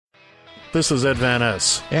This is Ed Van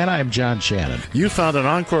Ness. And I'm John Shannon. You found an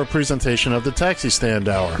encore presentation of the Taxi Stand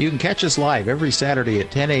Hour. You can catch us live every Saturday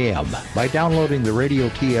at 10 a.m. by downloading the Radio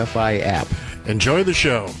TFI app. Enjoy the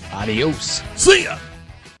show. Adios. See ya!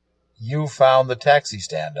 You found the Taxi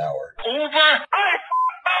Stand Hour. Over.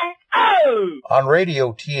 On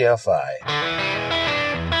Radio TFI.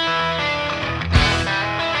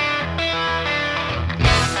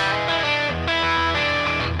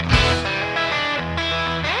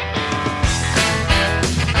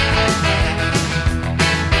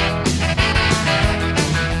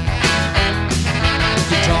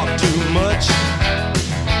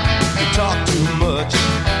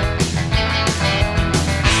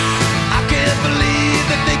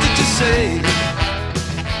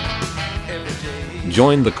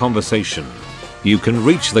 Join the conversation. You can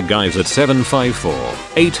reach the guys at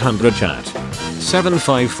 754-800-CHAT,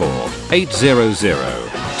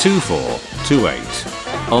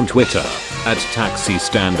 754-800-2428, on Twitter at Taxi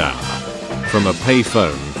Stand Hour. From a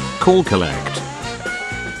payphone, call collect.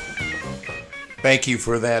 Thank you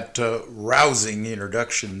for that rousing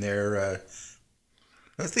introduction there.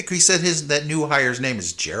 I think he said that new hire's name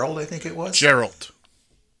is Gerald, I think it was? Gerald,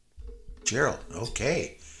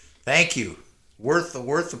 okay. Thank you. Worth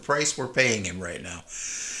the price we're paying him right now.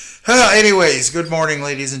 Anyways, good morning,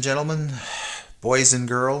 ladies and gentlemen, boys and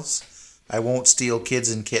girls. I won't steal kids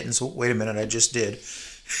and kittens. Oh, wait a minute, I just did.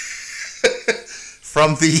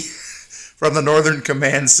 From the Northern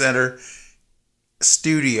Command Center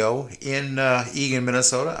studio in Eagan,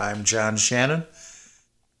 Minnesota, I'm John Shannon.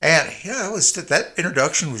 And yeah, that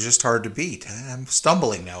introduction was just hard to beat. I'm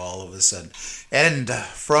stumbling now all of a sudden. And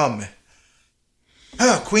from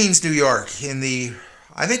Queens, New York, I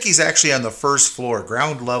think he's actually on the first floor,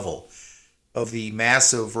 ground level of the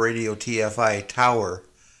massive Radio TFI tower.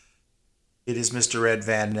 It is Mr. Ed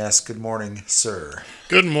Van Ness. Good morning, sir.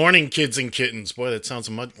 good morning, kids and kittens. Boy, that sounds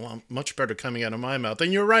much better coming out of my mouth.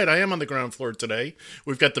 And you're right, I am on the ground floor today.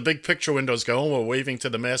 We've got the big picture windows going. We're waving to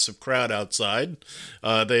the massive crowd outside.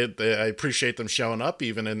 I appreciate them showing up,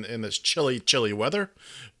 even in this chilly weather.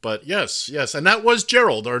 But yes, and that was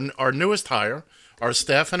Gerald, our newest hire, our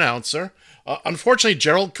staff announcer. Unfortunately,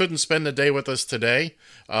 Gerald couldn't spend the day with us today.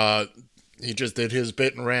 He just did his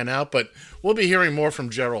bit and ran out, but we'll be hearing more from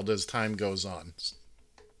Gerald as time goes on.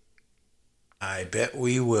 I bet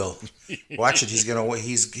we will. Watch it. He's gonna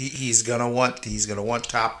want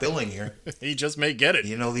top billing here. He just may get it.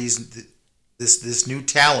 You know, this new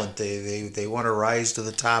talent, they want to rise to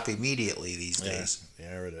the top immediately these days.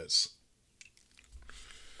 There it is.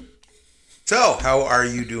 So, how are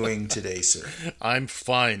you doing today, sir? I'm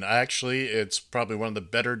fine. Actually, it's probably one of the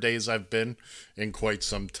better days I've been in quite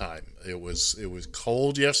some time. It was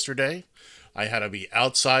cold yesterday. I had to be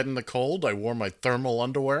outside in the cold. I wore my thermal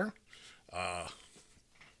underwear.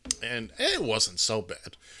 And it wasn't so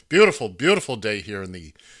bad. Beautiful, beautiful day here in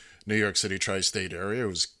the New York City tri-state area. It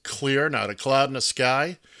was clear, not a cloud in the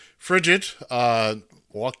sky. Frigid.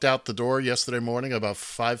 Walked out the door yesterday morning about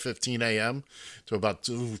 5:15 a.m. to about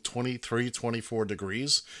 23, 24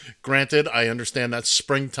 degrees. Granted, I understand that's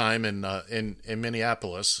springtime in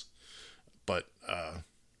Minneapolis, but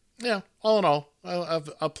yeah, all in all,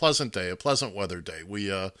 a pleasant day, a pleasant weather day.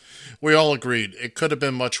 We all agreed it could have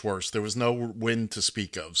been much worse. There was no wind to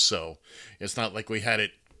speak of, so it's not like we had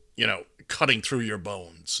it, cutting through your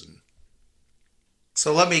bones.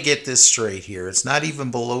 So let me get this straight here. It's not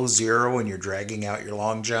even below zero and you're dragging out your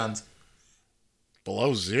long johns?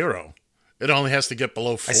 Below zero? It only has to get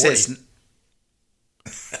below 40. I said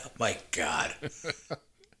oh my God.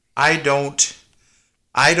 I don't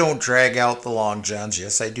drag out the long johns.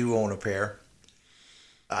 Yes, I do own a pair.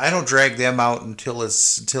 I don't drag them out until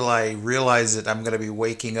I realize that I'm going to be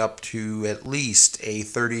waking up to at least a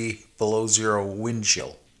 30 below zero wind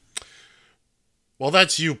chill. Well,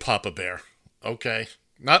 that's you, Papa Bear. Okay,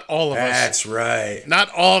 not all of us. That's right.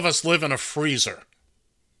 Not all of us live in a freezer.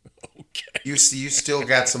 Okay. You still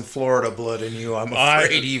got some Florida blood in you, I'm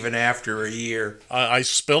afraid, even after a year. I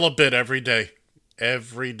spill a bit every day.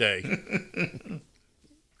 Every day.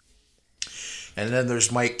 And then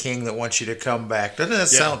there's Mike King that wants you to come back.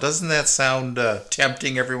 Doesn't that sound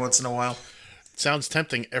tempting every once in a while? It sounds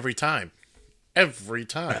tempting every time. Every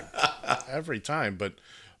time. Every time. But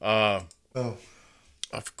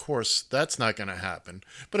of course, that's not going to happen.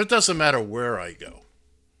 But it doesn't matter where I go.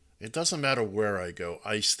 It doesn't matter where I go.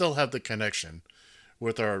 I still have the connection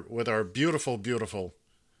with our beautiful, beautiful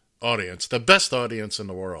audience, the best audience in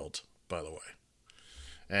the world, by the way.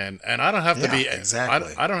 And I don't have to be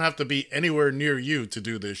exactly. I don't have to be anywhere near you to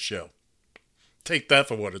do this show. Take that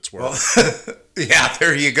for what it's worth. Well, yeah,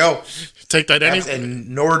 there you go. Take that And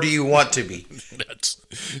nor do you want to be. That's,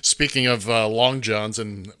 speaking of long johns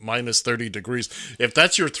and minus 30 degrees, if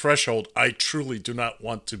that's your threshold, I truly do not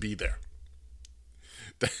want to be there.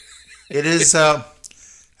 It is.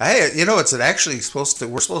 Hey, it's actually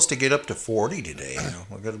we're supposed to get up to 40 today.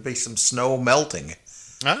 We're going to be some snow melting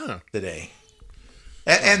today,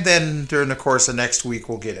 and then during the course of next week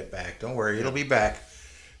we'll get it back. Don't worry, it'll be back.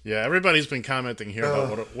 Yeah, everybody's been commenting here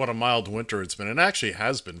about what a mild winter it's been. It actually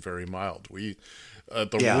has been very mild.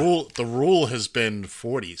 The rule has been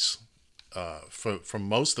 40s for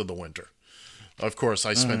most of the winter. Of course,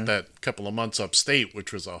 I spent that couple of months upstate,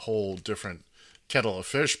 which was a whole different kettle of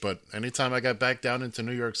fish. But anytime I got back down into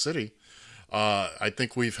New York City, I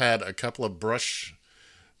think we've had a couple of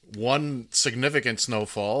one significant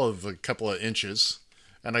snowfall of a couple of inches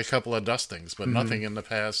and a couple of dustings, but nothing in the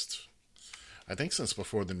past. I think since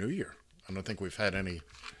before the new year. I don't think we've had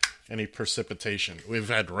any precipitation. We've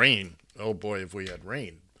had rain. Oh boy, have we had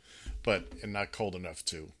rain, but not cold enough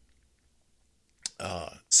to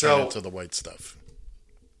turn into the white stuff.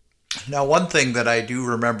 Now, one thing that I do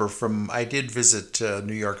remember I did visit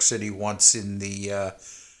New York City once in the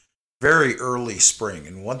very early spring,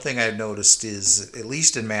 and one thing I've noticed is, at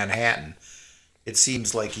least in Manhattan, it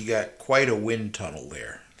seems like you got quite a wind tunnel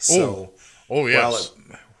there. So, yes.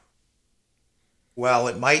 While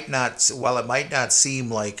it might not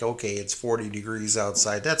seem like, okay, it's 40 degrees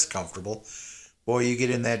outside, that's comfortable. Boy, you get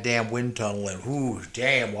in that damn wind tunnel and,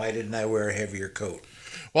 damn, why didn't I wear a heavier coat?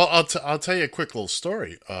 Well, I'll tell you a quick little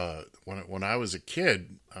story. When I was a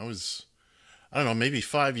kid, I don't know, maybe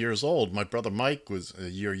 5 years old. My brother Mike was a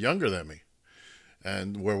year younger than me.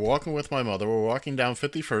 And we're walking with my mother. We're walking down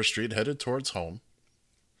 51st Street, headed towards home.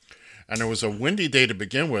 And there was a windy day to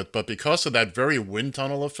begin with, but because of that very wind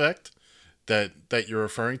tunnel effect that you're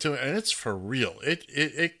referring to, and it's for real.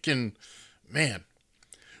 It can, man.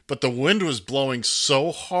 But the wind was blowing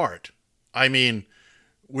so hard. I mean,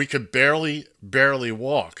 we could barely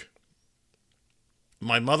walk.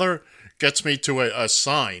 My mother gets me to a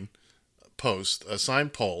sign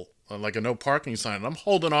pole, like a no parking sign. And I'm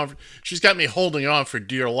holding on. She's got me holding on for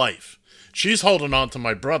dear life. She's holding on to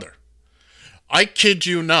my brother. I kid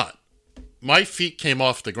you not. My feet came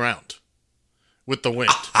off the ground with the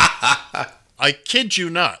wind. I kid you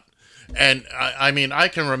not. And I mean, I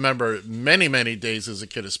can remember many, many days as a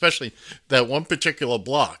kid, especially that one particular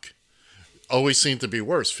block always seemed to be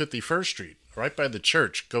worse. 51st Street, right by the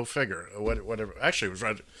church. Go figure. Whatever. Actually, it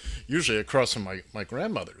was usually across from my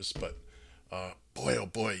grandmother's. But boy, oh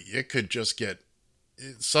boy, it could just get.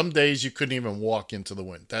 Some days you couldn't even walk into the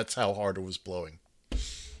wind. That's how hard it was blowing.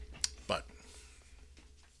 But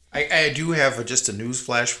I do have just a news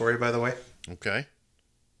flash for you, by the way. Okay.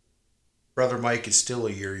 Brother Mike is still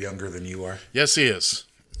a year younger than you are. Yes, he is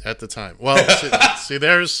at the time. Well, see,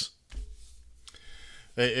 there's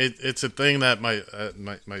it's a thing that my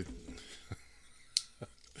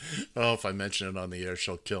oh, if I mention it on the air,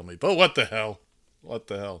 she'll kill me. But what the hell?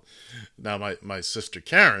 Now, my sister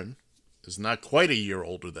Karen is not quite a year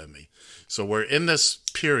older than me, so we're in this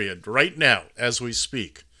period right now as we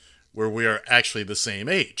speak, where we are actually the same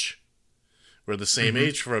age. We're the same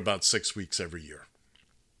age for about 6 weeks every year.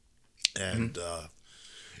 And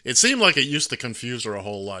it seemed like it used to confuse her a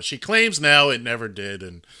whole lot. She claims now it never did,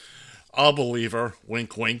 and I'll believe her,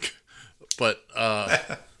 wink, wink. But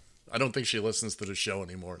I don't think she listens to the show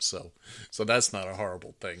anymore, so that's not a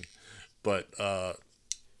horrible thing. But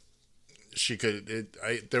she could.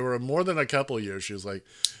 There were more than a couple of years. She was like,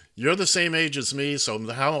 "You're the same age as me,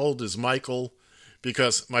 so how old is Michael?"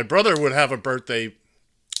 Because my brother would have a birthday.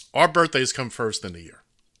 Our birthdays come first in the year.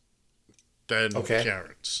 Then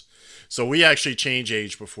Karen's. So we actually change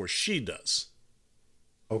age before she does.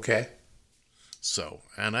 Okay. So,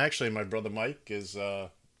 and actually my brother Mike is,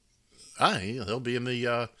 he'll be in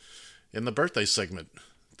the birthday segment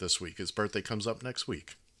this week. His birthday comes up next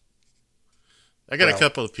week. I got a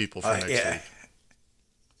couple of people for next week.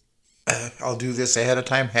 I'll do this ahead of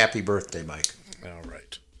time. Happy birthday, Mike. All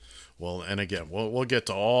right. Well, and again, we'll get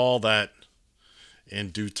to all that in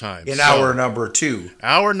due time. Hour number 2.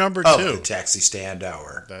 Hour number 2. Of the Taxi Stand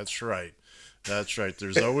Hour. That's right.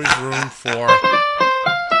 There's always room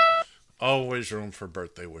for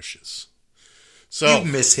birthday wishes. So you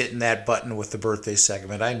miss hitting that button with the birthday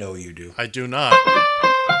segment. I know you do. I do not.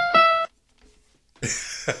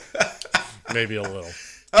 Maybe a little.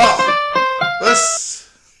 Oh,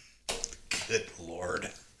 good Lord.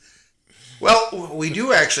 Well, we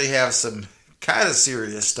do actually have some kind of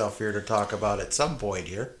serious stuff here to talk about at some point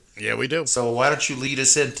here. Yeah, we do. So why don't you lead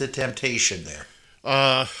us into temptation there?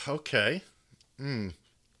 Okay.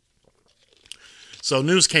 So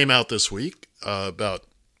news came out this week about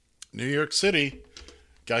New York City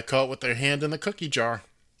got caught with their hand in the cookie jar.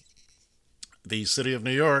 The city of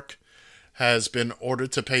New York has been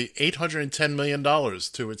ordered to pay $810 million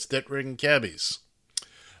to its debt-ridden cabbies.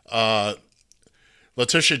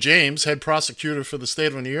 Letitia James, head prosecutor for the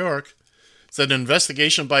state of New York, said an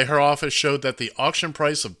investigation by her office showed that the auction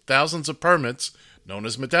price of thousands of permits, known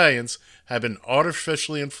as medallions, had been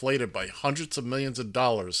artificially inflated by hundreds of millions of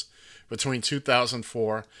dollars between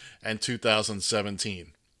 2004 and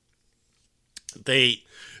 2017. The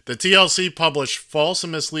TLC published false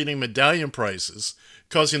and misleading medallion prices,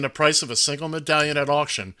 causing the price of a single medallion at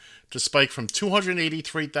auction to spike from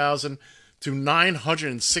 $283,000 to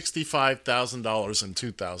 $965,000 in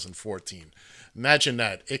 2014. Imagine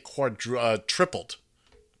that. It tripled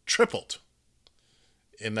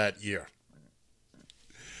in that year.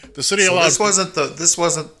 The city allowed... This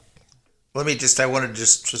wasn't... I wanted to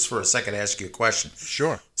just for a second ask you a question.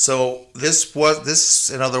 Sure. So this,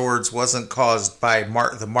 in other words, wasn't caused by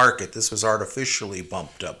the market. This was artificially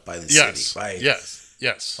bumped up by the city.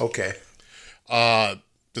 Yes. Okay.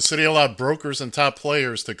 The city allowed brokers and top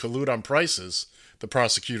players to collude on prices, the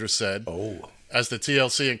prosecutor said, as the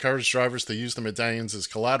TLC encouraged drivers to use the medallions as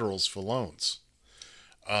collaterals for loans.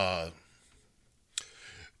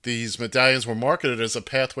 These medallions were marketed as a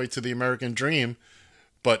pathway to the American dream,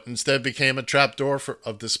 but instead became a trapdoor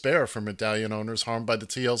of despair for medallion owners harmed by the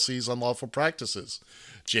TLC's unlawful practices,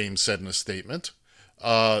 James said in a statement.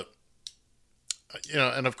 And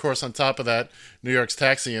of course, on top of that, New York's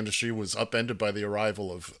taxi industry was upended by the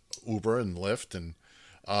arrival of Uber and Lyft, and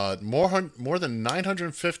more than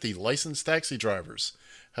 950 licensed taxi drivers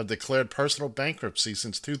have declared personal bankruptcy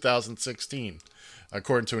since 2016,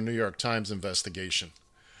 according to a New York Times investigation.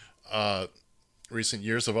 Recent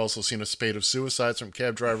years have also seen a spate of suicides from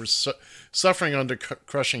cab drivers suffering under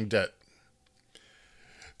crushing debt.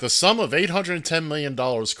 The sum of $810 million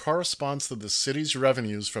corresponds to the city's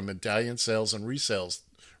revenues from medallion sales and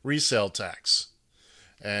resale tax.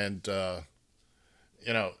 And, the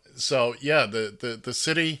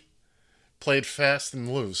city played fast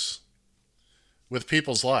and loose with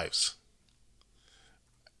people's lives.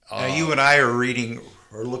 Now, you and I are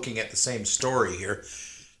looking at the same story here.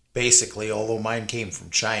 Basically, although mine came from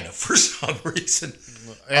China for some reason.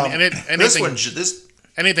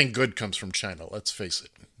 Anything good comes from China, let's face it.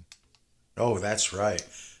 Oh, that's right.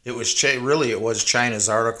 It was China's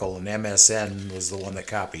article, and MSN was the one that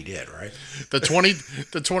copied it, right? The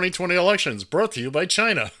 2020 elections brought to you by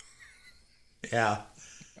China. Yeah.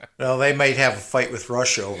 Well, they might have a fight with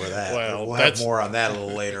Russia over that. Well, we'll have more on that a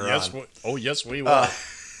little later on. Yes, we will.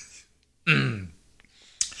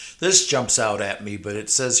 This jumps out at me, but it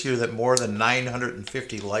says here that more than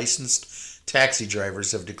 950 licensed taxi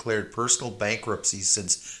drivers have declared personal bankruptcy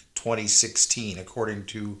since 2016, according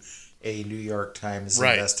to a New York Times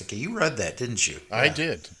investigation. You read that, didn't you? Yeah. I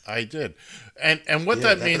did. And what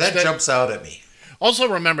that means... That jumps out at me. Also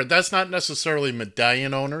remember, that's not necessarily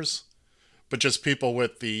medallion owners, but just people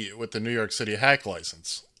with the New York City hack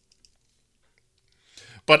license.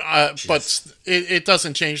 But it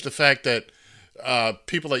doesn't change the fact that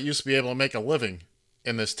people that used to be able to make a living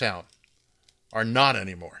in this town are not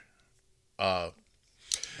anymore.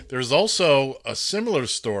 There's also a similar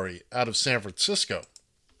story out of San Francisco.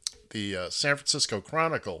 The San Francisco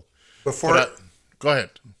Chronicle. Go ahead.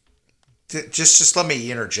 Just let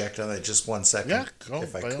me interject on that just 1 second,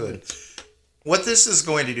 if I could. What this is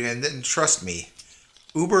going to do, and trust me,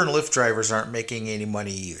 Uber and Lyft drivers aren't making any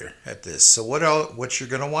money either at this. So what you're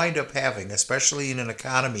going to wind up having, especially in an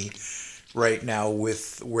economy right now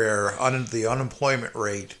with where the unemployment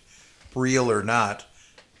rate, real or not,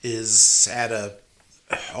 is at a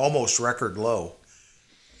almost record low.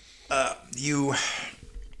 You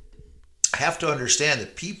have to understand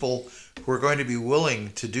that people who are going to be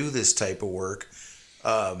willing to do this type of work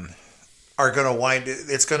are going to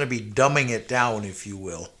it's going to be dumbing it down, if you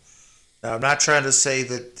will. Now, I'm not trying to say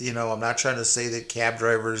that cab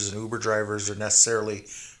drivers and Uber drivers are necessarily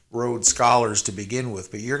Rhodes Scholars to begin with,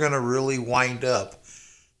 but you're going to really wind up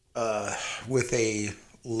with a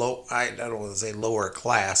I don't want to say lower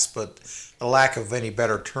class, but a lack of any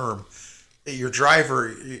better term. Your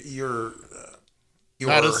driver, your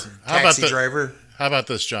taxi driver. How about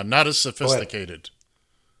this, John? Not as sophisticated.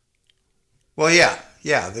 Well, yeah.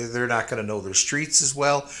 They're not going to know their streets as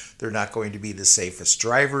well. They're not going to be the safest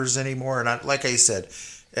drivers anymore. And like I said,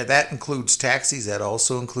 that includes taxis. That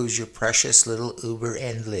also includes your precious little Uber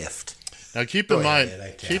and Lyft. Now, keep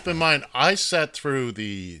in mind, I sat through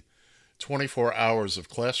the 24 hours of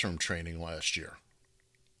classroom training last year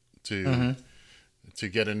to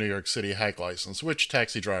get a New York City hack license, which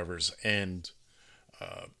taxi drivers and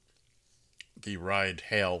the ride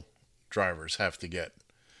hail drivers have to get.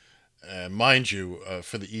 Mind you,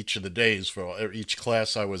 for each of the days, for each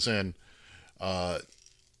class I was in, 2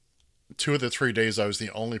 of the 3 days I was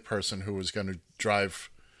the only person who was going to drive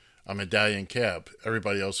a medallion cab.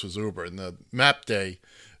 Everybody else was Uber. And the map day,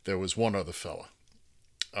 there was one other fella.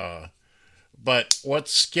 But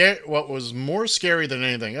what was more scary than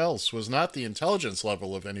anything else was not the intelligence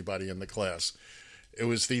level of anybody in the class. It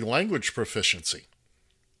was the language proficiency.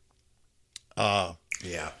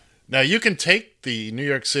 Yeah. Now, you can take the New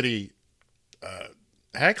York City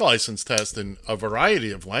hack license test in a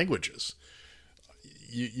variety of languages.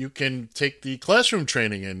 You can take the classroom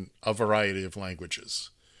training in a variety of languages.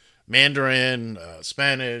 Mandarin,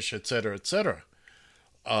 Spanish, etc., etc.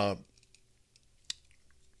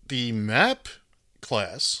 The map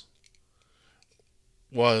class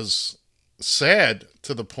was sad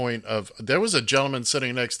to the point of, there was a gentleman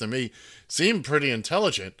sitting next to me, seemed pretty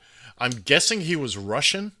intelligent. I'm guessing he was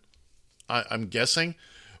Russian. I'm guessing,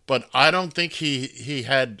 but I don't think he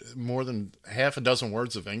had more than half a dozen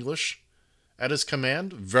words of English at his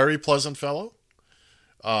command. Very pleasant fellow.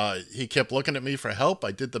 He kept looking at me for help.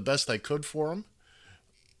 I did the best I could for him.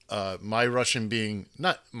 My Russian's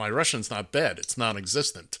not bad. It's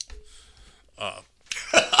non-existent.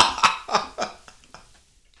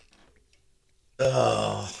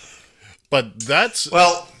 But that's,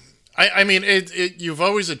 Well, I mean, you've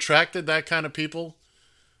always attracted that kind of people,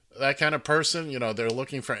 that kind of person. You know, they're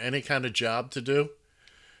looking for any kind of job to do.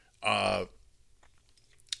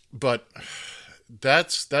 But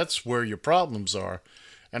that's where your problems are.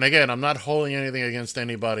 And again, I'm not holding anything against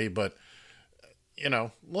anybody, but, you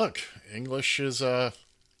know, look, English is, there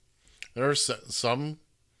are some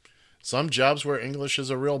jobs where English is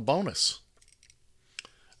a real bonus.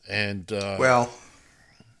 And, well,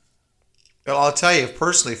 I'll tell you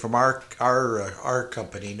personally from our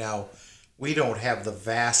company now, we don't have the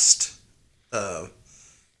vast,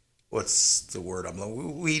 what's the word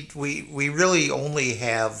we really only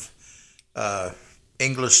have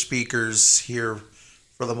English speakers here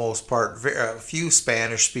for the most part. A few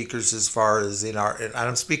Spanish speakers, as far as in our, and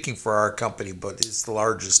I'm speaking for our company, but it's the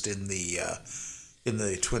largest in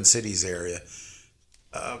the Twin Cities area.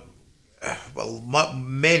 Well,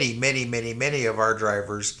 many of our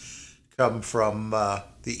drivers come from the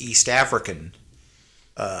East African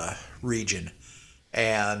region,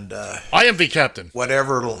 and I am the captain.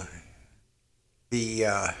 whatever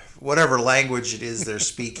language it is they're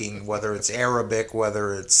speaking, whether it's Arabic,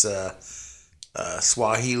 whether it's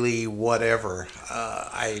Swahili, whatever,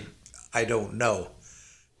 I don't know,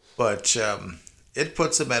 but it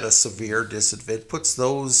puts them at a severe disadvantage. It puts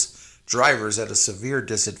those drivers at a severe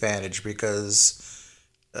disadvantage because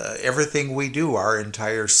everything we do, our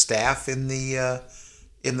entire staff in the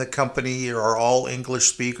company are all English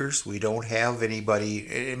speakers. We don't have anybody.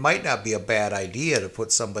 It might not be a bad idea to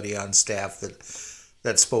put somebody on staff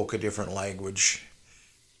that spoke a different language,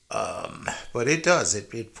 but it does.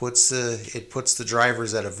 It puts the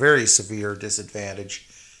drivers at a very severe disadvantage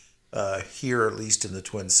here, at least in the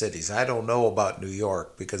Twin Cities. I don't know about New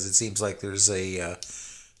York because it seems like there's a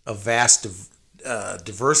vast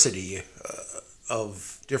diversity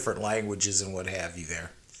of different languages and what have you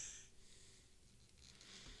there.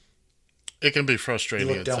 It can be frustrating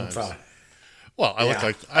You look at times. dumbfounded. Well, I look Yeah.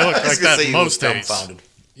 like I was gonna that say you most look days. dumbfounded.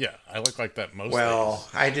 Yeah, I look like that most days. Well,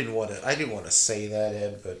 I didn't want to say that,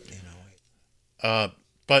 Ed, but you know.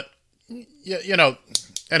 But yeah, you know.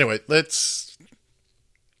 Anyway, let's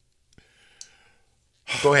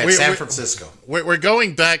Go ahead, We- San we- Francisco. we're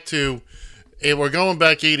going back 80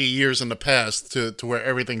 years in the past to where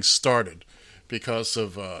everything started because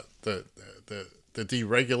of the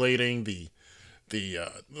deregulating,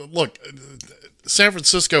 look, San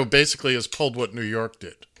Francisco basically has pulled what New York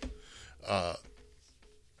did.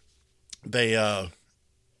 They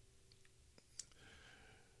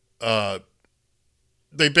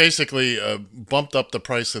basically bumped up the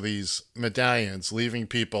price of these medallions, leaving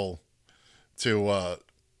people to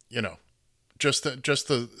just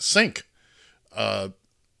to sink.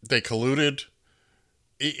 They colluded.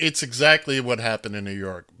 It's exactly what happened in New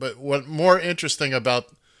York. But what more interesting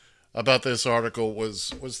about this article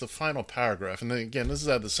was the final paragraph. And then again, this is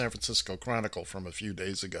out of the San Francisco Chronicle from a few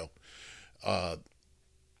days ago.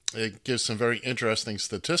 It gives some very interesting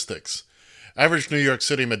statistics. Average New York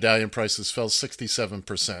City medallion prices fell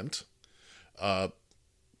 67%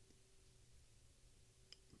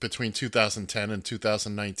 between 2010 and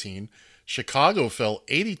 2019. Chicago fell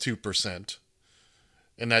 82%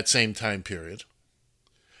 in that same time period.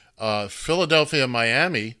 Philadelphia and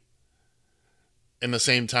Miami in the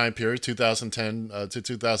same time period, 2010 to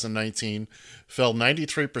 2019, fell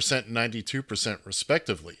 93% and 92%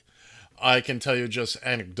 respectively. I can tell you just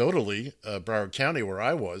anecdotally, Broward County, where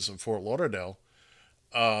I was in Fort Lauderdale,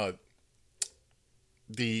 the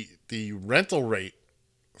rental rate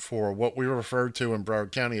for what we referred to in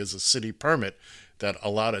Broward County as a city permit that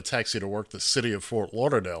allowed a taxi to work the city of Fort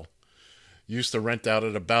Lauderdale used to rent out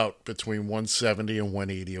at about between $170 and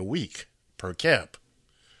 $180 a week per cab.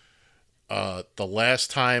 The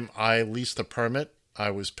last time I leased a permit,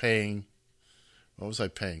 I was paying, what was I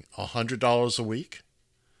paying? $100 a week.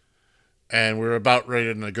 And we were about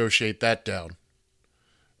ready to negotiate that down.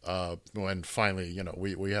 When finally,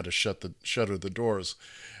 we had to shutter the doors.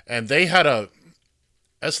 And they had a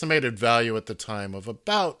estimated value at the time of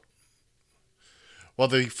about,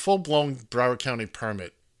 the full-blown Broward County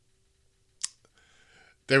permit,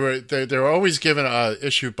 they were always given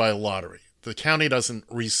issued by lottery. The county doesn't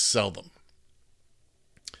resell them.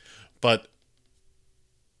 But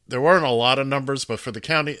there weren't a lot of numbers, but for the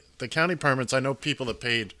county permits, I know people that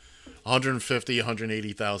paid $150,000,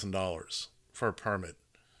 $180,000 for a permit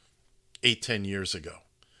 8-10 years ago.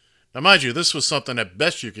 Now, mind you, this was something at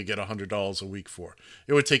best you could get $100 a week for.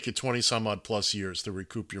 It would take you 20 some odd plus years to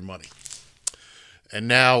recoup your money. And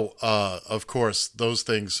now, of course, those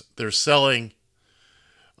things they're selling.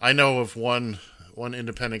 I know of one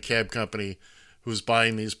independent cab company who's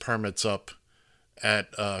buying these permits up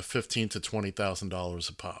at $15,000 to $20,000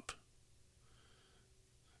 a pop.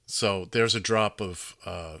 So there's a drop of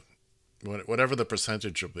whatever the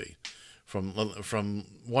percentage will be, from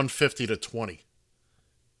 150 to 20.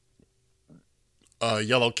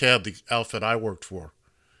 Yellow Cab, the outfit I worked for,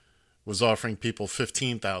 was offering people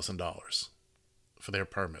 $15,000 for their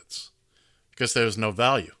permits because there's no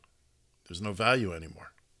value. There's no value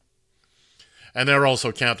anymore. And they're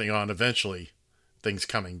also counting on eventually things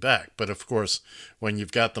coming back. But of course, when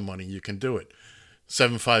you've got the money, you can do it.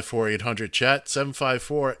 754-800-CHAT,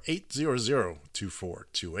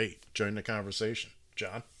 754-800-2428. Join the conversation.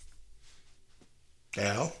 John?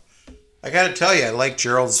 Well, I got to tell you, I like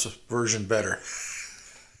Gerald's version better.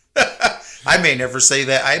 I may never say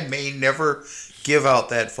that. I may never give out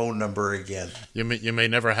that phone number again. You may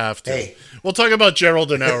never have to. Hey. We'll talk about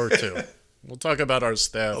Gerald in an hour or two. We'll talk about our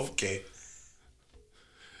staff. Okay.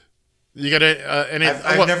 You got any?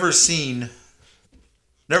 I've never seen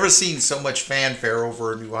so much fanfare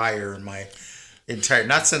over a new hire in my entire.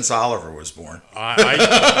 Not since Oliver was born.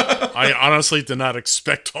 I honestly did not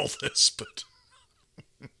expect all this, but.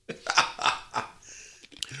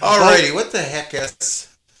 Alrighty, what the heck is?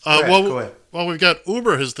 Go ahead. Well, we've got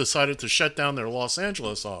Uber has decided to shut down their Los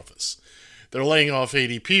Angeles office. They're laying off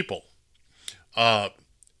 80 people. And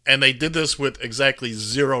they did this with exactly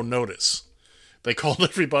zero notice. They called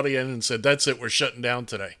everybody in and said, that's it, we're shutting down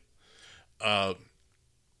today. They're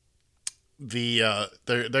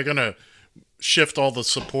going to shift all the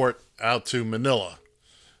support out to Manila.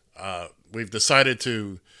 We've decided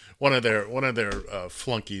to, one of their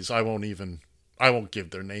flunkies, I won't give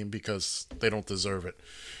their name because they don't deserve it.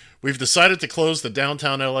 We've decided to close the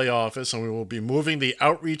downtown LA office, and we will be moving the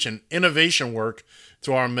outreach and innovation work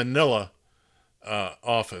to our Manila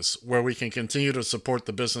office, where we can continue to support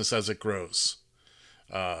the business as it grows.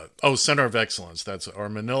 Center of Excellence. That's our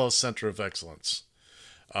Manila Center of Excellence.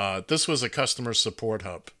 This was a customer support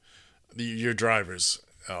hub. Your drivers.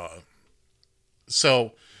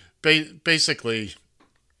 So basically,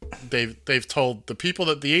 they've told the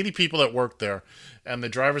 80 people that work there and the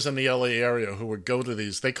drivers in the LA area who would go to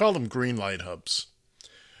these, they call them green light hubs.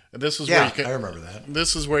 And this is where you can, I remember that.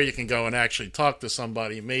 This is where you can go and actually talk to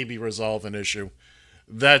somebody, maybe resolve an issue.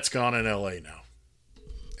 That's gone in LA now.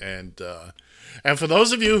 And for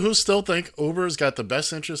those of you who still think Uber's got the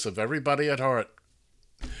best interests of everybody at heart,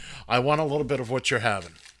 I want a little bit of what you're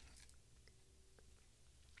having.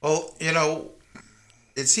 Well,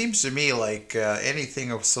 it seems to me like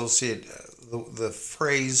anything associated, the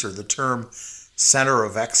phrase or the term Center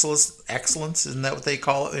of Excellence, isn't that what they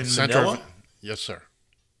call it in Manila? Yes, sir.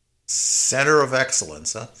 Center of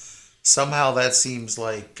Excellence, huh? Somehow that seems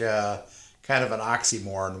like kind of an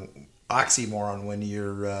oxymoron when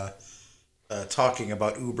you're talking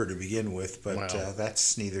about Uber to begin with, but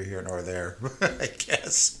that's neither here nor there, I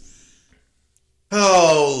guess.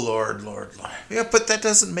 Oh, Lord. Yeah, but that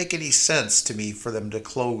doesn't make any sense to me for them to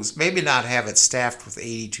close. Maybe not have it staffed with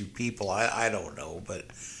 82 people. I don't know, but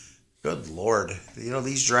good Lord.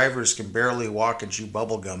 These drivers can barely walk and chew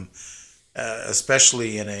bubblegum,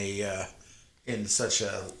 especially in such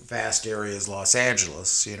a vast area as Los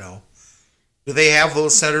Angeles, Do they have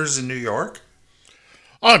those centers in New York?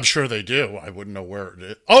 Oh, I'm sure they do. I wouldn't know where it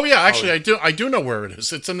is. Oh yeah, actually, I do. I do know where it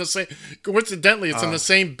is. It's in the same. Coincidentally, it's in the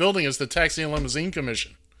same building as the Taxi and Limousine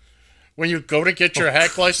Commission. When you go to get your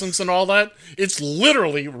hack license and all that, it's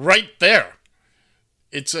literally right there.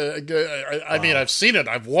 It's I mean, I've seen it.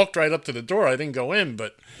 I've walked right up to the door. I didn't go in,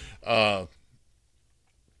 but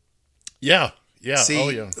yeah. See, Oh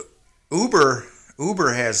yeah.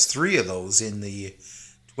 Uber has 3 of those in the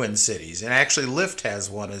Twin Cities, and actually Lyft has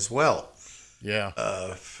one as well. Yeah.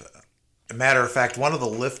 A matter of fact, one of the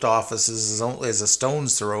Lyft offices is a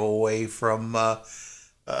stone's throw away from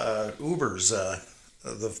Uber's,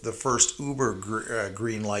 the first Uber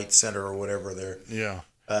green light center or whatever they're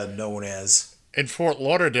known as. In Fort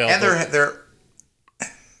Lauderdale, And they're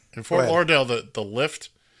in Fort Lauderdale, the Lyft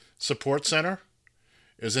support center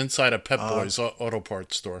is inside a Pep Boys auto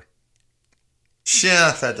parts store.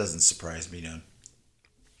 Yeah, that doesn't surprise me none.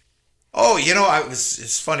 Oh,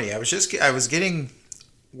 it's funny. I was getting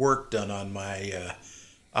work done on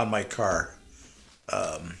my car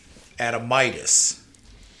at a Midas.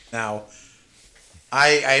 Now,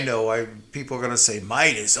 I know people are going to say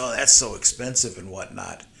Midas, oh, that's so expensive and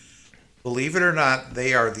whatnot. Believe it or not,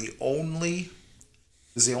 they are the only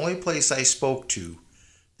place I spoke to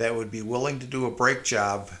that would be willing to do a brake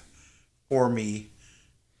job for me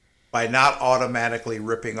by not automatically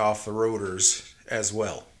ripping off the rotors as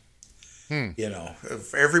well.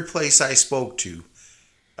 Every place I spoke to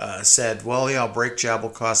said, well, brake job will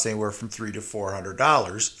cost anywhere from $300 to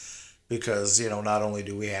 $400 because, not only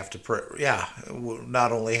do we have to,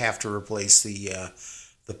 not only have to replace the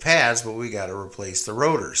pads, but we got to replace the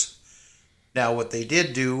rotors. Now, what they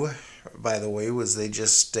did do, by the way, was they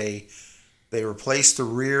replaced the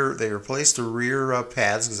rear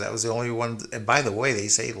pads because that was the only one. And by the way, they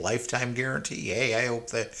say lifetime guarantee. Hey, I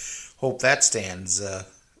hope that stands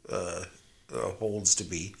holds to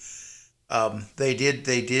be. They did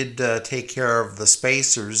take care of the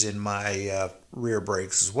spacers in my rear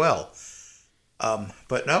brakes as well.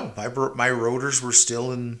 But no, my rotors were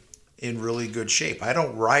still in really good shape. I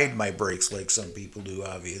don't ride my brakes like some people do,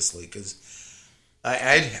 obviously, because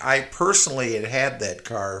I personally had that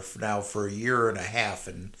car now for a year and a half,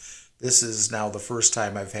 and this is now the first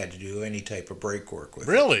time I've had to do any type of brake work with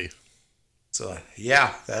it. Really? So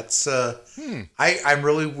yeah, that's I'm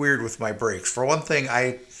really weird with my brakes. For one thing,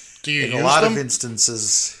 do you in use a lot them? of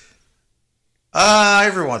instances,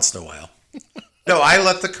 every once in a while. No, I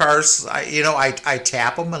let the cars. I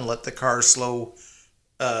tap them and let the car slow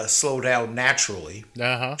down naturally.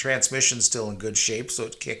 Transmission's still in good shape, so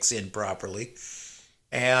it kicks in properly.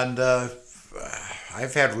 And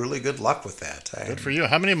I've had really good luck with that. Good for you.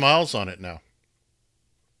 How many miles on it now?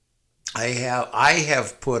 I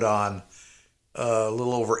have put on a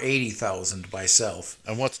little over 80,000 myself.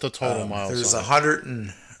 And what's the total miles? There's on 100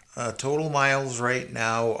 and total miles right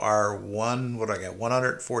now are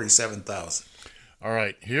 147,000. All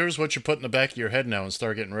right. Here's what you put in the back of your head now and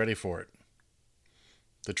start getting ready for it.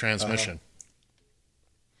 The transmission.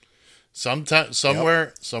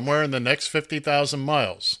 Somewhere in the next 50,000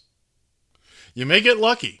 miles, you may get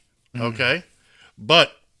lucky. Okay,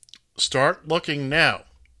 but start looking now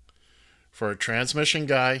for a transmission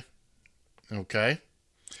guy. Okay,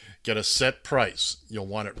 get a set price. You'll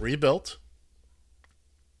want it rebuilt.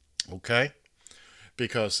 Okay,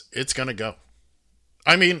 because it's gonna go.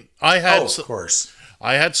 I mean, of course.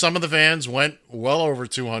 I had some of the vans went well over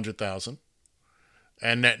 200,000,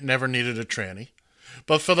 and that never needed a tranny.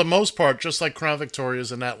 But for the most part, just like Crown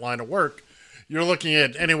Victorias in that line of work, you're looking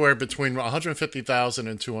at anywhere between 150,000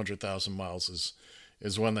 and 200,000 miles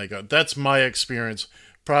is when they go. That's my experience.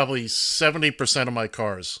 Probably 70% of my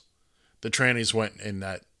cars, the trannies went in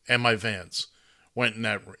that, and my vans went in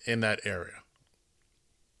that area.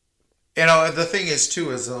 The thing is too,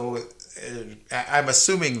 is though, I'm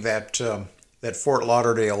assuming that that Fort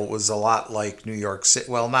Lauderdale was a lot like New York City.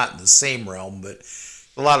 Well, not in the same realm, but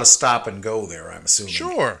a lot of stop and go there, I'm assuming.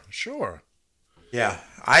 Sure. Yeah.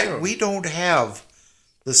 We don't have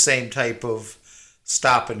the same type of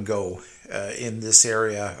stop and go in this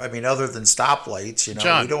area. I mean, other than stoplights,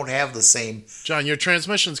 John, we don't have the same. John, your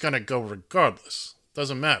transmission's going to go regardless.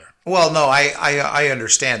 Doesn't matter. Well, no, I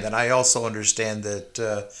understand that. I also understand that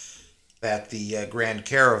that the Grand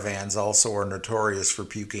Caravans also are notorious for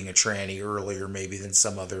puking a tranny earlier, maybe than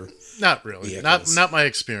some other. Not really. Vehicles. Not my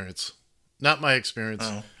experience. Not my experience.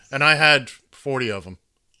 Oh. And I had 40 of them.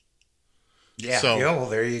 Yeah. Well,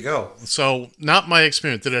 there you go. So, not my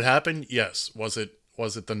experience. Did it happen? Yes. Was it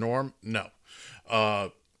the norm? No.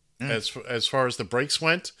 As far as the brakes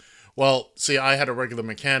went, well, see, I had a regular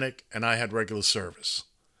mechanic and I had regular service.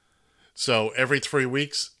 So every 3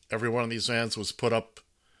 weeks, every one of these vans was put up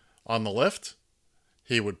on the lift.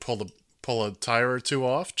 he would pull a tire or two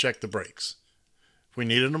off, check the brakes. If we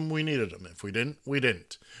needed them, we needed them. If we didn't, we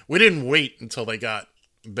didn't. We didn't wait until they got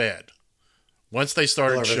bad. Once they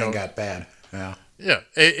started Everything showing, got bad. Yeah. yeah.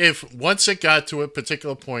 If once it got to a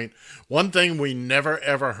particular point, one thing we never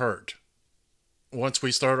ever heard, once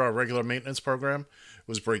we started our regular maintenance program,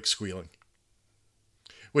 was brake squealing.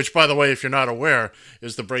 Which, by the way, if you're not aware,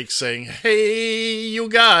 is the brakes saying, "Hey, you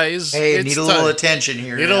guys, Hey, it's need a time. little attention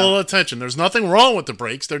here. Need a little attention." There's nothing wrong with the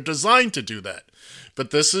brakes; they're designed to do that.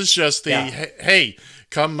 But this is just the hey,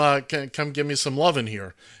 come give me some love in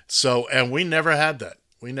here. So, and we never had that.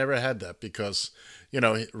 We never had that because,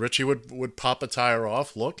 Richie would pop a tire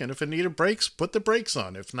off, look, and if it needed brakes, put the brakes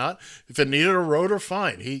on. If not, if it needed a rotor,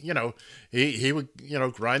 fine. He would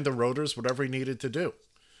grind the rotors, whatever he needed to do.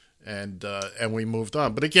 And we moved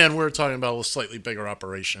on. But again, we're talking about a slightly bigger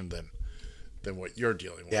operation than what you're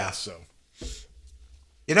dealing with. Yeah. So,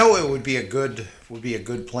 it would be a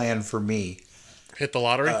good plan for me. hit the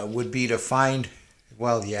lottery. Would be to find.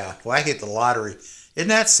 Well, yeah. Well, I hit the lottery. Isn't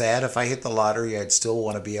that sad? If I hit the lottery, I'd still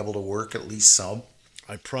want to be able to work at least some.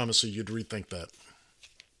 I promise you'd rethink that.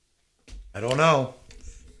 I don't know.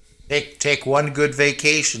 Take one good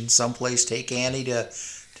vacation someplace. Take Annie to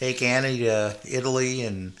Italy,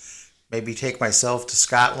 and maybe take myself to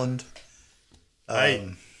Scotland.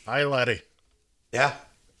 Hi, laddie. Yeah,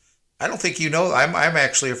 I don't think you know. I'm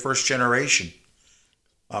actually a first generation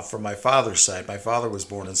from my father's side. My father was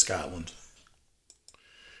born in Scotland.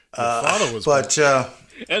 Your father was, But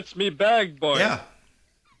That's me bag, boy. yeah.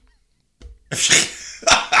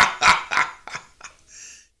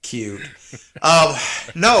 Cute.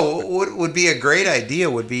 No, what would be a great idea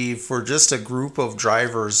would be for just a group of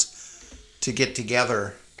drivers to get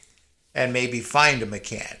together and maybe find a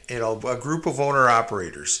mechanic. A group of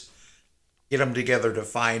owner-operators. Get them together to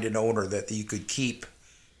find an owner that you could keep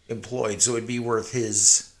employed. So it'd be worth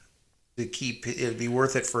it'd be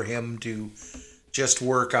worth it for him to just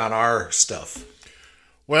work on our stuff.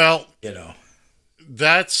 well, You know.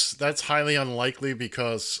 that's highly unlikely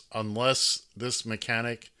because unless this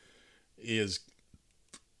mechanic is,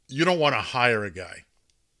 you don't want to hire a guy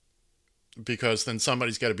because then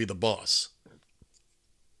somebody's got to be the boss.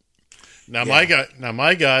 Now my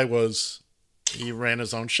guy he ran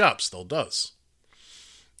his own shop, still does.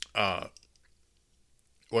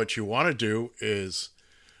 What you want to do is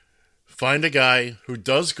find a guy who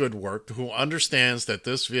does good work, who understands that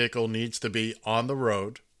this vehicle needs to be on the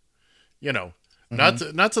road. Not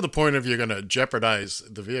to the point of you're going to jeopardize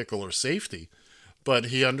the vehicle or safety, but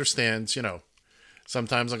he understands,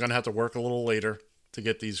 sometimes I'm going to have to work a little later to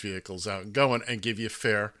get these vehicles out and going and give you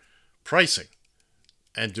fair pricing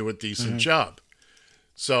and do a decent job.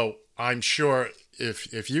 So I'm sure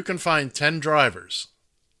if you can find 10 drivers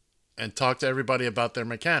and talk to everybody about their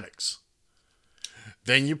mechanics,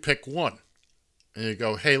 then you pick one and you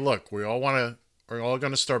go, hey, look, we're all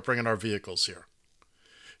going to start bringing our vehicles here.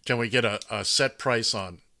 Can we get a set price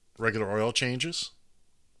on regular oil changes?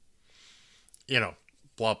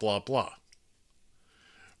 Blah, blah, blah.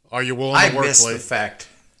 Are you willing to work late? I miss the fact.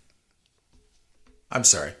 I'm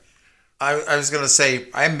sorry. I was going to say,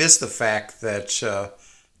 I miss the fact that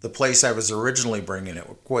the place I was originally bringing it,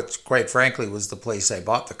 quite frankly, was the place I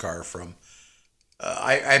bought the car from.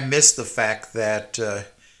 I miss the fact that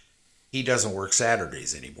he doesn't work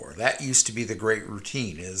Saturdays anymore. That used to be the great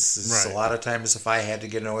routine. Is Right. A lot of times if I had to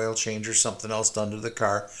get an oil change or something else done to the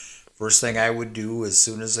car, first thing I would do as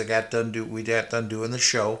soon as we got done doing the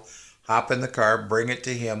show, hop in the car, bring it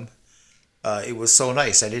to him. It was so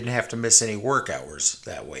nice. I didn't have to miss any work hours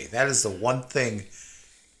that way. That is the one thing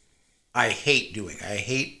I hate doing. I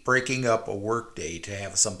hate breaking up a work day to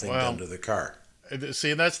have something done to the car.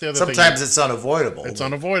 See, that's the other thing. Sometimes it's unavoidable. It's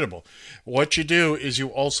unavoidable. What you do is you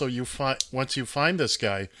find, once you find this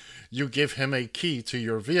guy, you give him a key to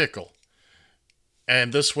your vehicle.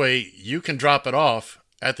 And this way you can drop it off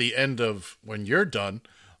at the end of when you're done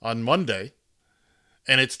on Monday,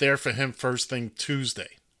 and it's there for him first thing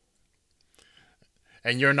Tuesday.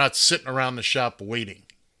 And you're not sitting around the shop waiting.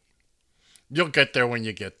 You'll get there when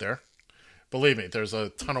you get there. Believe me, there's a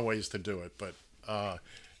ton of ways to do it, but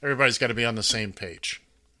everybody's got to be on the same page.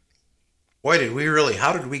 Boy,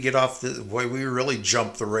 how did we get off this? Boy, we really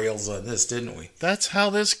jumped the rails on this, didn't we? That's how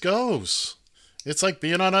this goes. It's like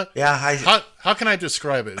being on a... Yeah, How can I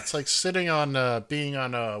describe it? It's like sitting on, waiting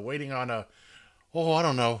on a, I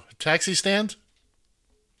don't know, taxi stand?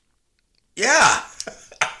 yeah.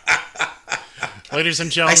 Ladies and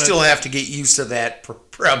I gentlemen, still have to get used to that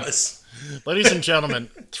premise. ladies and gentlemen,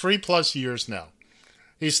 3+ years now.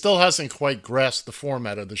 He still hasn't quite grasped the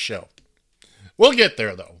format of the show. We'll get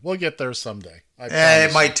there, though. We'll get there someday. I It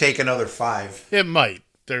promise. might take another 5. It might.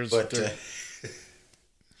 There's, but there-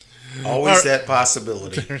 always All right. that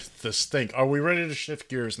possibility. there's this thing. Are we ready to shift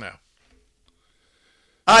gears now?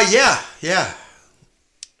 Yeah.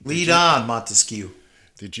 Lead on, Montesquieu.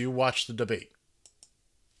 Did you watch the debate?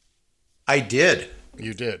 I did.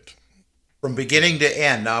 You did. From beginning to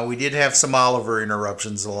end. Now, we did have some Oliver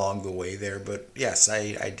interruptions along the way there, but yes,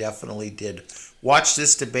 I definitely did watch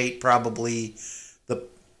this debate. Probably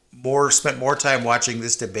spent more time watching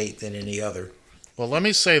this debate than any other. Well, let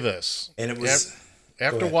me say this. And it was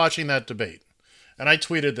After ahead. watching that debate, and I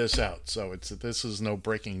tweeted this out, so this is no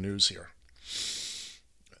breaking news here.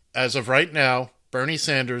 As of right now, Bernie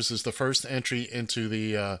Sanders is the first entry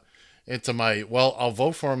into my, well, I'll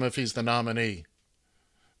vote for him if he's the nominee.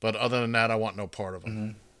 But other than that, I want no part of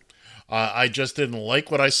him. Mm-hmm. I just didn't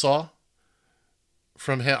like what I saw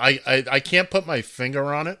from him. I can't put my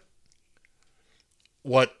finger on it.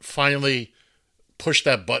 What finally pushed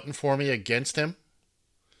that button for me against him?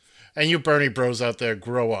 And you Bernie bros out there,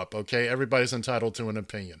 grow up, okay? Everybody's entitled to an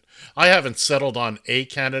opinion. I haven't settled on a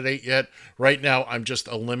candidate yet. Right now, I'm just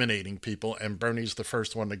eliminating people, and Bernie's the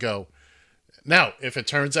first one to go. Now, if it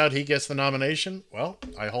turns out he gets the nomination, well,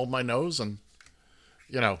 I hold my nose and,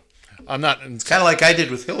 I'm not... It's kind of like I did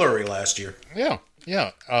with Hillary last year. Yeah.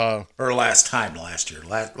 Or last time.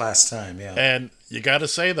 Last time, yeah. And you got to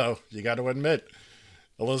say, though, you got to admit,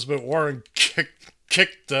 Elizabeth Warren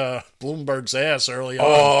kicked Bloomberg's ass early on.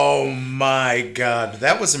 Oh, my God.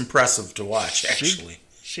 That was impressive to watch, actually.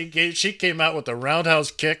 She came out with a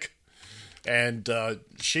roundhouse kick, and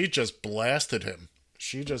she just blasted him.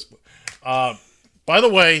 By the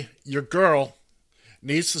way, your girl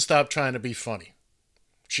needs to stop trying to be funny.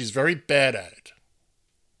 She's very bad at it.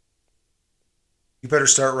 You better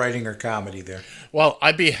start writing her comedy there. Well,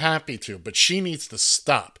 I'd be happy to, but she needs to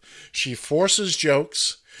stop. She forces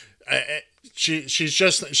jokes. She's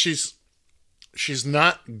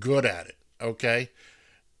not good at it. Okay,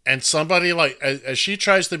 and somebody like as she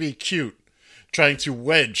tries to be cute, trying to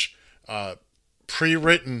wedge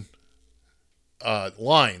pre-written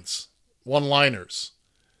lines, one-liners,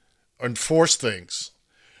 and force things.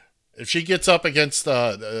 If she gets up against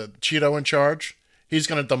Cheeto in charge, he's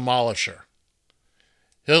going to demolish her.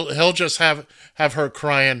 He'll just have her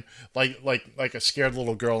crying like a scared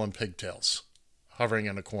little girl in pigtails, hovering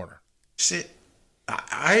in a corner. See,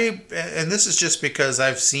 and this is just because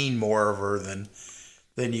I've seen more of her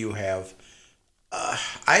than you have.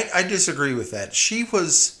 I disagree with that.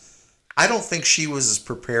 I don't think she was as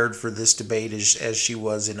prepared for this debate as she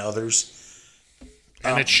was in others.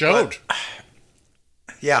 And it showed.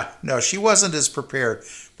 Yeah, no, she wasn't as prepared,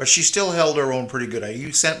 but she still held her own pretty good.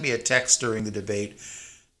 You sent me a text during the debate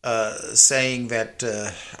saying that,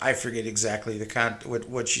 I forget exactly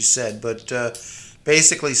what she said, but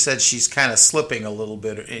basically said she's kind of slipping a little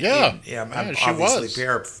bit. I'm she obviously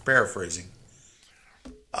was. paraphrasing.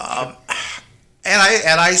 And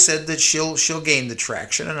I said that she'll gain the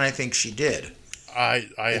traction, and I think she did.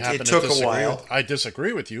 It took a while. I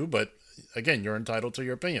disagree with you, but again, you're entitled to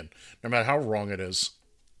your opinion, no matter how wrong it is.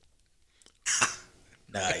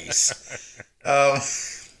 Nice.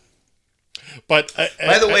 But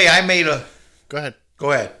By the way, I made a. Go ahead.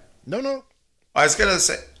 Go ahead. No. I was gonna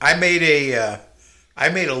say I made a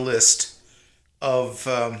list of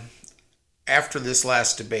after this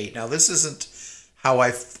last debate. Now this isn't how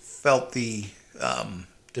I felt the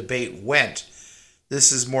debate went.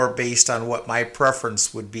 This is more based on what my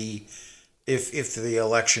preference would be if the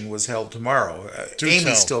election was held tomorrow.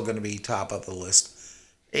 Amy's still going to be top of the list.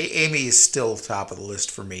 Amy is still top of the list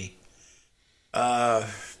for me. I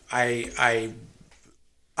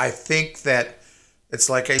think that it's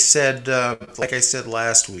like I said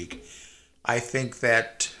last week. I think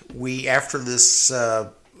that we after this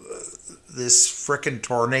frickin'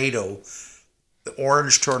 tornado, the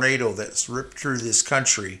orange tornado that's ripped through this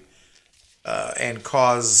country and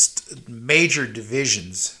caused major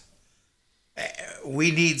divisions.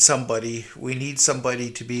 We need somebody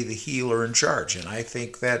to be the healer in charge, and I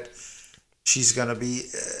think that she's going to be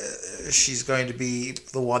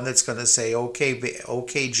the one that's going to say,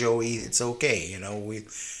 okay, Joey, it's okay.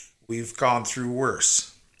 We've gone through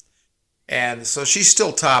worse, and so she's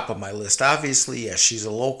still top of my list. Obviously, yes, she's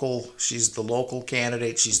the local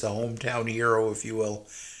candidate. She's the hometown hero, if you will,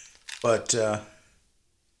 but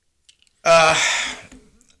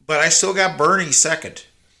I still got Bernie second.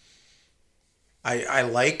 I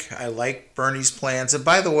like Bernie's plans, and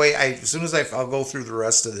by the way, as soon as I'll go through the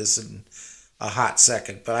rest of this in a hot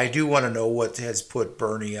second, but I do want to know what has put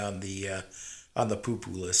Bernie on the poo-poo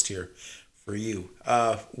list here for you.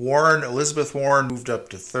 Elizabeth Warren moved up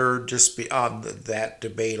to third just beyond that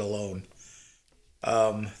debate alone.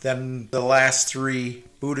 Then the last three,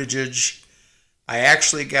 Buttigieg. I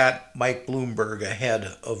actually got Mike Bloomberg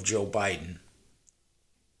ahead of Joe Biden.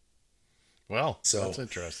 Well, So- that's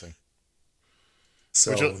interesting.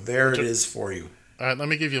 So Would there it you- is for you. All right, let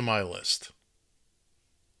me give you my list.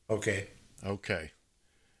 Okay. Okay.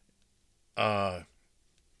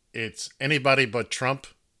 It's anybody but Trump,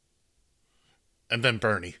 and then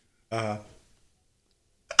Bernie.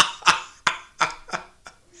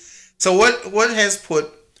 So what has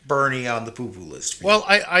put Bernie on the poo-poo list for you? Well,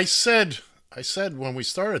 I said when we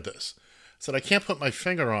started this, I said I can't put my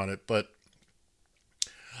finger on it, but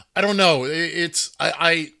I don't know.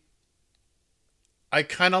 I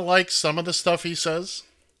kind of like some of the stuff he says.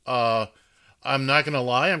 I'm not gonna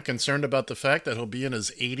lie. I'm concerned about the fact that he'll be in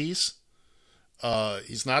his 80s.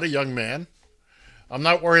 He's not a young man. I'm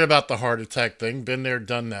not worried about the heart attack thing. Been there,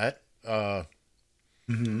 done that.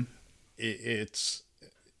 It's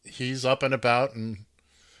he's up and about, and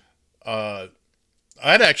I'd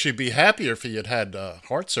actually be happier if he had had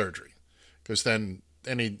heart surgery, because then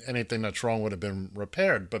anything that's wrong would have been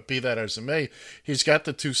repaired. But be that as it may, he's got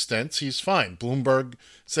the 2 stents. He's fine. Bloomberg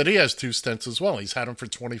said he has 2 stents as well. He's had them for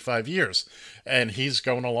 25 years, and he's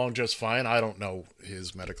going along just fine. I don't know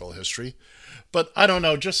his medical history, but I don't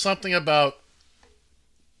know. Just something about,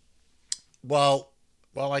 well,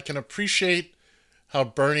 I can appreciate how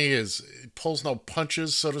Bernie pulls no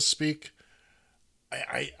punches, so to speak.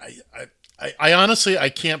 I honestly, I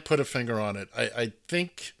can't put a finger on it.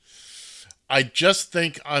 I just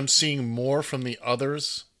think I'm seeing more from the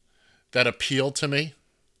others that appeal to me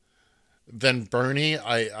than Bernie.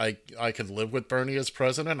 I could live with Bernie as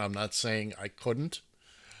president. I'm not saying I couldn't.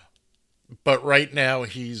 But right now,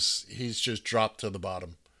 he's just dropped to the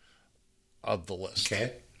bottom of the list.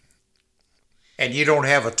 Okay. And you don't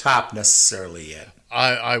have a top necessarily yet.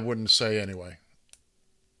 I wouldn't say anyway.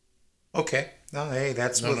 Okay. No, hey,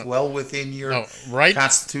 that's No. well within your No, right?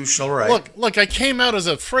 constitutional right. Look, I came out as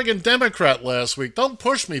a friggin' Democrat last week. Don't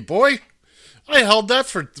push me, boy. I held that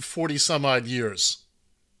for 40 some odd years.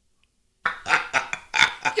 You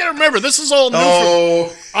gotta remember, this is all new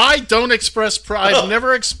Oh, I don't express, I've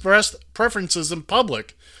never expressed preferences in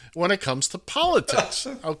public when it comes to politics,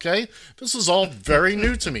 okay? This is all very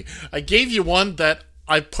new to me. I gave you one that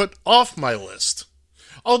I put off my list.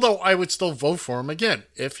 Although I would still vote for him again.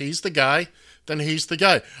 If he's the guy, then he's the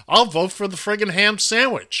guy. I'll vote for the friggin' ham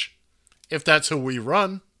sandwich, if that's who we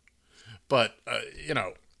run. But,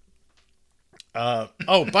 oh,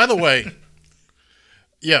 by the way,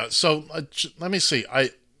 yeah, so let me see.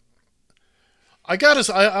 I'm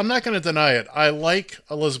not going to deny it. I like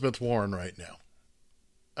Elizabeth Warren right now.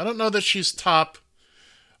 I don't know that she's top.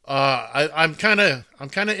 I'm kind of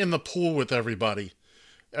in the pool with everybody.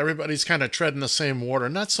 Everybody's kind of treading the same water.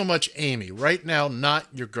 Not so much Amy. Right now, not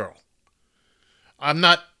your girl. I'm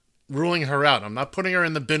not ruling her out. I'm not putting her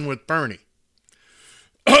in the bin with Bernie.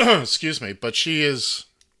 Excuse me. But she is...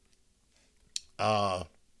 I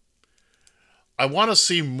want to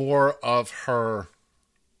see more of her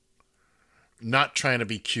not trying to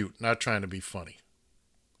be cute, not trying to be funny.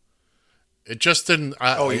 It just didn't...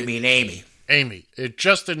 you mean Amy? Amy. It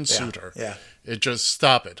just didn't suit her. Yeah. It just,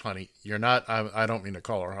 stop it, honey. You're not... I don't mean to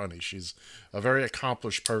call her honey. She's a very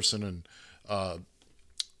accomplished person, and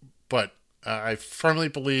but I firmly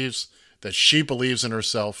believe that she believes in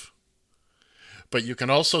herself. But you can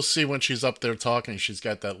also see when she's up there talking, she's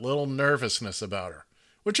got that little nervousness about her,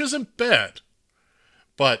 which isn't bad.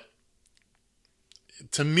 But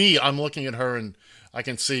to me, I'm looking at her and I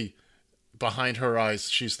can see behind her eyes,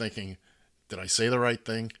 she's thinking, did I say the right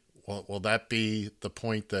thing? Will that be the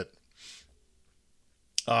point that...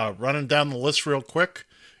 running down the list real quick,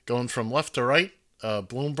 going from left to right,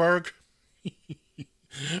 Bloomberg.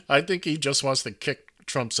 I think he just wants to kick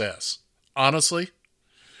Trump's ass. Honestly,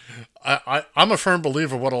 I'm a firm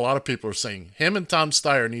believer of what a lot of people are saying. Him and Tom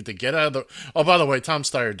Steyer need to get out of the... Oh, by the way, Tom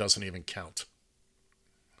Steyer doesn't even count.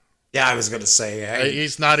 Yeah, I was going to say.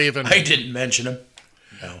 He's not even... I didn't mention him.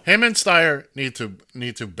 No. Him and Steyer need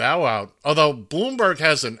to bow out. Although Bloomberg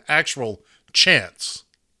has an actual chance.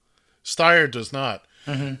 Steyer does not.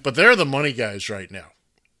 Mm-hmm. But they're the money guys right now.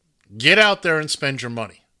 Get out there and spend your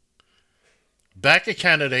money. Back a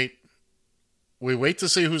candidate. We wait to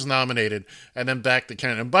see who's nominated, and then back the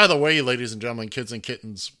candidate. And by the way, ladies and gentlemen, kids and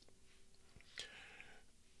kittens,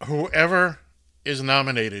 whoever is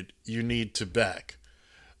nominated, you need to back.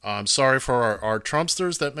 I'm sorry for our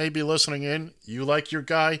Trumpsters that may be listening in. You like your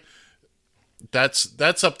guy.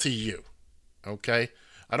 That's up to you. Okay?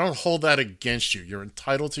 I don't hold that against you. You're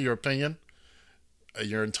entitled to your opinion.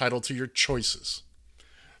 You're entitled to your choices.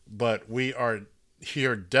 But we are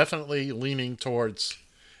here definitely leaning towards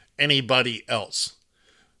anybody else.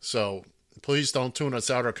 So please don't tune us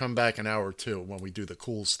out or come back an hour or two when we do the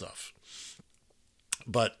cool stuff.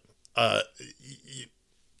 But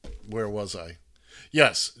where was I?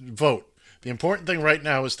 Yes, vote. The important thing right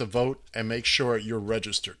now is to vote and make sure you're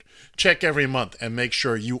registered. Check every month and make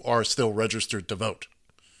sure you are still registered to vote,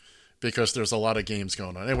 because there's a lot of games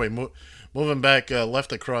going on. Anyway, moving back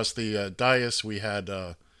left across the dais, we had,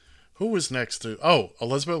 who was next to? Oh,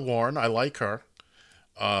 Elizabeth Warren. I like her.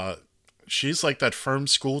 She's like that firm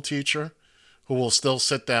school teacher who will still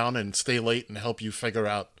sit down and stay late and help you figure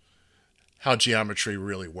out how geometry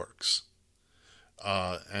really works.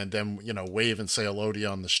 And then, wave and say hello to you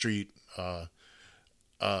on the street.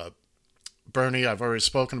 Bernie, I've already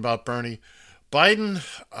spoken about Bernie. Biden,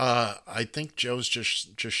 I think Joe's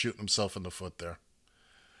just shooting himself in the foot there.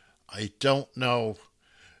 I don't know.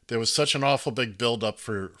 There was such an awful big buildup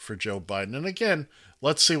for Joe Biden. And again,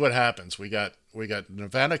 let's see what happens. We got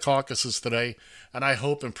Nevada caucuses today, and I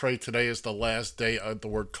hope and pray today is the last day the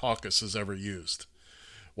word caucus is ever used.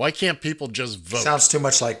 Why can't people just vote? Sounds too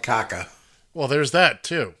much like caca. Well, there's that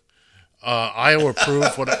too. Iowa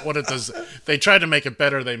approved what it does. They tried to make it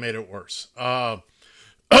better. They made it worse.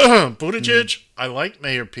 Buttigieg, I like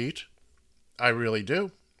Mayor Pete. I really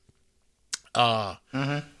do.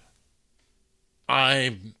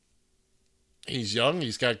 He's young.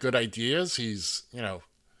 He's got good ideas. He's,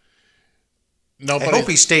 nobody. I hope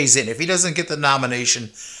he stays in. If he doesn't get the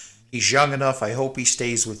nomination, he's young enough. I hope he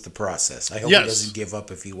stays with the process. I hope he doesn't give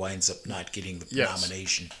up if he winds up not getting the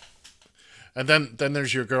nomination. And then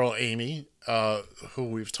there's your girl Amy, who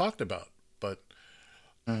we've talked about. But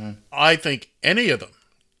I think any of them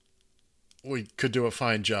we could do a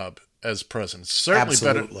fine job as president.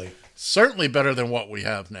 Certainly better than what we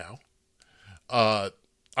have now.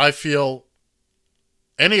 I feel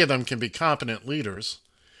any of them can be competent leaders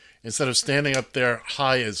instead of standing up there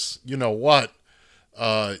high as what.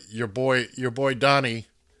 Your boy Donnie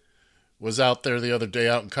was out there the other day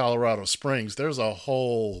out in Colorado Springs. There's a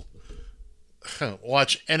whole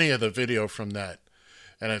watch any of the video from that.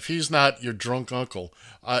 And if he's not your drunk uncle,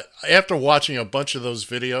 after watching a bunch of those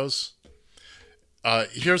videos,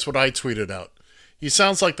 here's what I tweeted out. He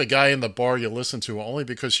sounds like the guy in the bar you listen to only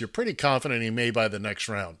because you're pretty confident he may by the next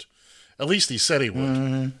round. At least he said he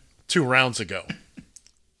would 2 rounds ago.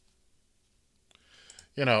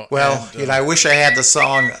 I wish I had the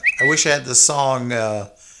song. I wish I had the song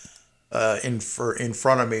in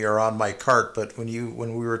front of me or on my cart. But when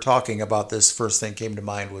we were talking about this, first thing came to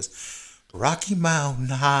mind was Rocky Mountain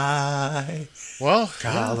High,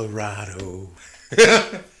 Colorado.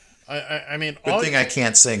 I mean, good thing I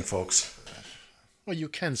can't sing, folks. Well, you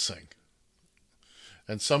can sing.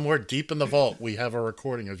 And somewhere deep in the vault, we have a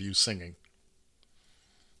recording of you singing.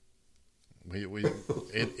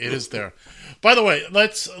 It is there. By the way,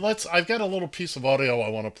 let's. I've got a little piece of audio I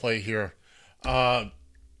want to play here.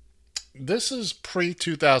 This is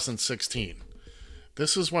pre-2016.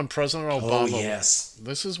 This is when President Obama. Oh yes.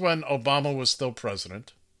 This is when Obama was still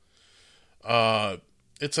president.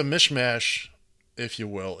 It's a mishmash, if you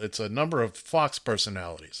will. It's a number of Fox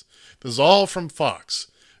personalities. This is all from Fox.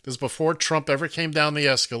 This is before Trump ever came down the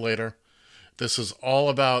escalator. This is all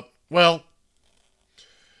about,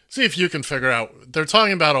 see if you can figure out. They're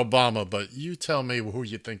talking about Obama, but you tell me who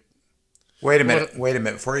you think. Wait a minute.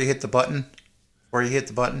 Before you hit the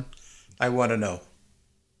button, I want to know.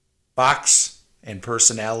 Fox and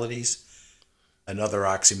personalities, another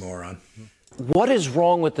oxymoron. What is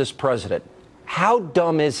wrong with this president? How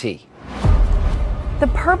dumb is he? The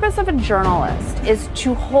purpose of a journalist is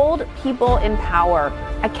to hold people in power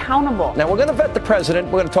accountable. Now, we're going to vet the president.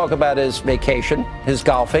 We're going to talk about his vacation, his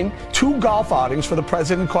golfing. 2 golf outings for the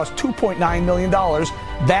president cost $2.9 million.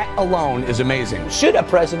 That alone is amazing. Should a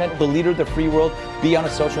president, the leader of the free world, be on a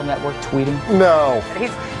social network tweeting? No.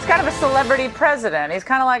 He's kind of a celebrity president. He's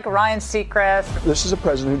kind of like Ryan Seacrest. This is a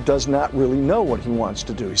president who does not really know what he wants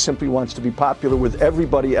to do. He simply wants to be popular with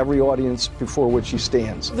everybody, every audience before which he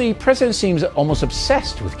stands. The president seems almost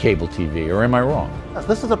obsessed with cable TV, or am I wrong?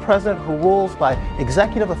 This is a president who rules by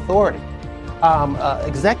executive authority,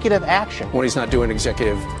 executive action. When he's not doing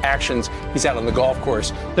executive actions, he's out on the golf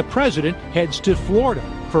course. The president heads to Florida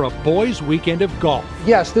for a boys' weekend of golf.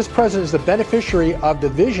 Yes, this president is the beneficiary of the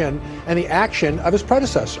vision and the action of his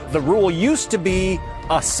predecessor. The rule used to be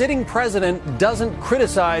a sitting president doesn't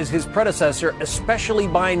criticize his predecessor, especially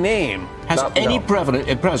by name. Has any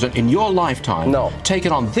president in your lifetime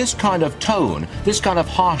taken on this kind of tone, this kind of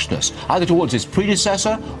harshness, either towards his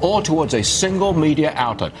predecessor or towards a single media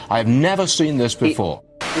outlet? I have never seen this before.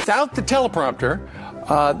 Without the teleprompter,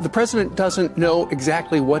 the president doesn't know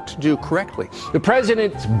exactly what to do correctly. The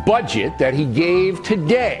president's budget that he gave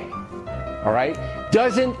today all right,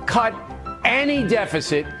 doesn't cut any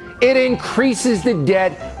deficit. It increases the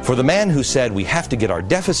debt. For the man who said we have to get our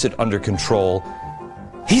deficit under control,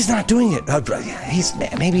 he's not doing it. It's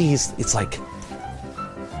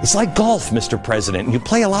like golf, Mr. President. You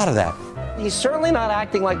play a lot of that. He's certainly not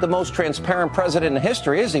acting like the most transparent president in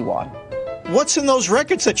history, is he, Juan? What's in those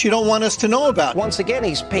records that you don't want us to know about? Once again,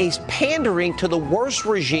 he's pandering to the worst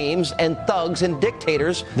regimes and thugs and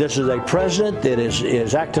dictators. This is a president that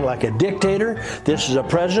is acting like a dictator. This is a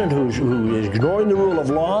president who is ignoring the rule of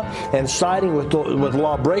law and siding with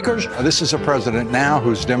lawbreakers. This is a president now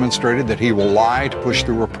who's demonstrated that he will lie to push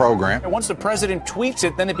through a program. Once the president tweets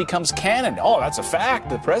it, then it becomes canon. Oh, that's a fact.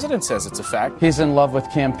 The president says it's a fact. He's in love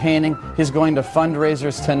with campaigning. He's going to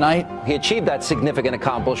fundraisers tonight. He achieved that significant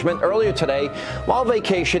accomplishment earlier today while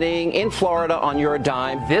vacationing in Florida on your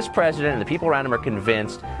dime. This president and the people around him are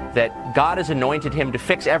convinced that God has anointed him to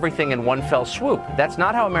fix everything in one fell swoop. That's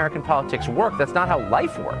not how American politics work. That's not how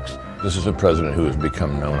life works. This is a president who has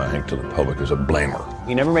become known, I think, to the public as a blamer.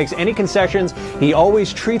 He never makes any concessions. He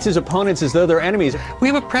always treats his opponents as though they're enemies. We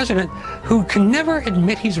have a president who can never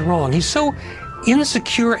admit he's wrong. He's so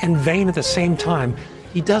insecure and vain at the same time.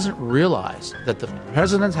 He doesn't realize that the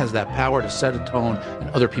president has that power to set a tone and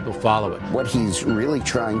other people follow it. What he's really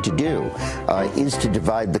trying to do is to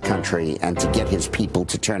divide the country and to get his people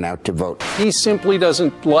to turn out to vote. He simply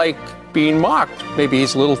doesn't like being mocked. Maybe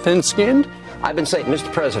he's a little thin-skinned. I've been saying,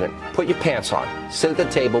 Mr. President, put your pants on, sit at the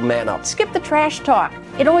table, man up. Skip the trash talk.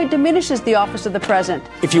 It only diminishes the office of the president.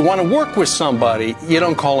 If you want to work with somebody, you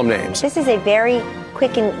don't call them names. This is a very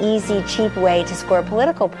quick and easy, cheap way to score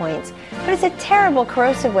political points, but it's a terrible,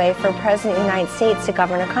 corrosive way for a president of the United States to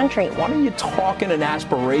govern a country. Why don't you talk in an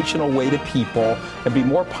aspirational way to people and be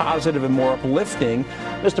more positive and more uplifting?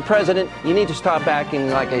 Mr. President, you need to stop acting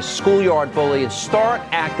like a schoolyard bully and start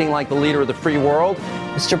acting like the leader of the free world.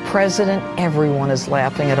 Mr. President, everyone is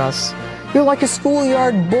laughing at us. You're like a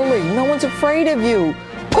schoolyard bully. No one's afraid of you.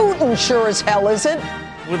 Putin sure as hell isn't.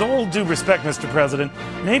 With all due respect, Mr. President,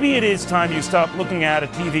 maybe it is time you stopped looking at a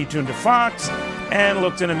TV tuned to Fox and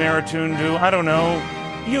looked in a mirror tuned to, I don't know,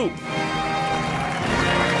 you.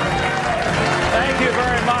 Thank you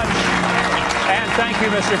very much. And thank you,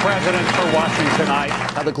 Mr. President, for watching tonight.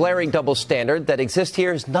 Now, the glaring double standard that exists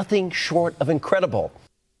here is nothing short of incredible.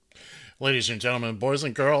 Ladies and gentlemen, boys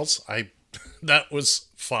and girls, that was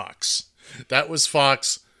Fox. That was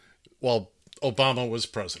Fox while Obama was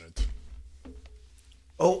president.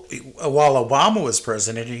 Oh, while Obama was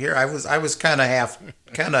president here, I was kind of half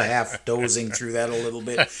dozing through that a little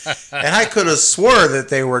bit, and I could have swore that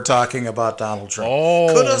they were talking about Donald Trump.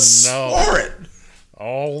 Oh, could have swore it.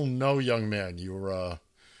 Oh no, young man, you were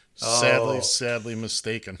sadly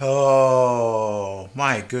mistaken. Oh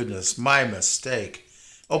my goodness, my mistake.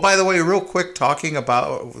 Oh, by the way, real quick, talking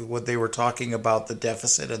about what they were talking about, the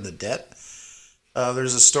deficit and the debt.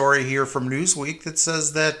 There's a story here from Newsweek that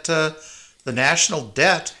says that the national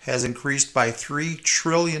debt has increased by $3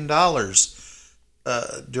 trillion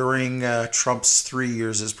during Trump's 3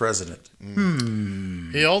 years as president.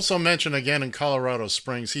 He also mentioned again in Colorado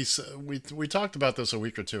Springs, we talked about this a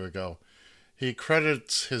week or two ago. He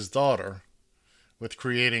credits his daughter with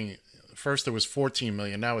creating, first it was 14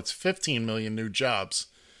 million, now it's 15 million new jobs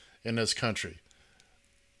in this country.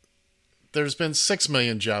 There's been 6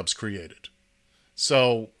 million jobs created.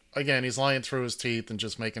 So, again, he's lying through his teeth and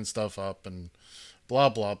just making stuff up and blah,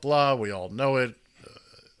 blah, blah. We all know it.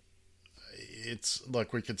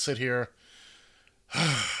 Look, we could sit here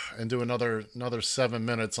and do another 7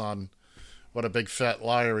 minutes on what a big fat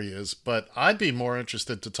liar he is. But I'd be more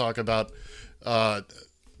interested to talk about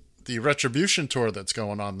the retribution tour that's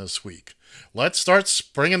going on this week. Let's start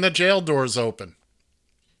springing the jail doors open.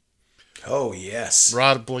 Oh, yes.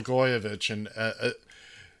 Rod Blagojevich. And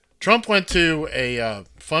Trump went to a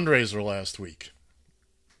fundraiser last week.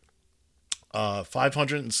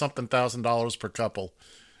 $500 and something thousand per couple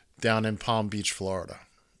down in Palm Beach, Florida.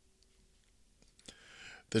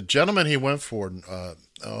 The gentleman he went for,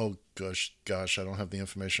 oh gosh, I don't have the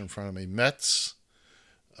information in front of me. Metz,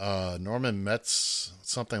 Norman Metz,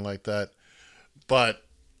 something like that. But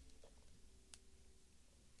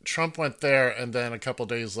Trump went there and then a couple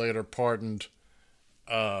days later pardoned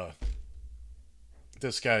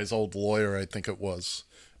this guy's old lawyer, I think it was,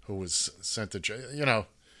 who was sent to jail. You know,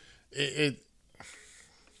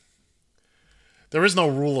 there is no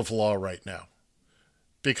rule of law right now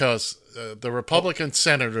because the Republican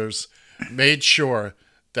senators made sure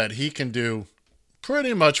that he can do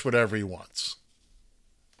pretty much whatever he wants.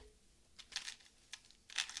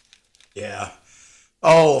 Yeah.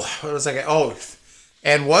 Oh, what was I? Oh,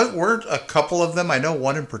 and what weren't a couple of them? I know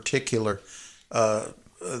one in particular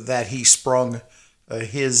that he sprung.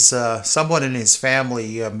 Someone in his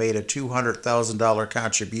family made a $200,000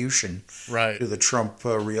 contribution to the Trump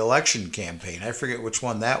re-election campaign. I forget which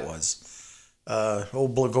one that was.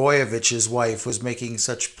 Old Blagojevich's wife was making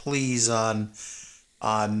such pleas on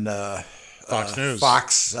Fox News.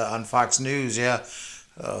 On Fox News, yeah.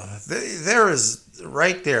 There is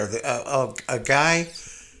right there a guy.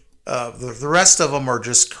 The rest of them are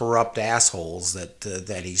just corrupt assholes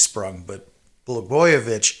that he sprung, but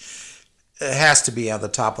Blagojevich has to be on the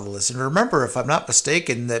top of the list. And remember, if I'm not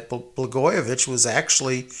mistaken, that Blagojevich was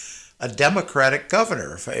actually a Democratic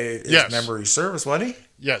governor, if his memory serves, wasn't he?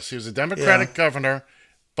 Yes, he was a Democratic governor,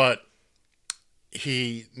 but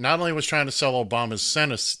he not only was trying to sell Obama's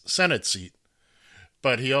Senate seat,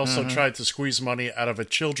 but he also tried to squeeze money out of a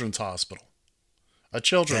children's hospital.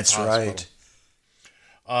 That's right.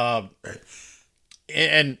 And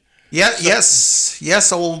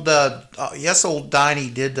old Donnie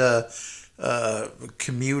did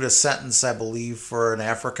commute a sentence, I believe, for an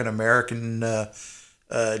African American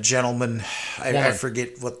gentleman. I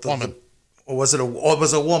forget what the woman. It was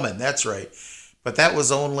a woman. That's right. But that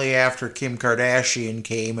was only after Kim Kardashian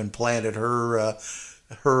came and planted her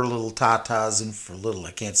little tatas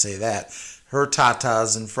I can't say that. Her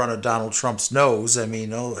tatas in front of Donald Trump's nose. I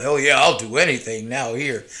mean, oh hell yeah, I'll do anything now.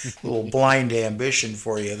 Here, little blind ambition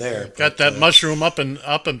for you there. Got that mushroom up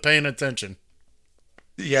and paying attention.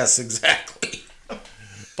 Yes, exactly.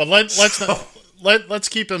 But let's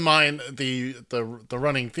keep in mind the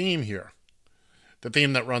running theme here, the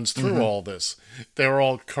theme that runs through all this. They're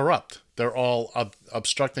all corrupt. They're all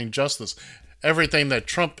obstructing justice. Everything that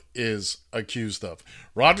Trump is accused of.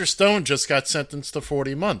 Roger Stone just got sentenced to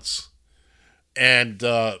 40 months. And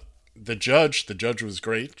the judge was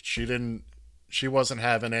great. She wasn't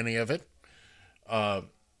having any of it. And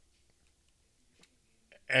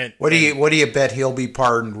what do you bet he'll be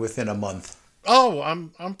pardoned within a month? Oh,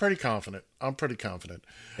 I'm pretty confident.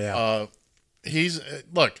 Yeah.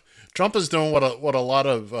 Trump is doing what a lot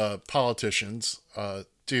of politicians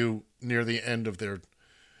do near the end of their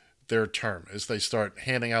term, is they start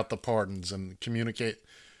handing out the pardons and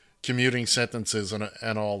commuting sentences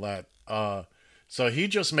and all that. So he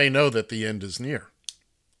just may know that the end is near.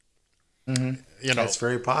 Mm-hmm. That's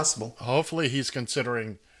very possible. Hopefully he's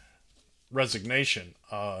considering resignation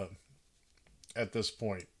at this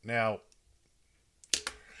point. Now,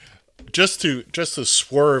 just to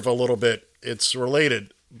swerve a little bit, it's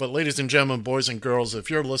related. But ladies and gentlemen, boys and girls, if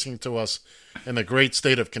you're listening to us in the great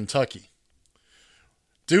state of Kentucky,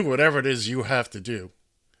 do whatever it is you have to do.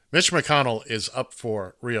 Mitch McConnell is up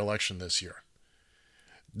for re-election this year.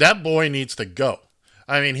 That boy needs to go.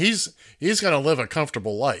 I mean, he's going to live a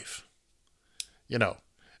comfortable life.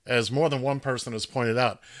 As more than one person has pointed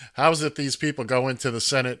out, how is it these people go into the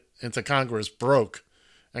Senate, into Congress broke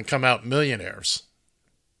and come out millionaires?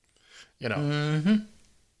 Mm-hmm.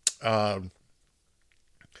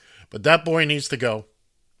 But that boy needs to go.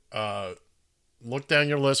 Look down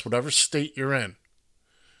your list, whatever state you're in.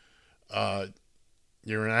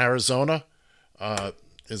 You're in Arizona. I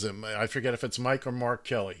forget if it's Mike or Mark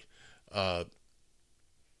Kelly.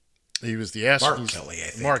 He was the astronaut. Mark Kelly, I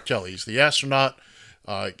think. Mark Kelly. He's the astronaut.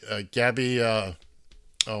 Gabby,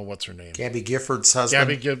 what's her name? Gabby Gifford's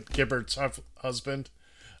husband. Gabby Gifford's husband.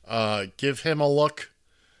 Give him a look.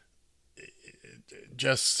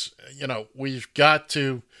 Just, we've got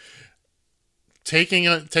to taking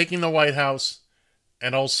the White House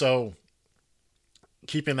and also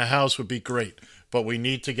keeping the House would be great, but we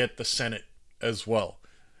need to get the Senate as well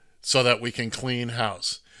so that we can clean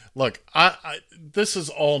house. Look, this is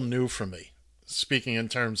all new for me, speaking in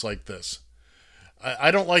terms like this. I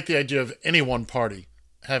don't like the idea of any one party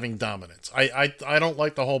having dominance. I don't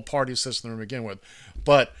like the whole party system to begin with,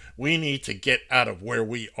 but we need to get out of where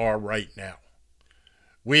we are right now.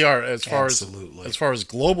 We are, as far as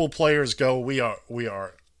global players go, we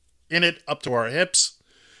are in it up to our hips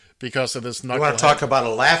because of this knucklehead. You want to talk about a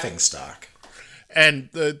laughingstock? And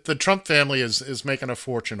the Trump family is making a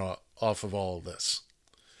fortune off of all of this.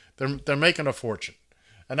 They're making a fortune,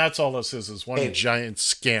 and that's all this is one giant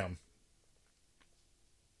scam.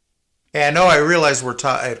 Yeah, I realize we're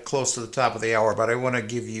close to the top of the hour, but I want to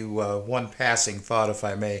give you one passing thought, if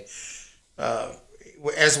I may.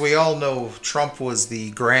 As we all know, Trump was the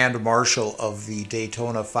Grand Marshal of the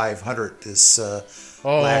Daytona 500 this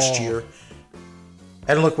last year.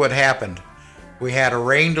 And look what happened. We had a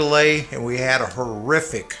rain delay, and we had a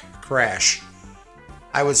horrific crash.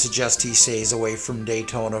 I would suggest he stays away from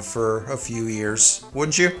Daytona for a few years,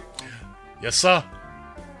 wouldn't you? Yes, sir.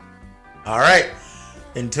 All right.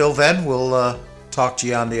 Until then, we'll talk to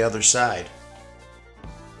you on the other side.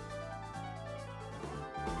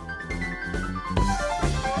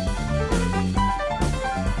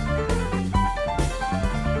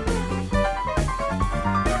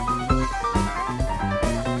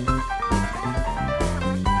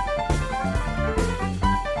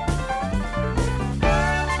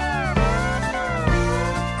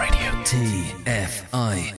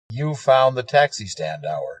 You found the Taxi Stand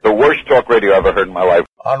Hour. The worst talk radio I've ever heard in my life.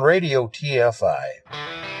 On Radio TFI.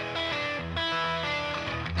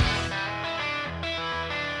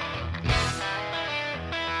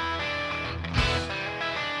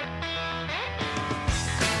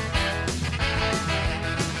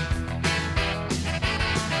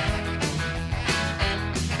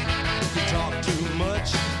 You talk too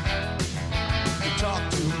much. You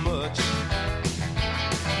talk too much.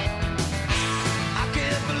 I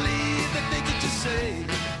can't believe the things that you say.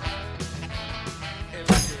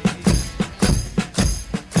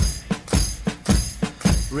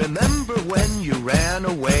 Remember when you ran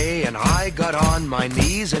away and I got on my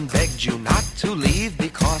knees and begged you not to leave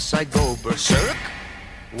because I go berserk?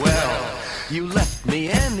 Well, you left me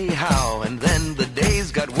anyhow, and then the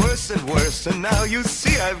days got worse and worse, and now you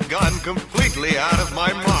see I've gone completely out of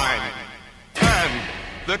my mind. And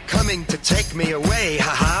they're coming to take me away,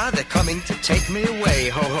 ha-ha, they're coming to take me away,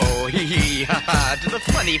 ho-ho, hee-hee, ha-ha, to the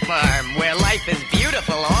funny farm where life is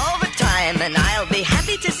beautiful all the time, and I'll be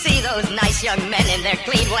happy to see those nice young men in their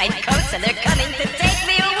clean white coats, and they're coming to take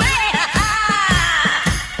me away, ha-ha!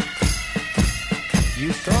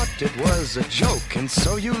 You thought it was a joke, and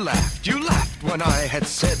so you laughed when I had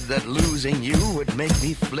said that losing you would make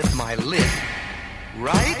me flip my lid.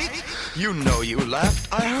 Right? You know you laughed.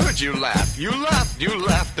 I heard you laugh. You laughed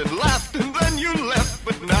and laughed, and then you left.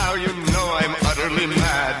 But now you know I'm utterly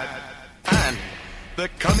mad. And they're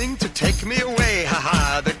coming to take me away,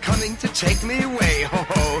 ha-ha. They're coming to take me away,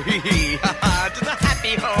 ho-ho, hee-hee, ha-ha. To the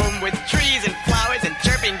happy home with trees and flowers and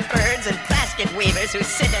chirping birds and basket weavers who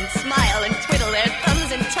sit and smile and twiddle their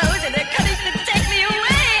thumbs and toes, and they're coming to take me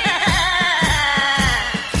away, ha-ha.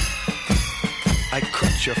 I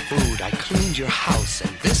cooked your food, I cleaned your house,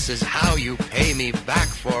 and this is how you pay me back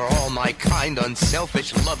for all my kind,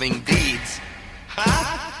 unselfish, loving deeds.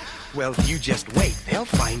 Ha? Well, you just wait, they'll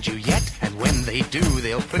find you yet, and when they do,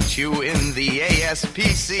 they'll put you in the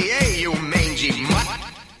ASPCA, you mangy mutt.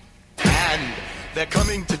 And they're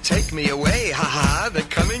coming to take me away, ha-ha, they're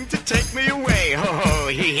coming to take me away, ho-ho,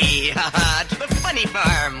 hee-hee, ha-ha, to the funny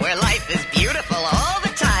farm where life is beautiful all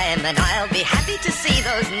the time, and I'll be happy to see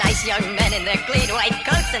those nice young men in their clean white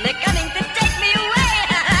coats, and they're coming to take me away,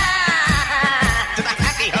 ha-ha, to the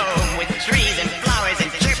happy home with trees and flowers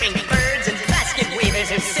and chirping birds and basket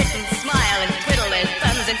weavers who sit and smile and twiddle their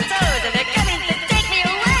thumbs and toes, and they're coming to take me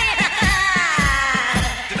away,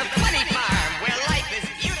 ha-ha, to the funny farm where life is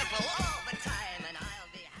beautiful all the time, and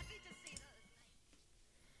I'll be happy to see those.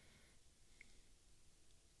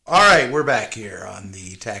 All right, we're back here on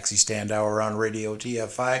the Taxi Stand Hour on Radio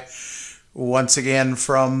TFI. Once again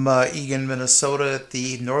from Eagan, Minnesota at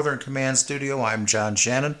the Northern Command Studio. I'm John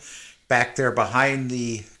Shannon. Back there behind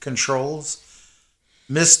the controls,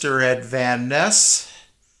 Mr. Ed Van Ness.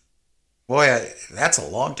 Boy, that's a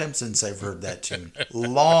long time since I've heard that tune.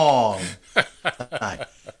 Long time.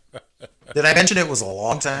 Did I mention it was a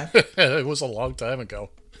long time? It was a long time ago.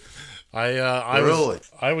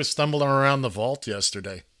 I was stumbling around the vault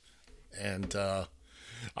yesterday, and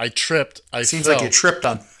I tripped. Seems fell. like you tripped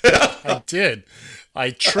on. I did.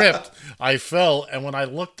 I tripped. I fell, and when I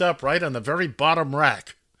looked up, right on the very bottom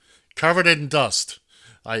rack, covered in dust,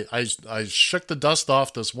 I shook the dust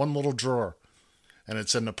off this one little drawer, and it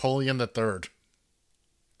said Napoleon III.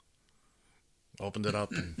 Opened it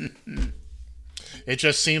up, and it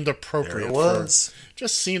just seemed appropriate. There it was.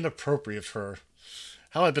 Just seemed appropriate for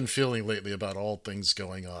how I've been feeling lately about all things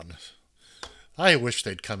going on. I wish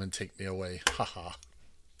they'd come and take me away. Ha ha.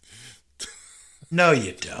 No,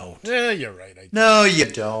 you don't. Yeah, you're right. I do. No, you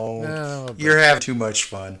don't. No, You're having too much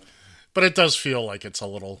fun. But it does feel like it's a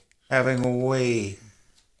little... Having a way.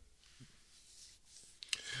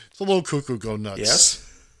 It's a little cuckoo go nuts.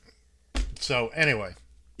 Yes. So, anyway.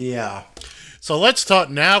 Yeah. So let's talk...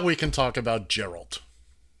 Now we can talk about Gerald.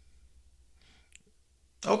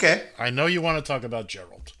 Okay. I know you want to talk about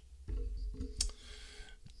Gerald.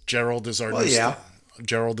 Gerald is our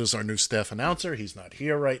Gerald is our new staff announcer. He's not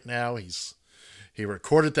here right now. He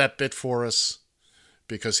recorded that bit for us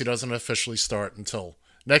because he doesn't officially start until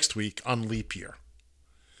next week on leap year.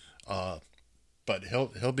 But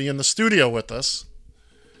he'll be in the studio with us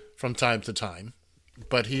from time to time.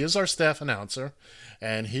 But he is our staff announcer,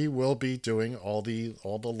 and he will be doing all the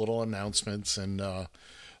little announcements, and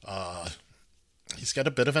he's got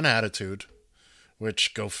a bit of an attitude,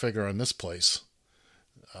 which go figure in this place.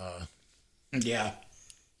 Yeah.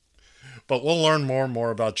 But we'll learn more and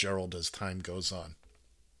more about Gerald as time goes on.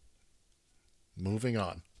 Moving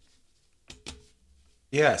on.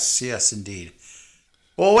 Yes, indeed.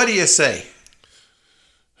 Well, what do you say?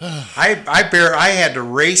 I had to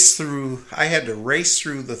race through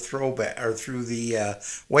the throwback or through the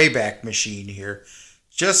Wayback Machine here,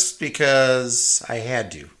 just because I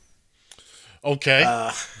had to.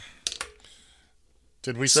 Okay.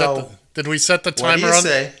 Did we set the timer what do you on?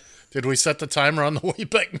 Say? Did we set the timer on the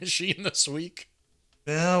Wayback Machine this week?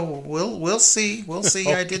 Well, we'll see. We'll see.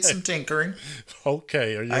 Okay. I did some tinkering.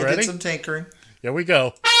 Okay, are you ready? I did some tinkering. Here we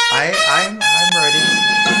go. I'm ready.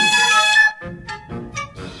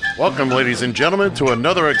 Welcome, ladies and gentlemen, to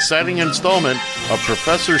another exciting installment of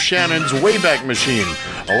Professor Shannon's Wayback Machine.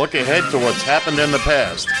 A look ahead to what's happened in the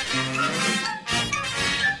past.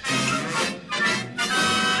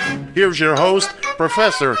 Here's your host,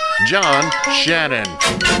 Professor John Shannon.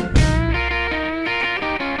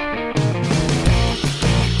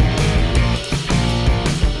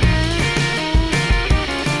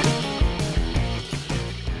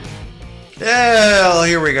 Well,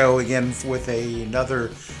 here we go again with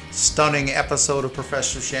another stunning episode of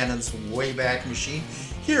Professor Shannon's Wayback Machine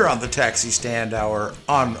here on the Taxi Stand Hour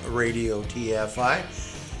on Radio TFI.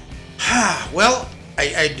 Well,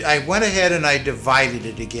 I went ahead and I divided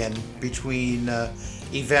it again between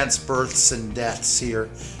events, births, and deaths here.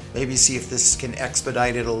 Maybe see if this can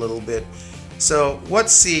expedite it a little bit. So, what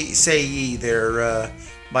say ye there,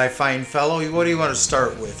 my fine fellow? What do you want to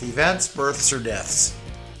start with? Events, births, or deaths?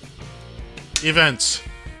 Events.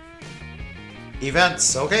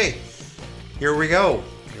 Okay. Here we go.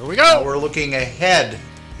 Now we're looking ahead.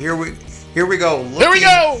 Here we go. Here we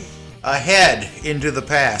go. Ahead into the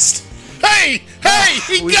past. Hey!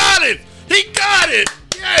 He got it!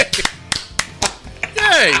 Yay!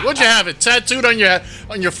 Yay! What'd you have it tattooed on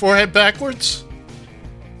your forehead backwards?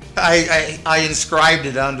 I inscribed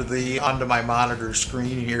it onto my monitor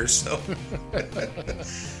screen here, so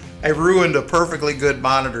I ruined a perfectly good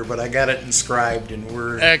monitor, but I got it inscribed, and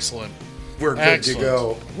we're excellent. We're good to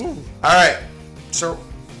go. Woo. All right, so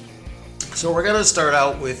we're going to start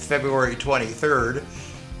out with February 23rd,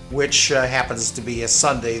 which happens to be a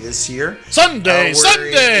Sunday this year. Sunday.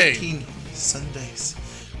 Sundays.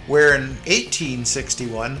 Where in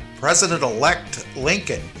 1861, President-elect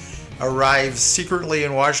Lincoln arrives secretly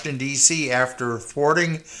in Washington, D.C. after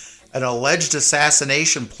thwarting an alleged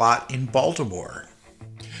assassination plot in Baltimore.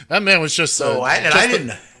 That man was just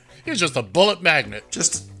he was just a bullet magnet.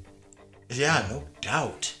 Yeah, no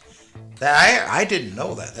doubt. I didn't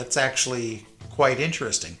know that. That's actually quite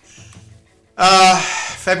interesting.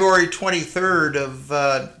 February 23rd of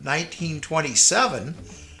 1927,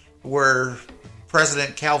 where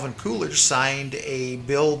President Calvin Coolidge signed a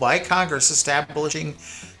bill by Congress establishing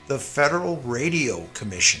the Federal Radio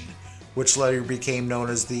Commission, which later became known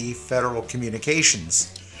as the Federal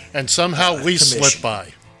Communications. And somehow we slipped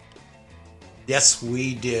by. Yes,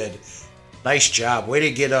 we did. Nice job. Way to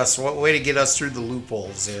get us through the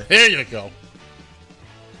loopholes there. There you go.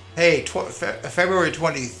 Hey, February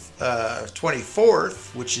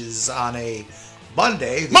 24th, which is on a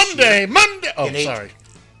Monday. Monday. Oh, sorry.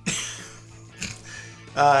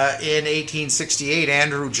 In 1868,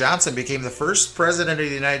 Andrew Johnson became the first president of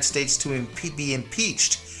the United States to be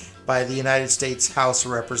impeached by the United States House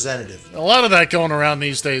of Representatives. A lot of that going around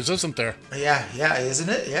these days, isn't there? Yeah, isn't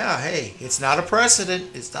it? Yeah, hey, it's not a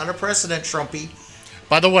precedent. It's not a precedent, Trumpy.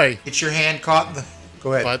 By the way, it's your hand caught in the...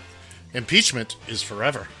 Go ahead. But impeachment is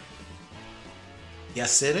forever.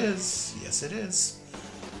 Yes, it is. Yes, it is.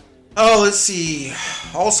 Oh, let's see.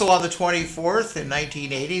 Also on the 24th in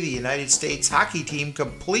 1980, the United States hockey team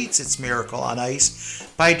completes its miracle on ice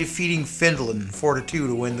by defeating Finland 4-2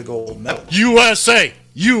 to win the gold medal. USA!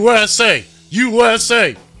 I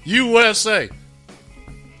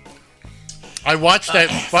watched that.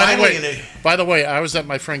 By the way, I was at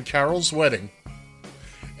my friend Carol's wedding,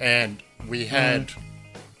 and we had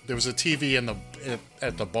there was a TV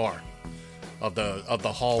at the bar of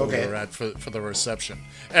the hall we were at for the reception.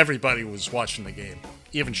 Everybody was watching the game.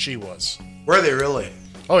 Even she was. Were they really?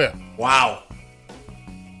 Oh yeah. Wow.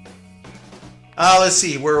 Let's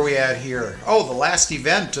see, where are we at here? Oh, the last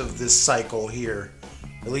event of this cycle here,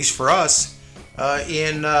 at least for us,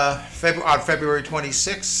 on February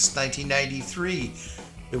 26, 1993,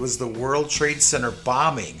 it was the World Trade Center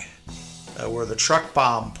bombing, where the truck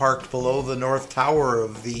bomb parked below the North Tower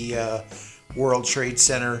of the World Trade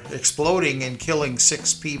Center, exploding and killing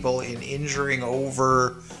 6 people and injuring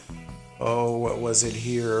over,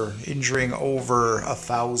 injuring over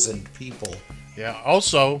 1,000 people. Yeah,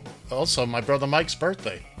 also my brother Mike's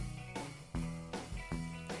birthday.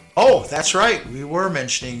 Oh, that's right. We were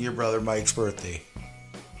mentioning your brother Mike's birthday.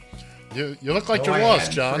 You look like you're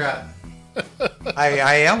lost, John.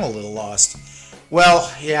 I am a little lost.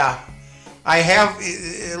 Well, yeah. I have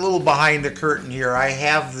a little behind the curtain here. I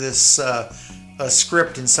have this a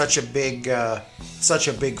script in such a big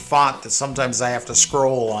font that sometimes I have to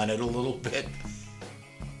scroll on it a little bit.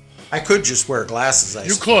 I could just wear glasses. I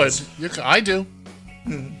suppose. You could. I do.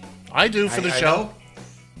 I do for the I show. know.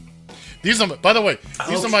 These are, by the way,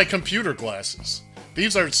 these are my computer glasses.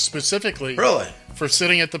 These are specifically for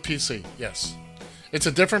sitting at the PC. Yes, it's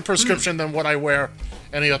a different prescription than what I wear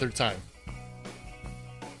any other time.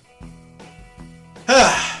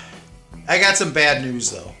 I got some bad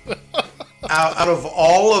news though. Out of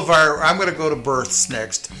all of our, I'm going to go to births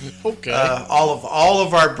next. Okay. All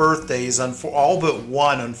of our birthdays, all but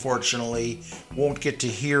one, unfortunately, won't get to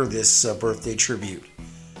hear this birthday tribute.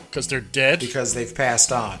 Because they're dead? Because they've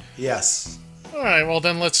passed on. Yes. All right. Well,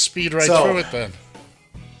 then let's speed through it then.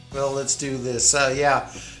 Well, let's do this. February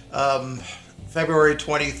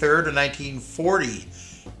 23rd of 1940,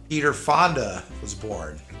 Peter Fonda was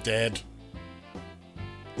born. Dead.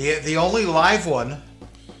 The only live one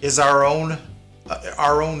is our own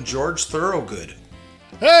George Thorogood.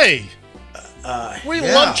 Hey, we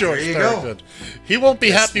love George there you Thorogood. Go. He won't be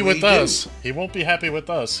Yes, happy with we us. do. He won't be happy with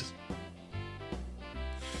us.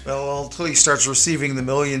 Well, until he starts receiving the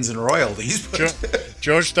millions in royalties.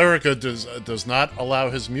 George Thorogood does not allow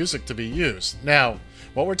his music to be used. Now,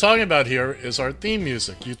 what we're talking about here is our theme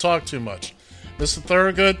music. You talk too much, Mr.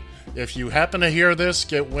 Thorogood. If you happen to hear this,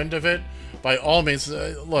 get wind of it. By all means,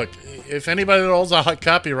 look. If anybody holds a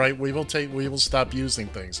copyright, we will stop using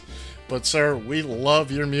things. But sir, we love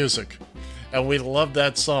your music, and we love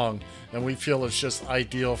that song, and we feel it's just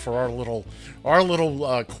ideal for our little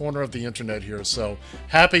corner of the internet here. So,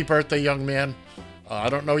 happy birthday, young man! I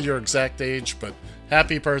don't know your exact age, but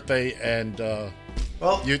happy birthday! And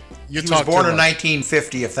well, you he was talk born too in much.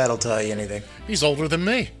 1950. If that'll tell you anything. He's older than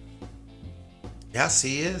me. Yes,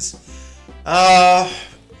 he is.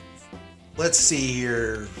 Let's see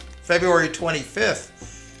here. February 25th,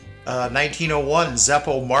 1901,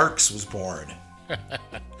 Zeppo Marx was born.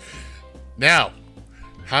 Now,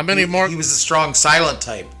 how many Marx? He was a strong silent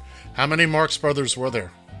type. How many Marx brothers were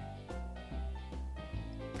there?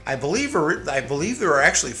 I believe there were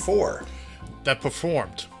actually 4 that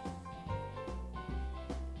performed.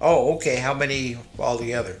 Oh, okay. How many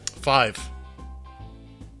altogether? 5.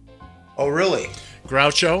 Oh, really?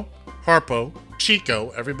 Groucho, Harpo,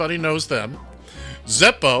 Chico, everybody knows them.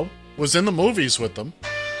 Zeppo was in the movies with them.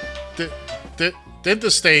 Did the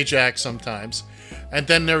stage act sometimes. And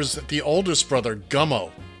then there's the oldest brother, Gummo.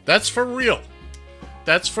 That's for real.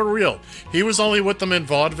 That's for real. He was only with them in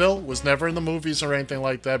vaudeville, was never in the movies or anything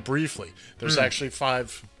like that, briefly. There's actually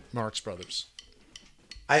 5 Marx brothers.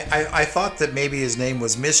 I thought that maybe his name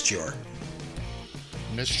was Misjor.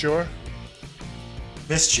 Misjor?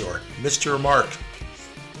 Misjor. Mr. Mark.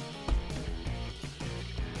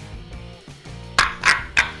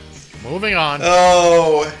 Moving on.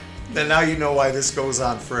 Oh, and now you know why this goes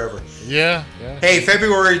on forever. Yeah. Hey,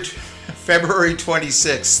 February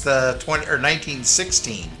 26th,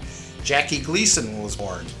 1916, Jackie Gleason was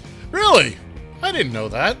born. Really? I didn't know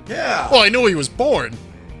that. Yeah. Well, I knew he was born.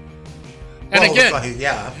 And Well, again,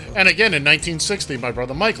 yeah. And again, in 1960, my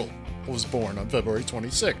brother Michael was born on February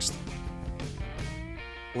 26th.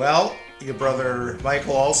 Well, your brother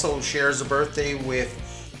Michael also shares a birthday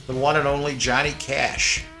with the one and only Johnny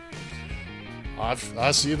Cash.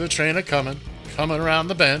 I see the train coming around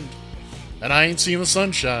the bend, and I ain't seen the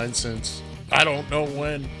sunshine since I don't know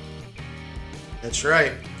when. That's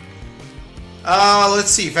right. Let's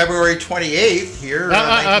see, February 28th here,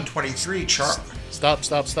 1923. Stop.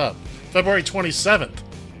 February 27th.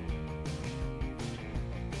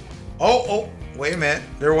 Oh, wait a minute.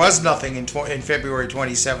 There was nothing in February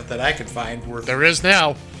 27th that I could find worth. There is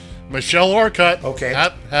now. Michelle Orcutt. Okay.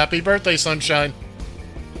 Happy birthday, sunshine.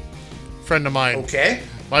 Friend of mine. Okay.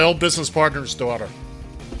 My old business partner's daughter.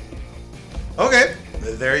 Okay.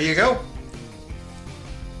 There you go.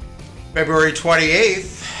 February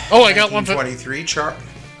 28th. Oh, I got one for 23.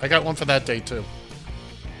 I got one for that day too.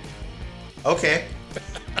 Okay.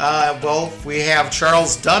 Well, we have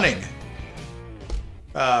Charles Dunning.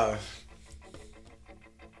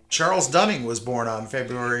 Charles Dunning was born on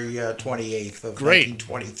February 28th of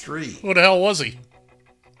 1923. Who the hell was he?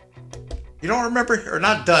 You don't remember? Or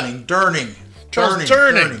not Dunning, Durning. Charles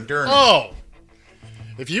Durning. Oh.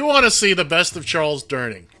 If you want to see the best of Charles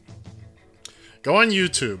Durning, go on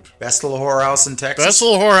YouTube. Best Little Whorehouse in Texas. Best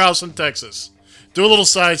Little Whorehouse in Texas. Do a little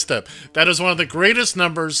sidestep. That is one of the greatest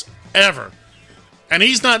numbers ever. And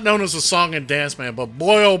he's not known as a song and dance man, but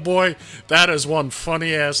boy, oh boy, that is one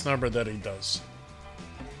funny-ass number that he does.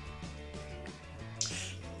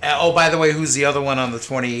 Oh, by the way, who's the other one on the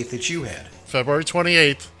 28th that you had? February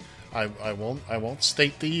 28th, I won't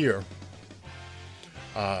state the year.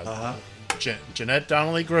 Jeanette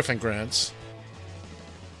Donnelly Griffin Grants.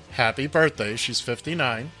 Happy birthday. She's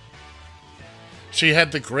 59. She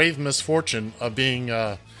had the grave misfortune of being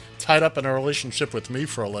tied up in a relationship with me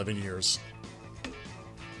for 11 years.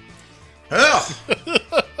 Oh.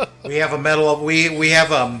 We have a medal of we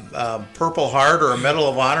have a Purple Heart or a Medal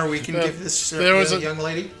of Honor we can give this young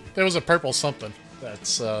lady. There was a purple something.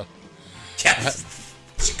 That's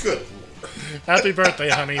good. Happy birthday,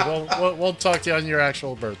 honey. We'll talk to you on your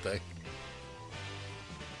actual birthday.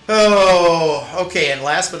 Oh, okay. And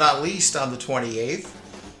last but not least, on the 28th,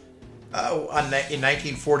 in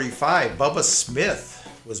 1945, Bubba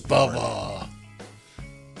Smith was born.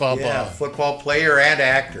 Bubba. Yeah, football player and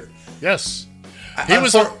actor. Yes.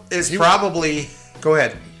 Probably. Go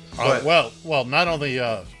ahead. Well, not only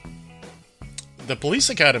the Police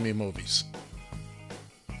Academy movies.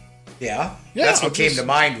 Yeah, that's what came to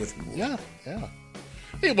mind with. Yeah.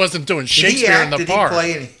 He wasn't doing Shakespeare in the Park.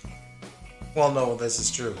 Well, no, this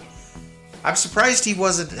is true. I'm surprised he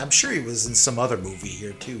wasn't. I'm sure he was in some other movie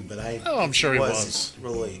here too, but I'm sure he was.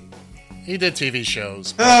 Really. He did TV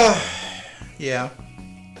shows. Yeah.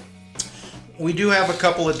 We do have a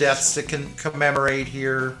couple of deaths to commemorate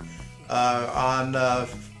here. On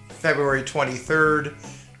February 23rd,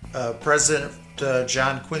 President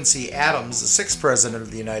John Quincy Adams, the 6th President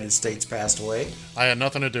of the United States, passed away. I had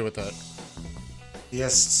nothing to do with that.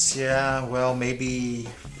 Yes, yeah, well, maybe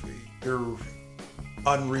your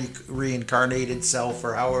unreincarnated self,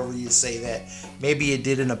 or however you say that, maybe you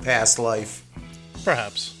did in a past life.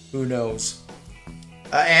 Perhaps. Who knows?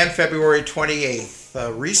 And February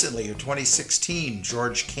 28th, recently, in 2016,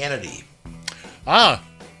 George Kennedy.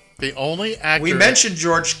 The only actor... We mentioned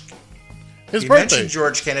George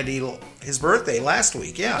Kennedy, his birthday, last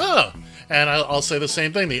week, yeah. And I'll say the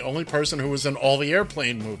same thing. The only person who was in all the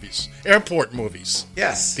airport movies.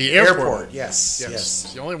 Yes. The airport.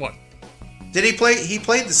 Yes. The only one. Did he play? He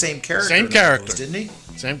played the same character. Same character, didn't he?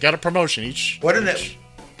 Got a promotion each.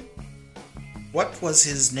 What was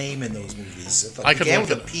his name in those movies? I could began look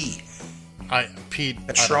with a it. P.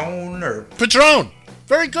 Patron or Patron.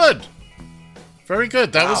 Very good.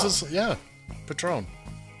 That was his. Yeah, Patron.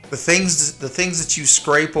 The things that you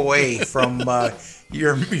scrape away from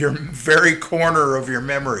your very corner of your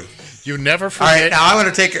memory. You never forget. All right, now I'm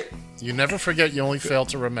going to take it. You never forget. You only fail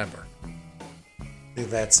to remember.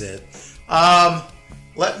 That's it.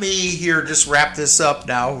 Let me here just wrap this up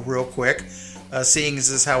now real quick, seeing as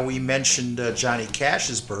this is how we mentioned Johnny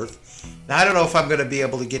Cash's birth. Now, I don't know if I'm going to be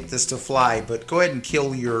able to get this to fly, but go ahead and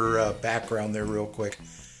kill your background there real quick.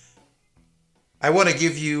 I want to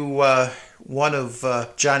give you one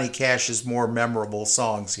of Johnny Cash's more memorable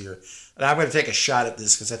songs here. And I'm going to take a shot at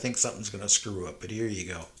this because I think something's going to screw up, but here you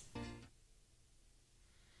go.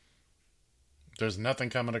 There's nothing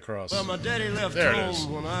coming across. Well, my daddy left there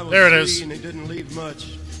home when I was there it 3, is. And he didn't leave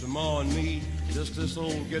much to Ma and me. Just this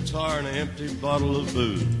old guitar and an empty bottle of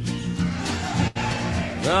booze.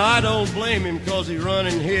 Now, I don't blame him because he run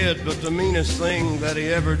and hid, but the meanest thing that he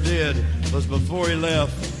ever did was before he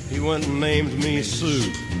left, he went and named me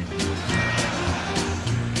Sue.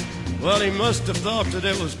 Well, he must have thought that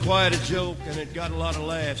it was quite a joke, and it got a lot of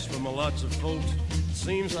laughs from lots of folks.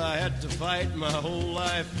 Seems I had to fight my whole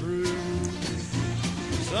life through.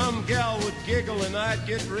 Some gal would giggle and I'd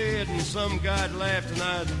get red, and some guy'd laugh and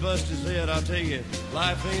I'd bust his head. I'll tell you,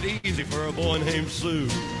 life ain't easy for a boy named Sue.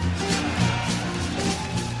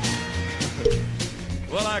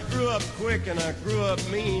 Well, I grew up quick and I grew up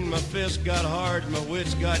mean. My fists got hard, my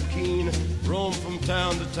wits got keen. Roamed from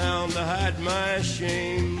town to town to hide my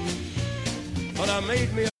shame. But I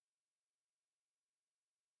made me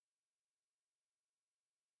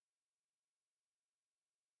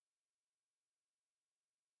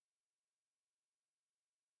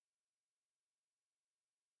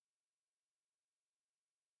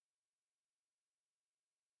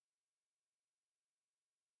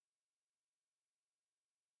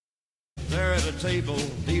there at a table,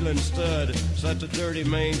 dealing stud, sat a dirty,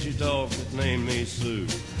 mangy dog that named me Sue.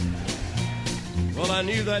 Well, I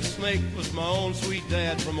knew that snake was my own sweet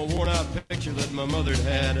dad from a worn-out picture that my mother'd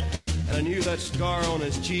had, and I knew that scar on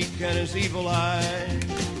his cheek and his evil eye.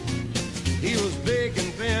 He was big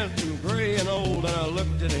and bent and gray and old, and I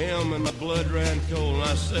looked at him and my blood ran cold, and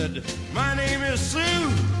I said, "My name is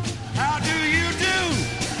Sue. How do you do?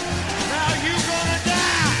 Now you gonna die."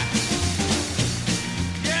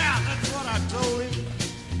 I told him.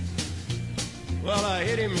 Well, I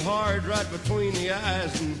hit him hard right between the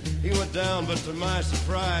eyes, and he went down, but to my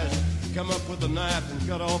surprise, he come up with a knife and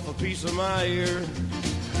cut off a piece of my ear.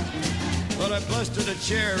 But I busted a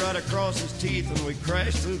chair right across his teeth, and we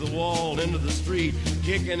crashed through the wall and into the street,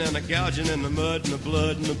 kicking and a gouging in the mud and the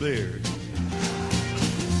blood and the beard.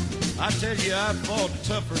 I tell you, I fought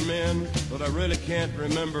tougher men, but I really can't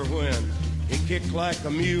remember when. He kicked like a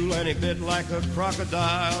mule and he bit like a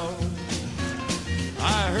crocodile.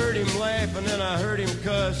 I heard him laugh and then I heard him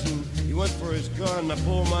cuss, and he went for his gun. I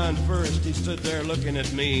pulled mine first. He stood there looking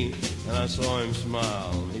at me, and I saw him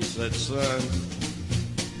smile. He said, son,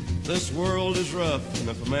 this world is rough, and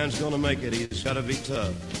if a man's gonna make it, he's gotta be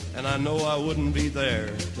tough. And I know I wouldn't be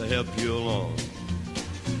there to help you along.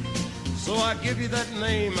 So I give you that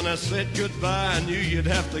name and I said goodbye. I knew you'd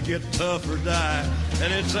have to get tough or die.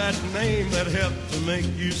 And it's that name that helped to make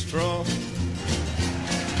you strong.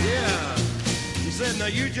 Yeah. He said, now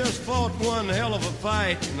you just fought one hell of a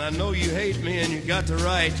fight, and I know you hate me and you got the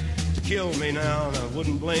right to kill me now, and I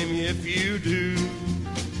wouldn't blame you if you do.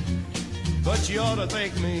 But you ought to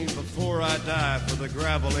thank me before I die for the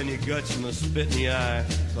gravel in your guts and the spit in your eye,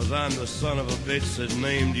 'cause I'm the son of a bitch that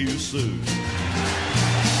named you Sue.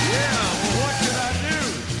 Yeah, well, what could I do?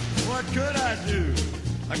 What could I do?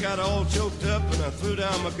 I got all choked up and I threw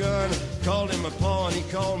down my gun, called him a paw and he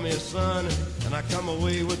called me a son, and I come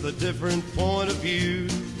away with a different point of view.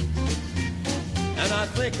 And I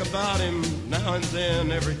think about him now and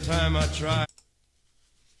then every time I try.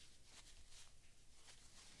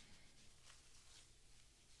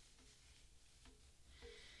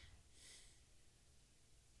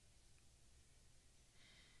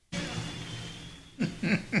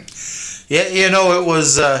 Yeah, you know, it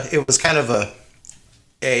was kind of a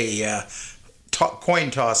coin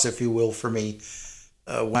toss, if you will, for me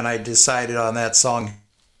when I decided on that song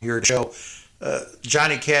here at the show.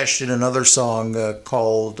 Johnny Cash did another song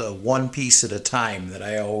called One Piece at a Time that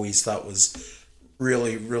I always thought was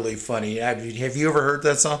really, really funny. Have you ever heard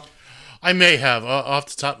that song? I may have. Off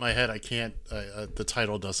the top of my head, I can't. The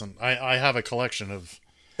title doesn't. I have a collection of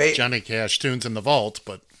Johnny Cash tunes in the vault,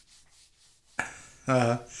 but...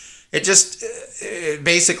 It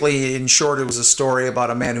basically, in short, it was a story about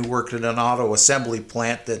a man who worked at an auto assembly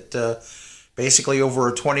plant that basically over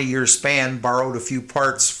a 20-year span borrowed a few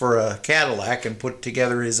parts for a Cadillac and put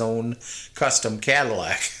together his own custom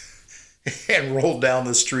Cadillac and rolled down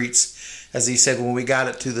the streets. As he said, when we got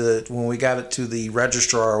it to the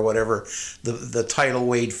registrar or whatever, the title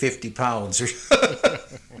weighed 50 pounds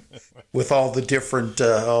with all the different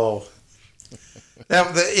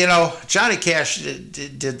Now, Johnny Cash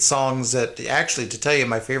did songs that actually, to tell you,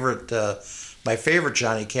 my favorite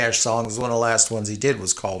Johnny Cash song was one of the last ones he did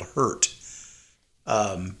was called "Hurt."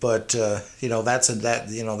 That's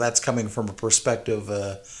coming from a perspective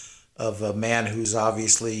of a man who's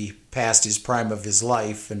obviously past his prime of his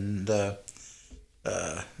life, and a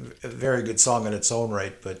very good song in its own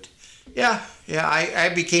right. But I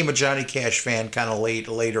became a Johnny Cash fan kind of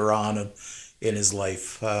later on in his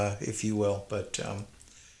life, if you will. But,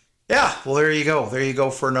 well, there you go. There you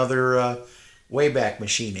go for another Wayback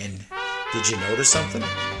Machine. And did you notice something?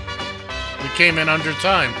 We came in under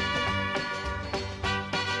time.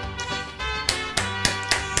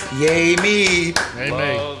 Yay me. Yay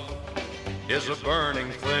me. Love is a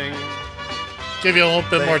burning thing. Give you a little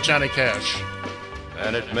bit more Johnny Cash.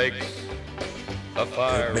 And it makes a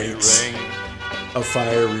fiery ring. A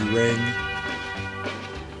fiery ring.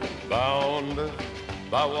 Bound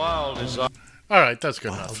by wild desire. All right, that's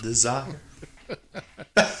good enough. Wild desire.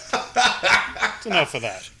 That's enough of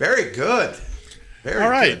that. Very good. Very all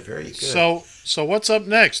right. Good. Very good. So what's up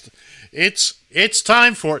next? It's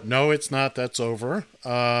time for it. No, it's not. That's over.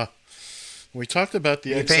 We talked about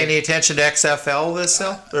the. You pay any attention to XFL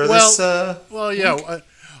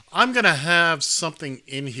I'm gonna have something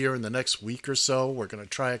in here in the next week or so. We're gonna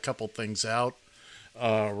try a couple things out.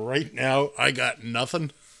 Right now, I got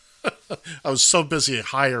nothing. I was so busy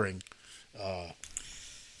hiring. I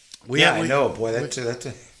know, boy. That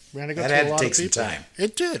had to take some time.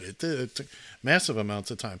 It did. It took massive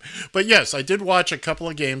amounts of time. But yes, I did watch a couple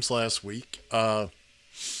of games last week, and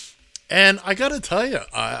I got to tell you,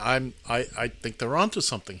 I think they're onto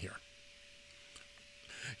something here.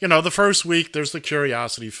 You know, the first week there's the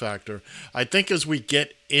curiosity factor. I think as we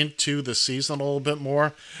get into the season a little bit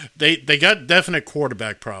more, they got definite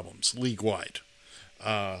quarterback problems league wide.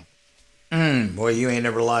 Boy, you ain't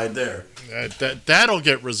never lied there. That'll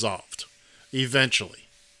get resolved eventually.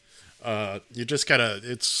 You just gotta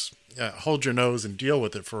hold your nose and deal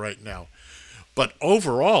with it for right now. But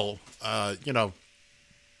overall,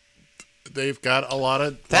 they've got a lot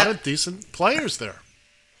of decent players there.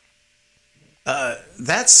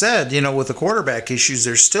 That said, with the quarterback issues,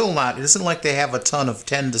 they're still not. It isn't like they have a ton of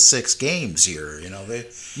 10-6 games here. They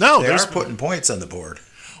are putting points on the board.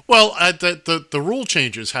 Well, the rule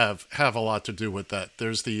changes have a lot to do with that.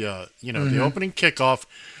 There's the the opening kickoff,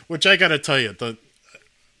 which I got to tell you, the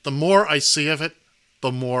more I see of it,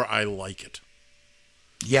 the more I like it.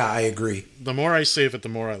 Yeah, I agree. The more I see of it, the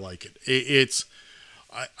more I like it.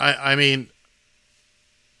 I mean,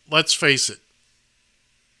 let's face it.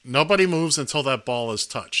 Nobody moves until that ball is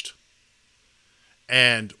touched.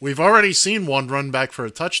 And we've already seen one run back for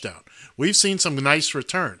a touchdown. We've seen some nice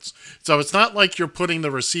returns. So it's not like you're putting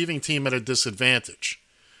the receiving team at a disadvantage.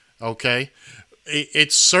 Okay?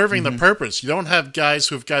 It's serving the purpose. You don't have guys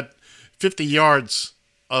who've got 50 yards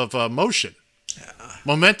of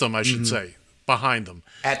momentum, I should say, behind them.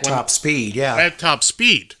 At top speed, yeah. At top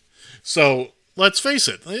speed. So let's face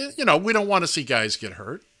it. We don't want to see guys get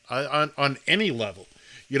hurt on any level.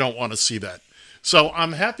 You don't want to see that. So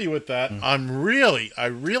I'm happy with that. I really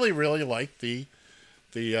like the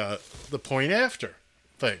point after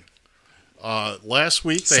thing. Last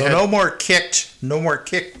week they had no more kicked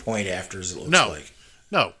point afters. It looks like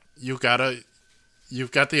no. You've got an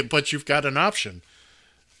option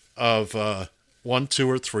of 1, 2,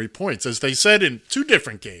 or 3 points, as they said in 2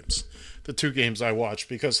 different games. The 2 games I watched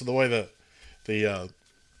because of the way the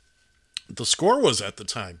score was at the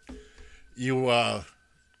time.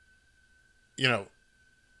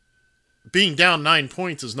 Being down 9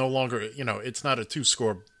 points is no longer, it's not a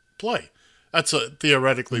 2-score play. That's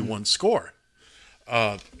theoretically 1 score.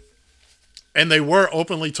 And they were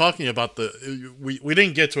openly talking about we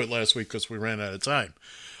didn't get to it last week because we ran out of time.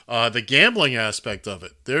 The gambling aspect of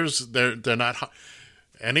it. They're not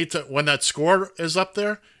when that score is up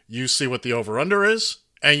there, you see what the over-under is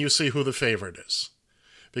and you see who the favorite is.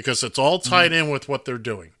 Because it's all tied in with what they're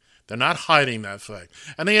doing. They're not hiding that fact.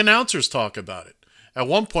 And the announcers talk about it. At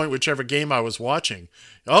one point, whichever game I was watching,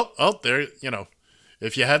 there,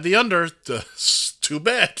 if you had the under, too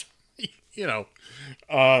bad,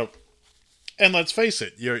 and let's face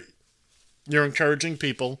it, you're encouraging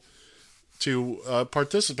people to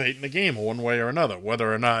participate in the game one way or another.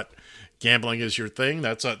 Whether or not gambling is your thing,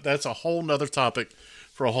 that's a whole nother topic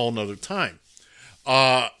for a whole nother time.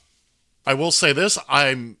 I will say this: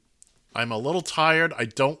 I'm a little tired. I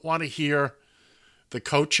don't want to hear the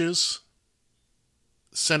coaches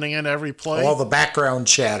sending in every play. All the background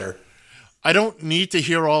chatter. I don't need to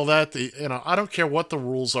hear all that. I don't care what the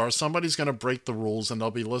rules are. Somebody's going to break the rules, and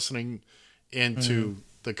they'll be listening into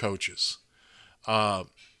the coaches. I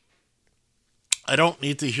don't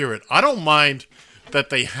need to hear it. I don't mind that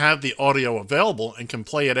they have the audio available and can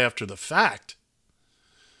play it after the fact.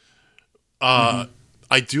 I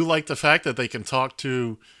do like the fact that they can talk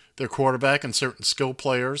to their quarterback and certain skill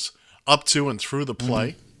players up to and through the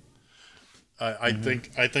play. I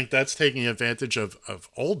think that's taking advantage of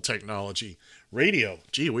old technology. Radio,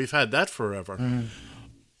 gee, we've had that forever.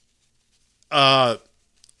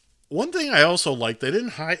 One thing I also like, they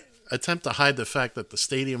didn't attempt to hide the fact that the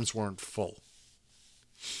stadiums weren't full.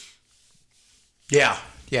 Yeah,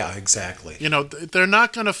 exactly. They're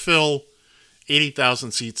not going to fill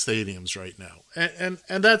 80,000 seat stadiums right now,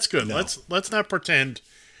 and that's good. No. Let's not pretend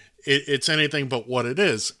it's anything but what it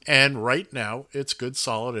is. And right now, it's good,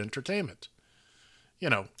 solid entertainment.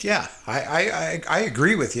 Yeah, I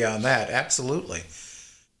agree with you on that. Absolutely.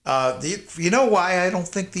 You know why I don't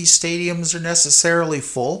think these stadiums are necessarily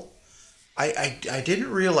full? I didn't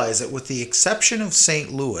realize it. With the exception of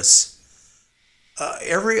St. Louis,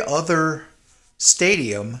 every other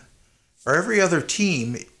stadium or every other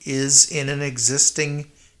team is in an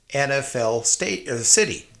existing NFL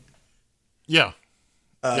city. Yeah.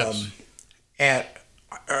 Yes. And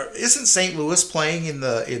isn't St. Louis playing in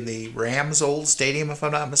the Rams' old stadium, if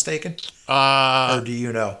I'm not mistaken? Or do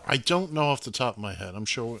you know? I don't know off the top of my head. I'm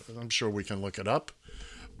sure we can look it up.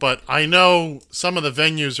 But I know some of the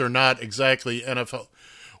venues are not exactly NFL.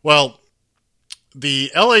 Well,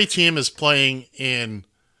 the LA team is playing in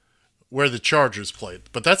where the Chargers played,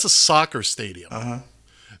 but that's a soccer stadium.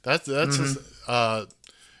 That's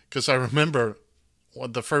because I remember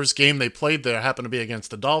the first game they played there happened to be against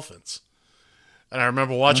the Dolphins. And I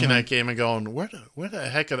remember watching that game and going, where the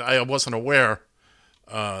heck I wasn't aware,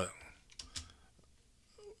 that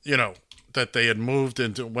they had moved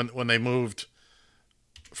into when they moved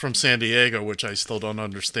from San Diego, which I still don't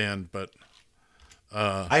understand, but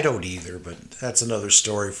I don't either, but that's another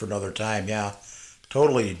story for another time. Yeah,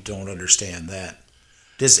 totally don't understand that.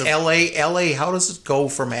 Does LA, how does it go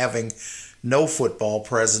from having no football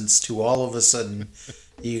presence to all of a sudden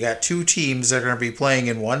you got 2 teams that are going to be playing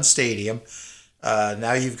in one stadium?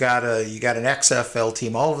 Now you got an XFL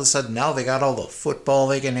team. All of a sudden, now they got all the football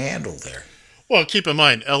they can handle there. Well, keep in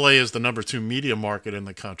mind, LA is the number 2 media market in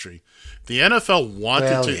the country. The NFL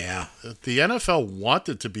wanted The NFL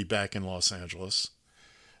wanted to be back in Los Angeles.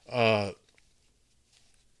 That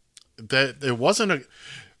it wasn't a.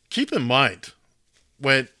 Keep in mind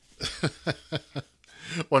when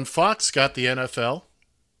when Fox got the NFL,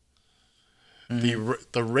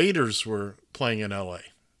 the Raiders were playing in LA.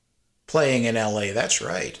 Playing in LA, that's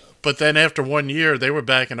right. But then after 1 year, they were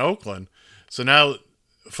back in Oakland. So now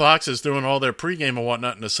Fox is doing all their pregame and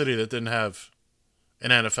whatnot in a city that didn't have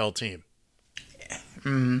an NFL team.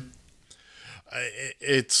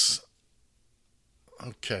 It's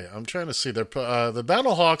okay. I'm trying to see. The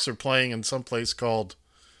Battlehawks are playing in some place called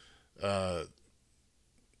the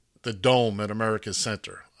Dome at America's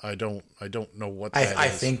Center. I don't know what that is. I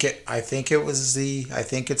think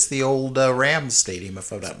it's the old Rams Stadium,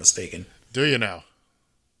 if I'm not mistaken. Do you now?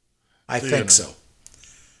 I think so.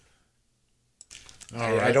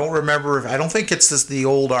 All right. I don't remember. I don't think it's the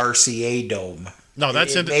old RCA Dome. No,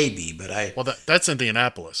 that's maybe, but that's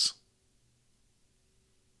Indianapolis.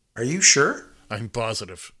 Are you sure? I'm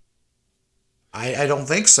positive. I don't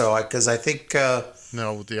think so, because I think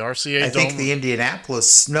no, the RCA Dome. I think the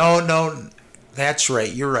Indianapolis. No, that's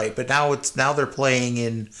right. You're right. But now they're playing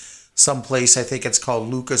in some place. I think it's called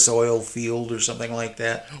Lucas Oil Field or something like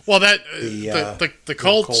that. Well, the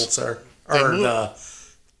Colts are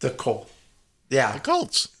the Colts. Yeah, the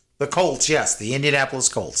Colts. The Colts, yes, the Indianapolis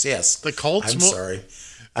Colts, yes. The Colts.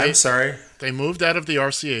 I'm sorry. They moved out of the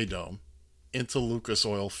RCA Dome into Lucas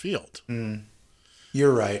Oil Field.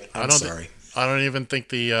 You're right. I'm sorry. I don't even think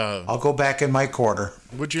the. I'll go back in my corner.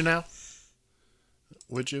 Would you now?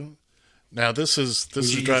 Would you? Now this is. Do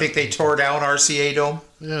you think they tore down RCA Dome?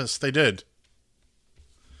 Yes, they did.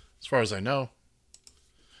 As far as I know,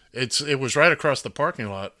 it was right across the parking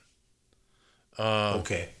lot.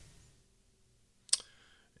 Okay.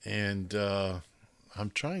 And I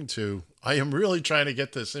am really trying to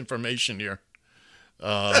get this information here.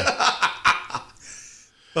 Yeah,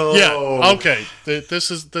 okay. This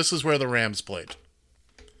is where the Rams played.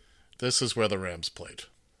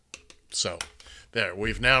 So, there,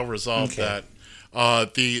 we've now resolved that.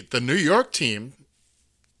 The New York team,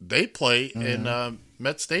 they play in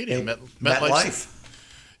Met Stadium, MetLife.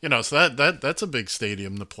 So that's a big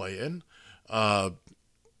stadium to play in.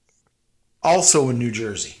 Also in New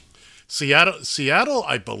Jersey. Seattle,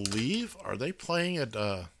 I believe, are they playing at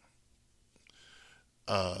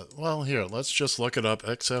well, here, let's just look it up.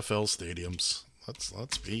 XFL stadiums.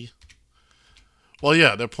 Let's be. Well,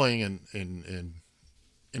 yeah, they're playing in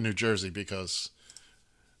New Jersey because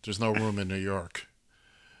there's no room in New York.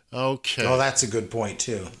 Okay. Oh, that's a good point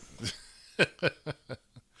too.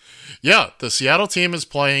 Yeah, the Seattle team is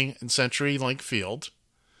playing in CenturyLink Field.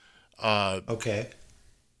 Okay.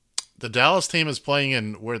 The Dallas team is playing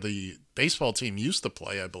in where the baseball team used to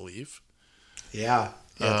play, I believe. Yeah,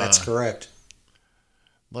 that's correct.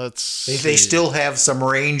 Let's see. They still have some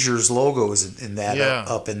Rangers logos in that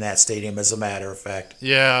up in that stadium, as a matter of fact.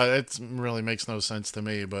 Yeah, it really makes no sense to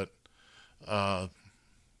me, but hey,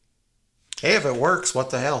 if it works, what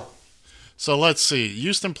the hell? So let's see.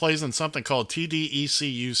 Houston plays in something called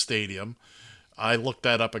TDECU Stadium. I looked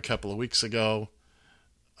that up a couple of weeks ago.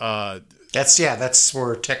 That's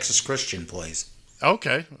where Texas Christian plays.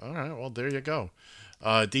 Okay, all right. Well, there you go.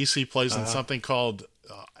 DC plays in something called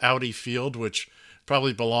Audi Field, which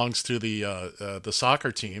probably belongs to the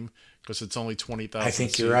soccer team because it's only 20,000. I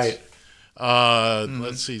think seats. you're right.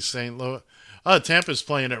 Let's see, St. Louis. Tampa's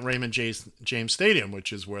playing at Raymond James Stadium,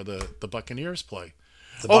 which is where the Buccaneers play.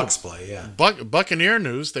 The Bucs play, yeah. Buccaneer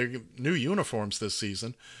news: their new uniforms this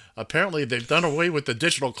season. Apparently, they've done away with the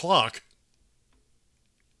digital clock.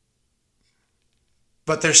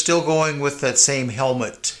 But they're still going with that same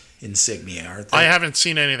helmet insignia, aren't they? I haven't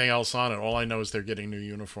seen anything else on it. All I know is they're getting new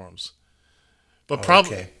uniforms. But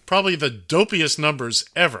probably the dopiest numbers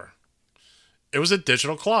ever. It was a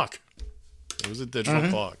digital clock.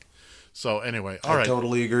 Clock. So anyway, all right. I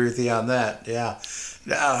totally agree with you on that. Yeah.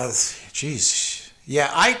 Jeez.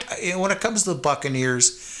 Yeah, when it comes to the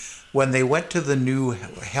Buccaneers, when they went to the new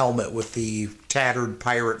helmet with the tattered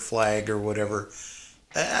pirate flag or whatever,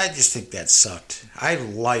 I just think that sucked. I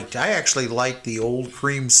actually liked the old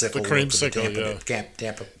creamsicle. The creamsicle,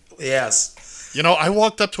 Tampa. Yes. I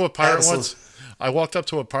walked up to a pirate once.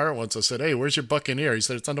 I said, "Hey, where's your Buccaneer?" He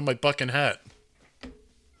said, "It's under my bucking hat."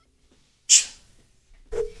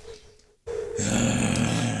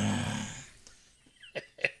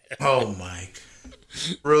 Oh, Mike.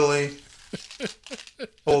 Really?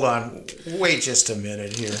 Hold on. Wait just a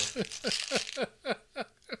minute here.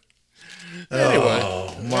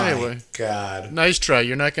 Anyway, God. Nice try.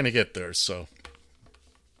 You're not going to get there, so.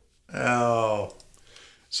 Oh.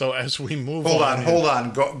 So as we move Hold on. Hold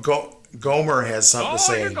on. Gomer has something to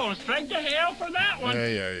say. You're going straight to hell for that one.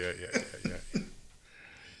 Yeah.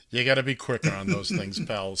 You got to be quicker on those things,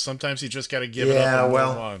 pal. Sometimes you just got to give it up and move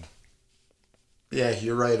on. Yeah,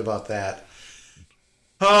 you're right about that.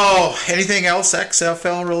 Oh, anything else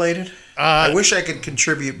XFL related? I wish I could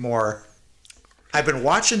contribute more. I've been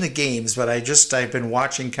watching the games, but I've been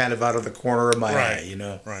watching kind of out of the corner of my eye, you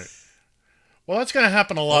know. Right. Well, that's going to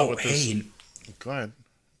happen a lot with this. Go ahead.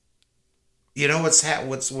 You know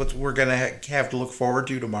what we're going to have to look forward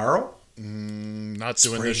to tomorrow? Not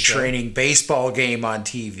doing this Spring training baseball game on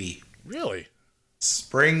TV. Really?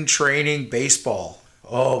 Spring training baseball.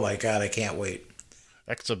 Oh my God, I can't wait.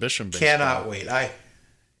 Exhibition baseball. Cannot wait.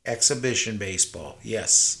 Exhibition baseball.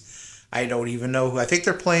 Yes. I don't even know who. I think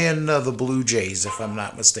they're playing the Blue Jays, if I'm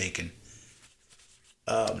not mistaken.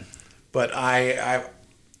 But I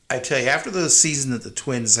tell you, after the season that the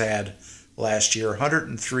Twins had last year,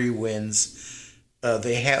 103 wins,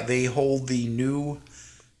 they hold the new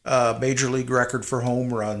major league record for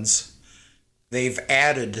home runs. They've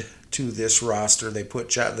added to this roster.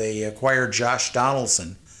 They acquired Josh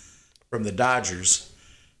Donaldson from the Dodgers.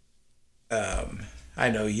 I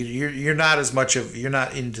know you're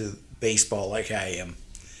not into baseball like I am.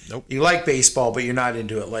 Nope. You like baseball, but you're not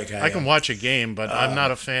into it like I am. I can watch a game, but I'm not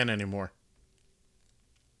a fan anymore.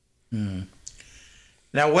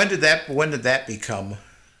 Now, when did that become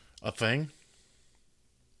a thing?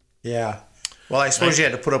 Yeah. Well, I suppose you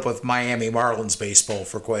had to put up with Miami Marlins baseball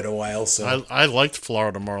for quite a while. So I liked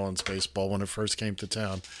Florida Marlins baseball when it first came to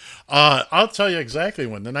town. I'll tell you exactly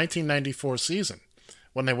when, the 1994 season,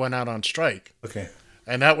 when they went out on strike. Okay.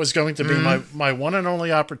 And that was going to be my one and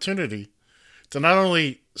only opportunity to not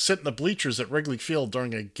only sit in the bleachers at Wrigley Field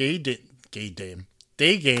during a day game.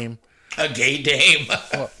 A gay dame.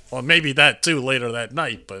 Well, maybe that too later that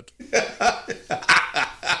night, but...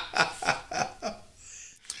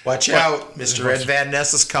 Watch out. Mr. Ed Van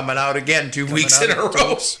Ness is coming out again 2 weeks in a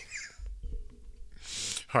row.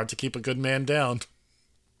 Hard to keep a good man down.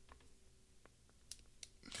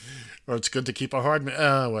 Or it's good to keep a hard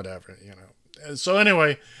man... whatever, you know. So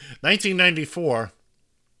anyway, 1994,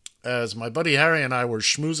 as my buddy Harry and I were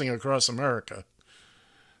schmoozing across America,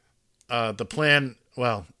 the plan...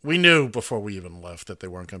 Well, we knew before we even left that they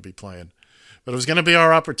weren't going to be playing. But it was going to be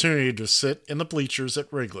our opportunity to sit in the bleachers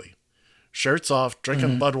at Wrigley. Shirts off,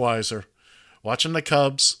 drinking Budweiser, watching the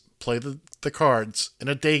Cubs play the Cards in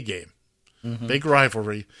a day game. Big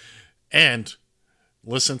rivalry. And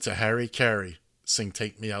listen to Harry Carey sing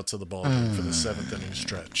Take Me Out to the Ball Game for the 7th inning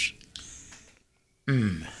stretch.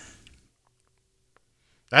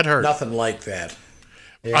 That hurt. Nothing like that.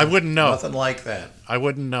 Yeah, I wouldn't know. Nothing like that. I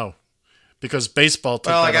wouldn't know. Because baseball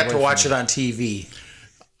took Well, that I got away to watch from it on TV.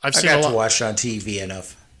 I got to watch it on TV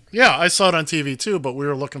enough. Yeah, I saw it on TV too, but we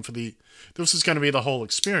were looking for this was going to be the whole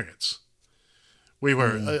experience. We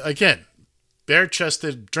were, again,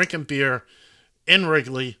 bare-chested, drinking beer in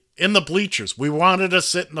Wrigley, in the bleachers. We wanted to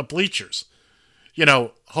sit in the bleachers. You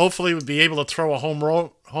know, hopefully we'd be able to throw a home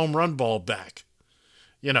run ball back.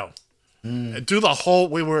 You know, wanted to do the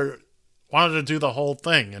whole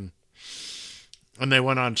thing, and they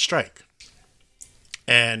went on strike.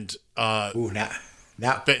 And now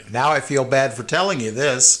I feel bad for telling you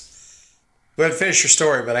this. Go ahead and finish your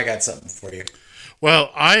story, but I got something for you.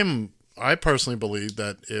 Well, I personally believe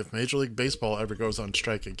that if Major League Baseball ever goes on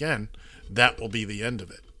strike again, that will be the end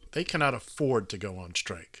of it. They cannot afford to go on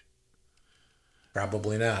strike.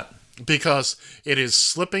 Probably not. Because it is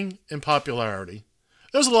slipping in popularity.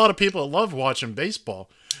 There's a lot of people that love watching baseball.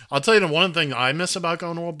 I'll tell you the one thing I miss about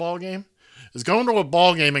going to a ball game is going to a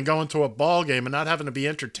ball game and going to a ball game and not having to be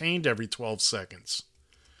entertained every 12 seconds.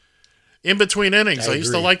 In between innings, I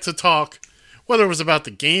used to like to talk, whether it was about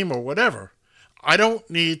the game or whatever. I don't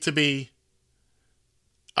need to be...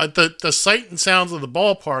 the sight and sounds of the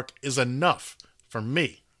ballpark is enough for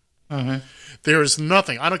me. There is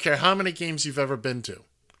nothing. I don't care how many games you've ever been to.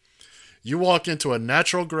 You walk into a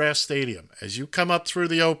natural grass stadium, as you come up through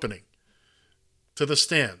the opening to the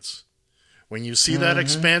stands, when you see that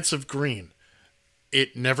expanse of green,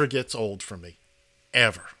 it never gets old for me.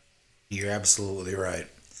 Ever. You're absolutely right.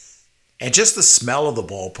 And just the smell of the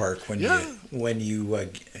ballpark when you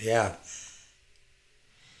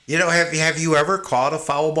You know, have you ever caught a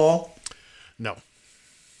foul ball? No.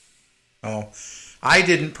 Oh, I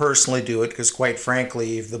didn't personally do it because, quite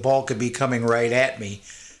frankly, if the ball could be coming right at me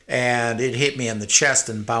and it hit me in the chest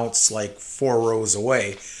and bounced like 4 rows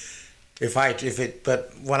away,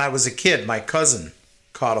 but when I was a kid, my cousin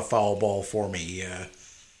caught a foul ball for me,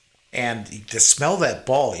 and to smell that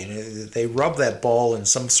ball, you know, they rub that ball in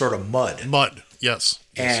some sort of mud. Yes.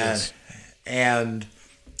 And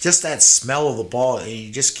just that smell of the ball,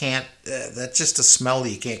 you just can't. That's just a smell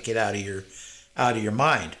you can't get out of your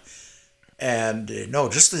mind. And no,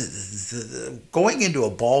 just the going into a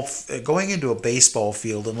baseball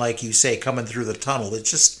field, and like you say, coming through the tunnel,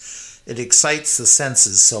 it excites the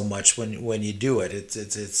senses so much when you do it. It's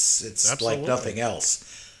Absolutely. like nothing else.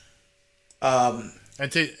 I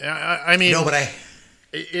mean, no, but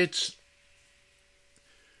it's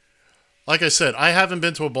like I said, I haven't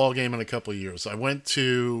been to a ball game in a couple of years. I've been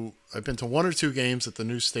to 1 or 2 games at the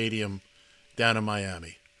new stadium down in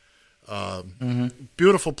Miami.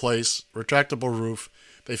 Beautiful place, retractable roof.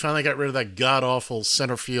 They finally got rid of that god-awful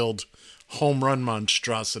center field home run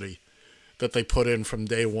monstrosity that they put in from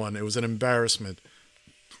day one. It was an embarrassment.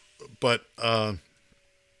 But, I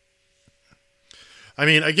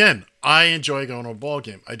mean, again, I enjoy going to a ball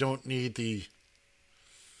game. I don't need the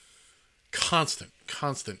constant.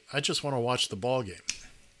 I just want to watch the ball game.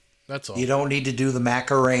 That's all. You don't need to do the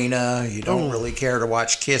Macarena. You don't really care to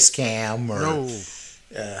watch Kiss Cam.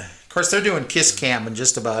 Of course, they're doing Kiss Cam in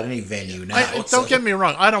just about any venue now. Don't get me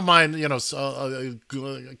wrong. I don't mind, a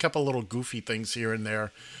couple little goofy things here and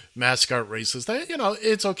there, mascot races.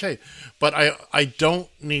 It's okay. But I don't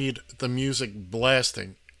need the music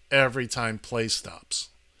blasting every time play stops.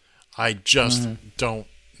 I just don't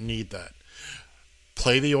need that.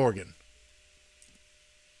 Play the organ.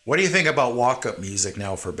 What do you think about walk-up music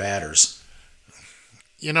now for batters?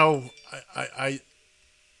 I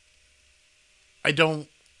don't.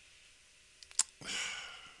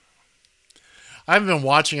 I haven't been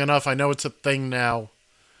watching enough. I know it's a thing now,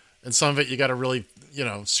 and some of it you got to really,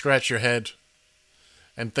 scratch your head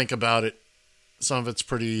and think about it. Some of it's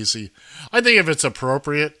pretty easy. I think if it's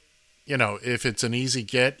appropriate, if it's an easy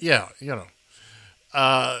get,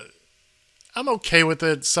 I'm okay with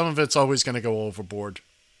it. Some of it's always going to go overboard.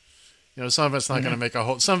 Some of it's not going to make a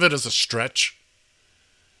whole. Some of it is a stretch.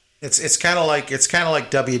 It's kind of like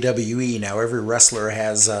WWE now. Every wrestler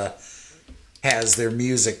has their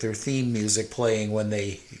music, their theme music playing when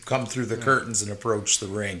they come through the curtains and approach the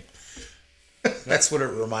ring. That's what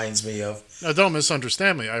it reminds me of. Now, don't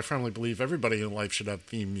misunderstand me. I firmly believe everybody in life should have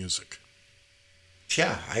theme music.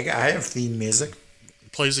 Yeah, I have theme music.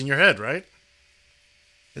 It plays in your head, right?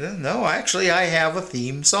 No, actually, I have a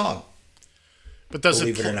theme song. But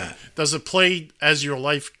believe it or not, does it play as your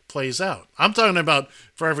life plays out? I'm talking about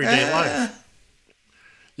for everyday life.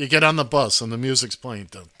 You get on the bus and the music's playing.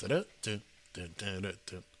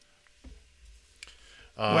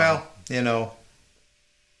 Well,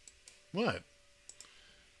 What?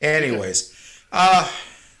 Anyways,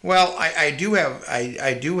 well, I do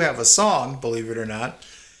have a song. Believe it or not.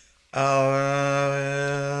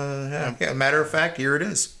 Matter of fact, here it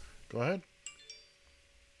is. Go ahead.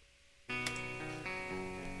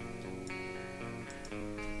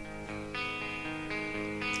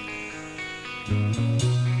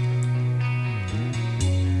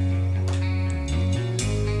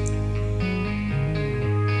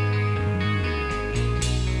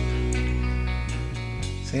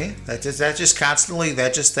 See, that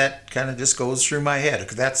kind of just goes through my head.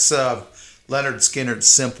 That's Leonard Skinner's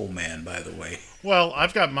 "Simple Man," by the way. Well,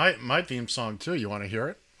 I've got my theme song too. You want to hear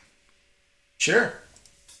it? Sure.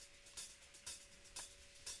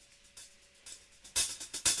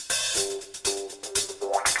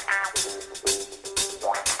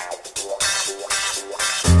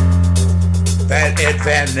 That Ed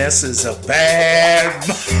Van Ness is a bad...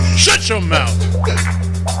 Shut your mouth!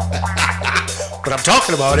 But I'm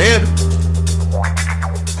talking about Ed.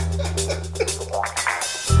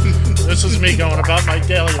 This is me going about my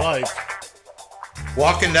daily life.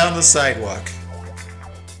 Walking down the sidewalk.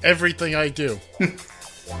 Everything I do.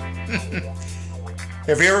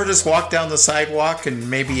 Have you ever just walked down the sidewalk and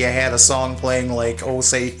maybe you had a song playing like,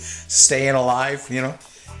 say, Staying Alive, You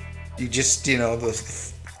just,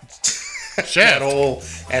 that old,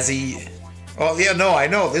 as he... Oh, yeah, no, I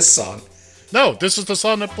know this song. No, this is the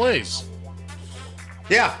song that plays.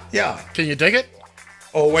 Yeah. Can you dig it?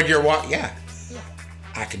 Oh, when you're walking... Yeah.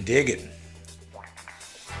 I can dig it.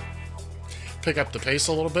 Pick up the pace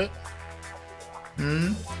a little bit.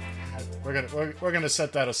 Hmm? We're gonna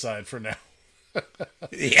set that aside for now.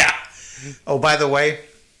 Yeah. Oh, by the way,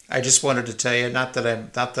 I just wanted to tell you, not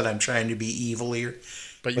that I'm trying to be evil here,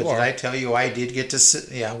 but did I tell you I did get to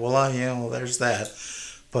sit? Yeah. Well, there's that.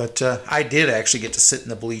 But I did actually get to sit in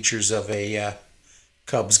the bleachers of a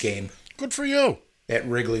Cubs game. Good for you. At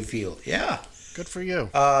Wrigley Field. Yeah. Good for you.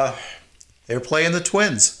 They're playing the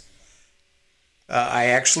Twins. I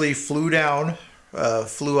actually flew out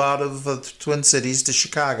of the Twin Cities to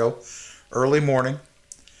Chicago early morning.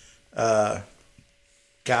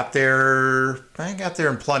 got there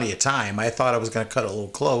in plenty of time. I thought I was going to cut it a little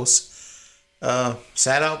close.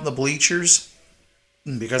 Sat out in the bleachers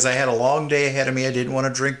because I had a long day ahead of me. I didn't want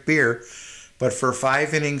to drink beer. But for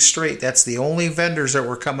 5 innings straight, that's the only vendors that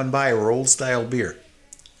were coming by were old style beer.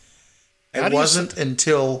 It wasn't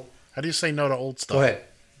until... How do you say no to old style? Go ahead.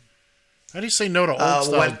 How do you say no to old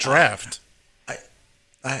style draft?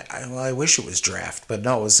 I wish it was draft, but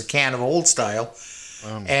no, it was a can of old style.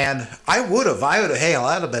 And I would have, hey,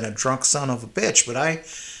 I'd have been a drunk son of a bitch, but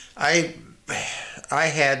I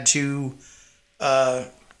had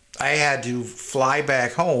to fly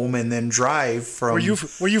back home and then drive from. Were you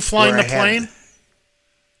flying the plane?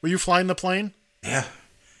 Were you flying the plane? Yeah,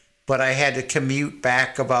 but I had to commute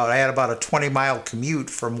back I had about a 20-mile commute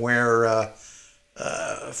from where I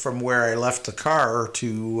left the car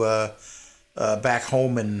to back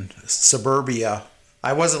home in suburbia.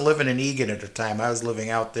 I wasn't living in Eagan at the time. I was living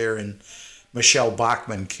out there in Michelle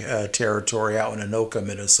Bachmann territory out in Anoka,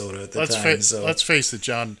 Minnesota at the time. So let's face it,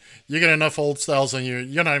 John. You get enough old styles on you,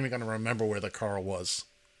 you're not even going to remember where the car was.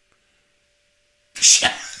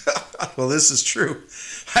 Well, this is true.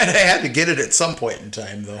 I had to get it at some point in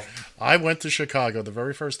time, though. I went to Chicago the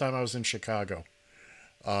very first time I was in Chicago.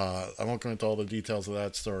 I won't go into all the details of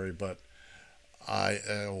that story, but I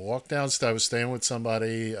walked downstairs. I was staying with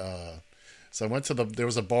somebody. So I went to there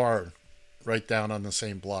was a bar right down on the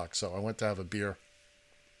same block. So I went to have a beer.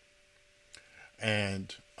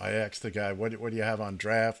 And I asked the guy, what do you have on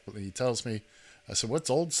draft? He tells me, I said, what's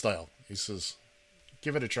old style? He says,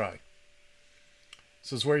 give it a try. He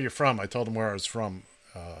says, where are you from? I told him where I was from.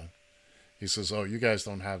 He says, oh, you guys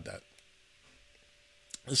don't have that.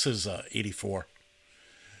 This is 84.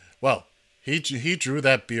 Well, he drew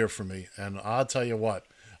that beer for me. And I'll tell you what,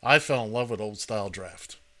 I fell in love with old style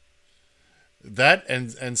draft. That and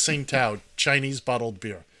Tsingtao, Chinese bottled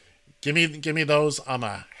beer. Give me those. I'm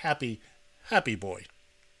a happy boy.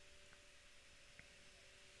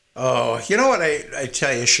 Oh, you know what I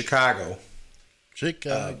tell you, Chicago.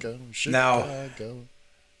 Chicago. Now,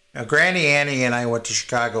 Granny Annie and I went to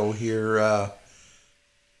Chicago here.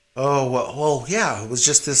 It was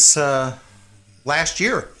just this last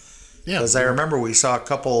year. Yeah, because I remember we saw a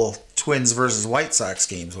couple Twins versus White Sox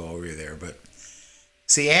games while we were there. But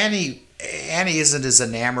see, Annie isn't as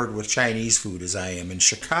enamored with Chinese food as I am. And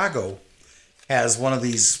Chicago has one of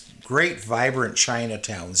these great, vibrant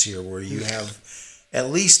Chinatowns here, where you have at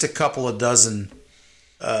least a couple of dozen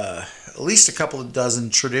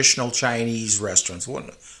traditional Chinese restaurants.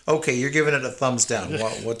 Okay, you're giving it a thumbs down.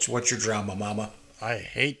 What's your drama, Mama? I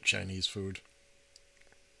hate Chinese food.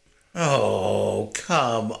 Oh,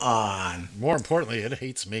 come on. More importantly, it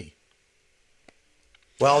hates me.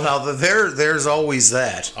 Well, now there's always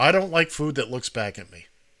that. I don't like food that looks back at me.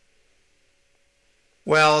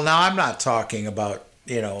 Well, now I'm not talking about,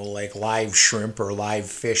 like live shrimp or live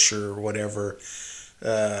fish or whatever.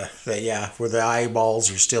 Where the eyeballs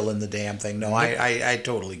are still in the damn thing. No, nope. I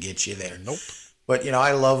totally get you there. Nope. But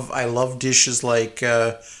I love dishes like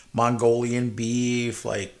Mongolian beef,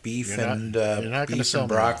 like beef and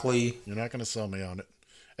broccoli. You're not going to sell me on it.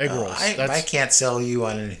 Egg rolls. I can't sell you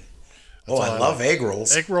on any. I love egg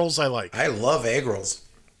rolls. Egg rolls I like. I love egg rolls.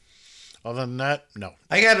 Other than that, no.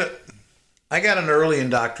 I got an early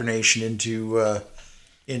indoctrination into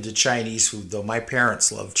Chinese food, though. My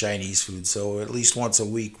parents love Chinese food, so at least once a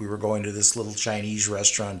week we were going to this little Chinese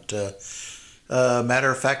restaurant.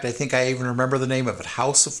 Matter of fact, I think I even remember the name of it.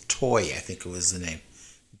 House of Toy, I think it was the name.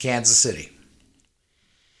 Kansas City.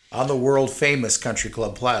 On the world famous Country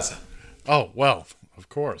Club Plaza. Oh, well, of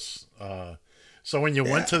course. So when you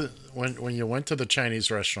went to when you went to the Chinese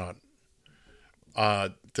restaurant,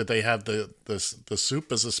 did they have the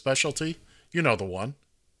soup as a specialty? You know the one.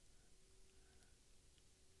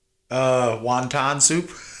 Wonton soup?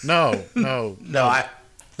 No. No,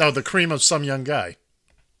 the cream of some young guy.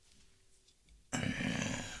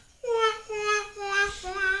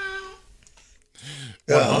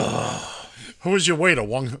 Who was your waiter?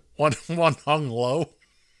 One Hung Lo?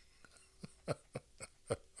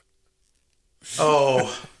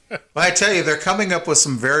 Oh, well, I tell you, they're coming up with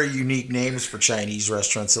some very unique names for Chinese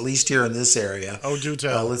restaurants, at least here in this area. Oh, do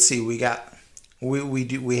tell. Let's see, we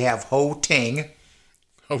have Ho Ting.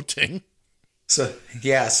 Ho Ting? So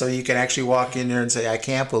you can actually walk in there and say, I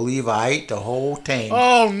can't believe I ate the whole Ting.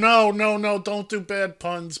 Oh, no, don't do bad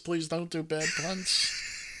puns. Please don't do bad puns.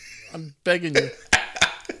 I'm begging you.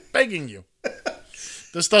 Begging you.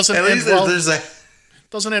 This doesn't end well.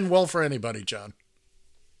 Doesn't end well for anybody, John.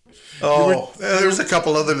 Oh, there's a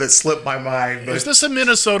couple other that slipped my mind. But... Is this a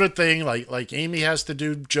Minnesota thing? Like Amy has to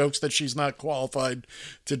do jokes that she's not qualified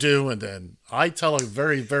to do, and then I tell a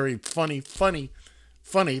very, very funny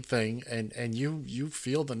funny thing, and you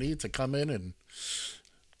feel the need to come in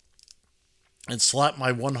and slap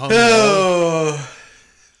my one hung low.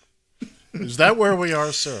 Is that where we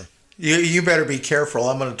are, sir? You better be careful.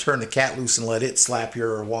 I'm going to turn the cat loose and let it slap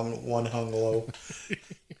your one hung low.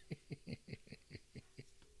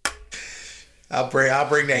 I'll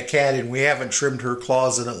bring that cat in. We haven't trimmed her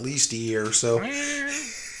claws in at least a year, so.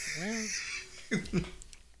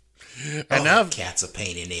 And now, cat's a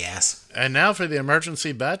pain in the ass. And now for the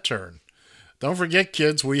emergency bat turn. Don't forget,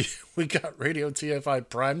 kids, we got Radio TFI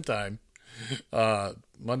primetime.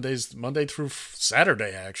 Monday through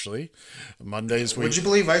Saturday, actually. Mondays. Would you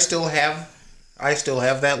believe I still have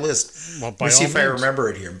that list? Well, Let me see if I remember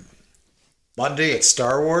it here. Monday it's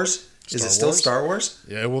Star Wars. Is it still Star Wars?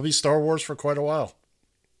 Yeah, it will be Star Wars for quite a while.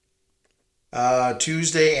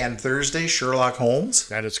 Tuesday and Thursday, Sherlock Holmes.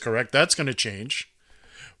 That is correct. That's going to change.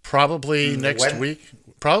 Probably next week.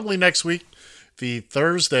 Probably next week, the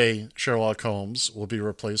Thursday Sherlock Holmes will be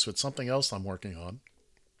replaced with something else I'm working on.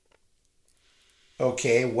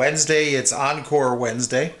 Okay, Wednesday it's Encore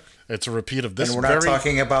Wednesday. It's a repeat of this. And we're not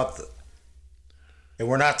talking about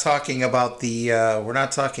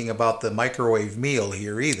the microwave meal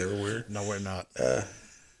here either. No, we're not.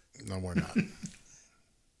 No, we're not.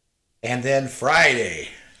 And then Friday,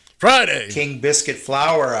 King Biscuit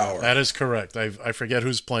Flower Hour. That is correct. I forget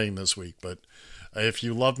who's playing this week, but if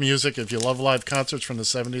you love music, if you love live concerts from the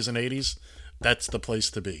 70s and 80s, that's the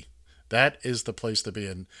place to be. That is the place to be.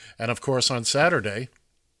 And of course, on Saturday.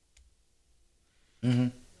 Mm-hmm.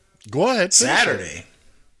 Go ahead. Saturday.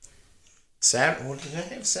 What did I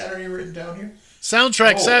have Saturday written down here?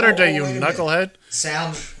 Soundtrack Saturday, you knucklehead.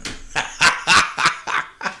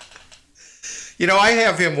 You know, I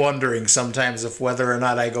have him wondering sometimes if whether or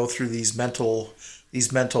not I go through these mental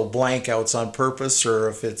blankouts on purpose, or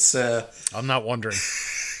if it's. I'm not wondering.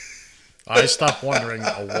 I stopped wondering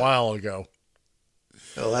a while ago.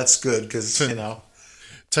 Well, that's good because tonight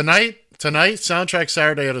Soundtrack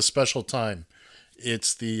Saturday at a special time.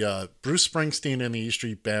 It's the Bruce Springsteen and the E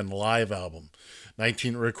Street Band live album,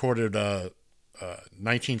 recorded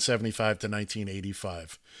 1975 to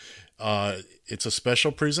 1985. It's a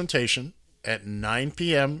special presentation at 9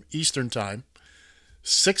 p.m. Eastern Time,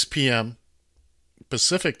 6 p.m.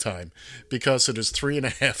 Pacific Time, because it is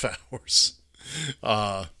 3.5 hours.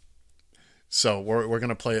 So we're going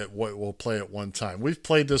to play it. We'll play it one time. We've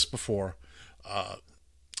played this before.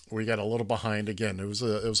 We got a little behind again. It was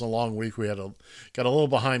a long week. We got a little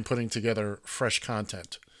behind putting together fresh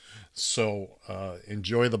content. So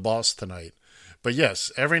enjoy the boss tonight. But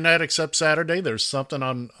yes, every night except Saturday, there's something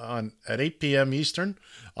on at 8 p.m. Eastern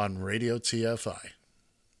on Radio TFI.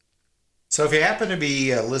 So if you happen to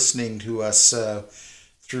be listening to us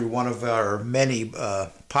through one of our many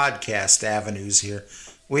podcast avenues here,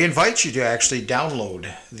 we invite you to actually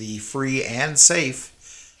download the free and safe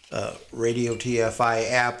Radio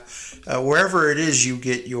TFI app, wherever it is you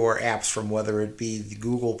get your apps from, whether it be the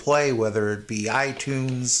Google Play, whether it be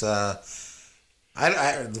iTunes,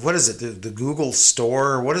 what is it, the Google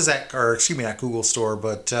Store? What is that? Or excuse me, not Google Store,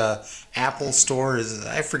 but Apple Store.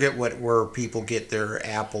 I forget where people get their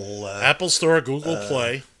Apple. Apple Store, Google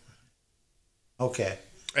Play. Okay.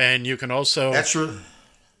 And you can also that's true.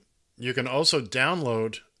 You can also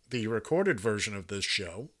download the recorded version of this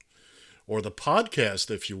show, or the podcast,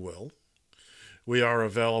 if you will. We are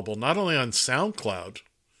available not only on SoundCloud,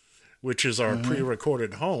 which is our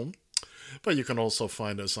pre-recorded home, but you can also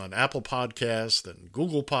find us on Apple Podcast and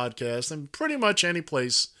Google Podcast and pretty much any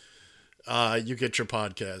place you get your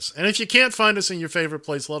podcasts. And if you can't find us in your favorite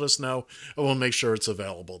place, let us know, and we'll make sure it's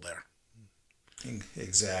available there.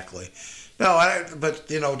 Exactly. No, but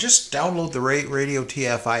just download the Radio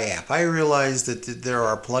TFI app. I realize that there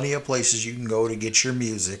are plenty of places you can go to get your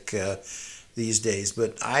music these days,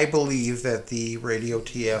 but I believe that the Radio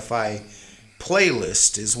TFI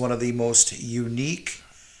playlist is one of the most unique.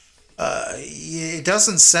 It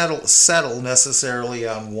doesn't settle necessarily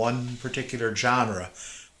on one particular genre.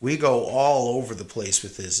 We go all over the place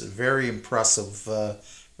with this. A very impressive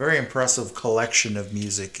collection of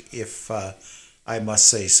music, if I must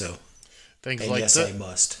say so. Things and like yes, this. I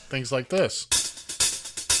must. Things like this.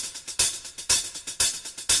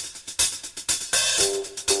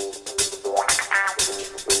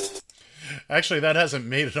 Actually, that hasn't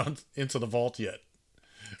made it into the vault yet.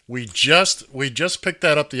 We just picked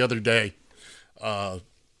that up the other day.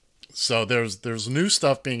 So there's new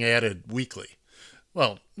stuff being added weekly.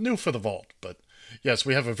 Well, new for the vault, but yes,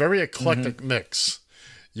 we have a very eclectic mix.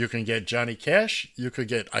 You can get Johnny Cash. You could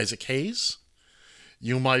get Isaac Hayes.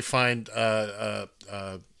 You might find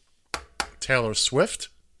Taylor Swift.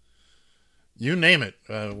 You name it.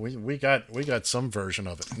 We got some version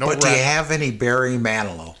of it. No but rap. do you have any Barry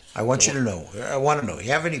Manilow? I want you to know. I want to know.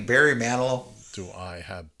 You have any Barry Manilow? Do I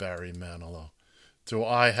have Barry Manilow? Do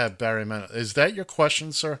I have Barry Manilow? Is that your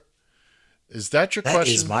question, sir? Is that your question? That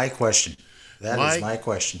is my question. That is my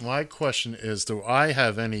question. My question is, do I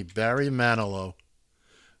have any Barry Manilow?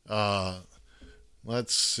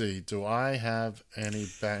 Let's see. Do I have any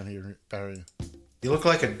Barry? You look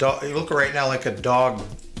like a dog. You look right now like a dog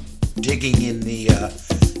digging the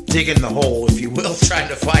hole, if you will, trying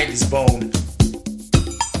to find his bone.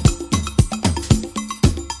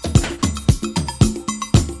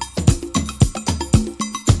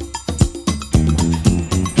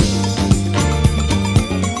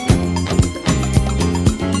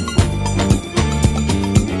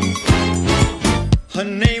 Her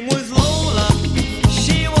name was Lola.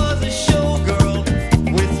 She was a showgirl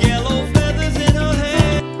with yellow feathers in her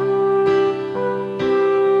hair.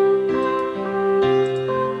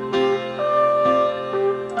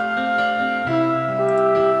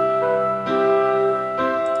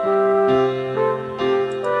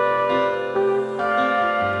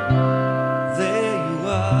 There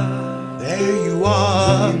you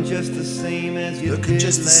are. Looking just the same as you Looking did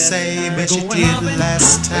just the last same time. as you We're did hopping,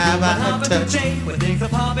 last time we're I hopping touched today, where things are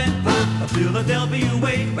popping, pop, Philadelphia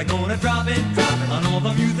way. We're gonna drop it on all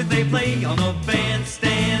the music they play on the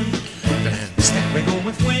bandstand. We're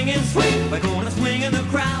going swinging, swing. We're gonna swing in the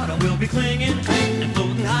crowd, and we'll be clinging and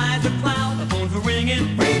floating high as a cloud. The phones are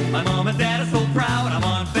ringing. My mom and dad are so proud. I'm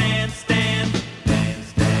on bandstand.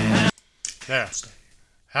 There.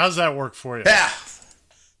 How's that work for you? Yeah,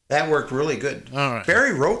 that worked really good. All right.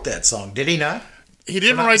 Barry wrote that song, did he not? He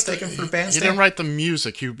didn't Am I write mistaken for Bandstand? He didn't write the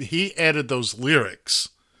music. He added those lyrics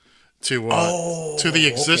to the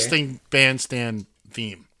existing Bandstand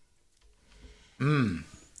theme.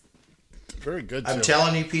 Very good. I'm too.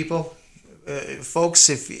 telling you, people, folks.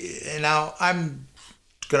 Now I'm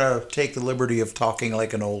gonna take the liberty of talking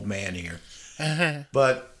like an old man here,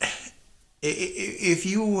 but if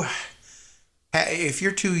you're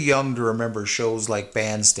too young to remember shows like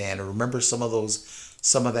Bandstand or remember some of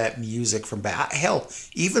that music from hell,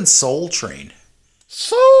 even Soul Train.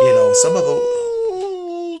 Soul some of the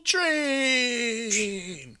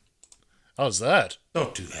Train. How's that?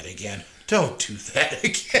 Don't do that again. Don't do that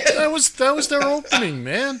again. That was their opening,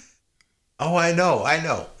 man. Oh, I know.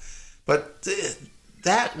 But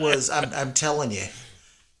that was, I'm telling you,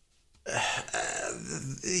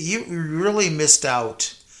 you really missed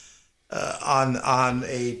out on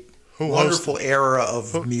a wonderful era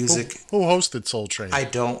of music. Who hosted Soul Train? I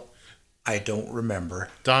don't remember.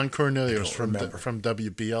 Don Cornelius from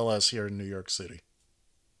WBLS here in New York City.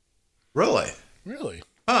 Really? Really?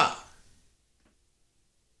 Huh.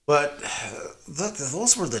 But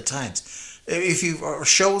those were the times. If you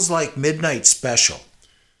shows like Midnight Special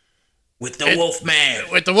with the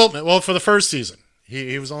Wolfman. With the Wolfman. Well, for the first season.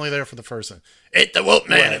 He was only there for the first season. It's the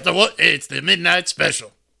Wolfman. Right. It's the Midnight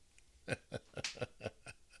Special.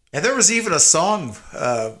 And there was even a song.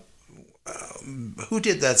 Who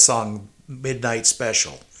did that song, Midnight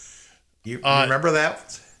Special? You remember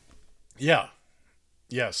that? Yeah.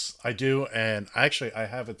 Yes, I do. And actually, I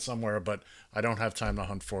have it somewhere, but I don't have time to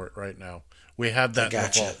hunt for it right now. We have that in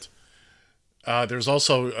the vault. There's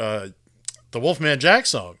also the Wolfman Jack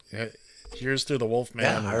song. Here's to the Wolfman.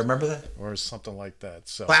 Yeah, I remember that. Or something like that.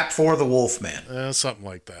 So Clap for the Wolfman. Something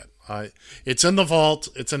like that. It's in the vault.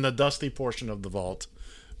 It's in the dusty portion of the vault.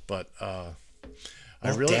 But damn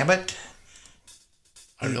it.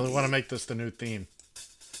 I really want to make this the new theme.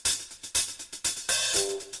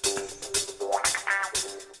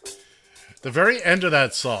 The very end of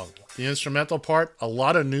that song, the instrumental part, a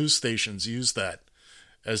lot of news stations used that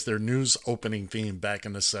as their news opening theme back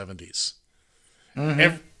in the 70s.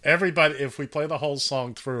 Mm-hmm. Everybody, if we play the whole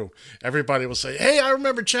song through, everybody will say, hey, I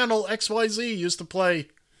remember Channel XYZ used to play.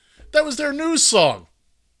 That was their news song.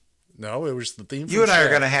 No, it was the theme. You and I are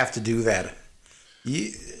going to have to do that.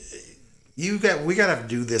 We got to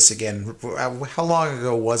do this again. How long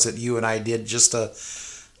ago was it you and I did just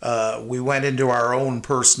we went into our own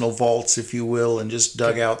personal vaults, if you will, and just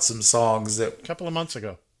dug out some songs that a couple of months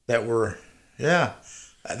ago that were, yeah,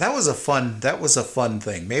 that was a fun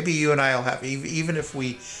thing. Maybe you and I will have, even if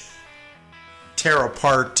we tear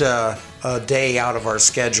apart a day out of our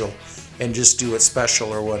schedule and just do it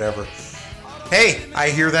special or whatever. Hey, I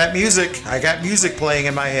hear that music. I got music playing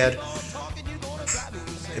in my head.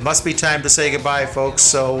 It must be time to say goodbye, folks.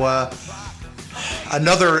 So,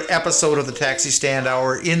 another episode of the Taxi Stand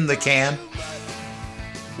Hour in the can.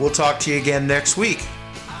 We'll talk to you again next week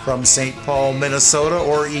from St. Paul, Minnesota,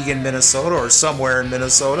 or Eagan, Minnesota, or somewhere in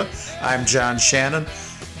Minnesota. I'm John Shannon.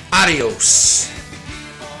 Adios.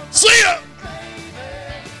 See ya!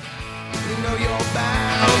 You know you're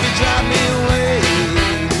bound to drive me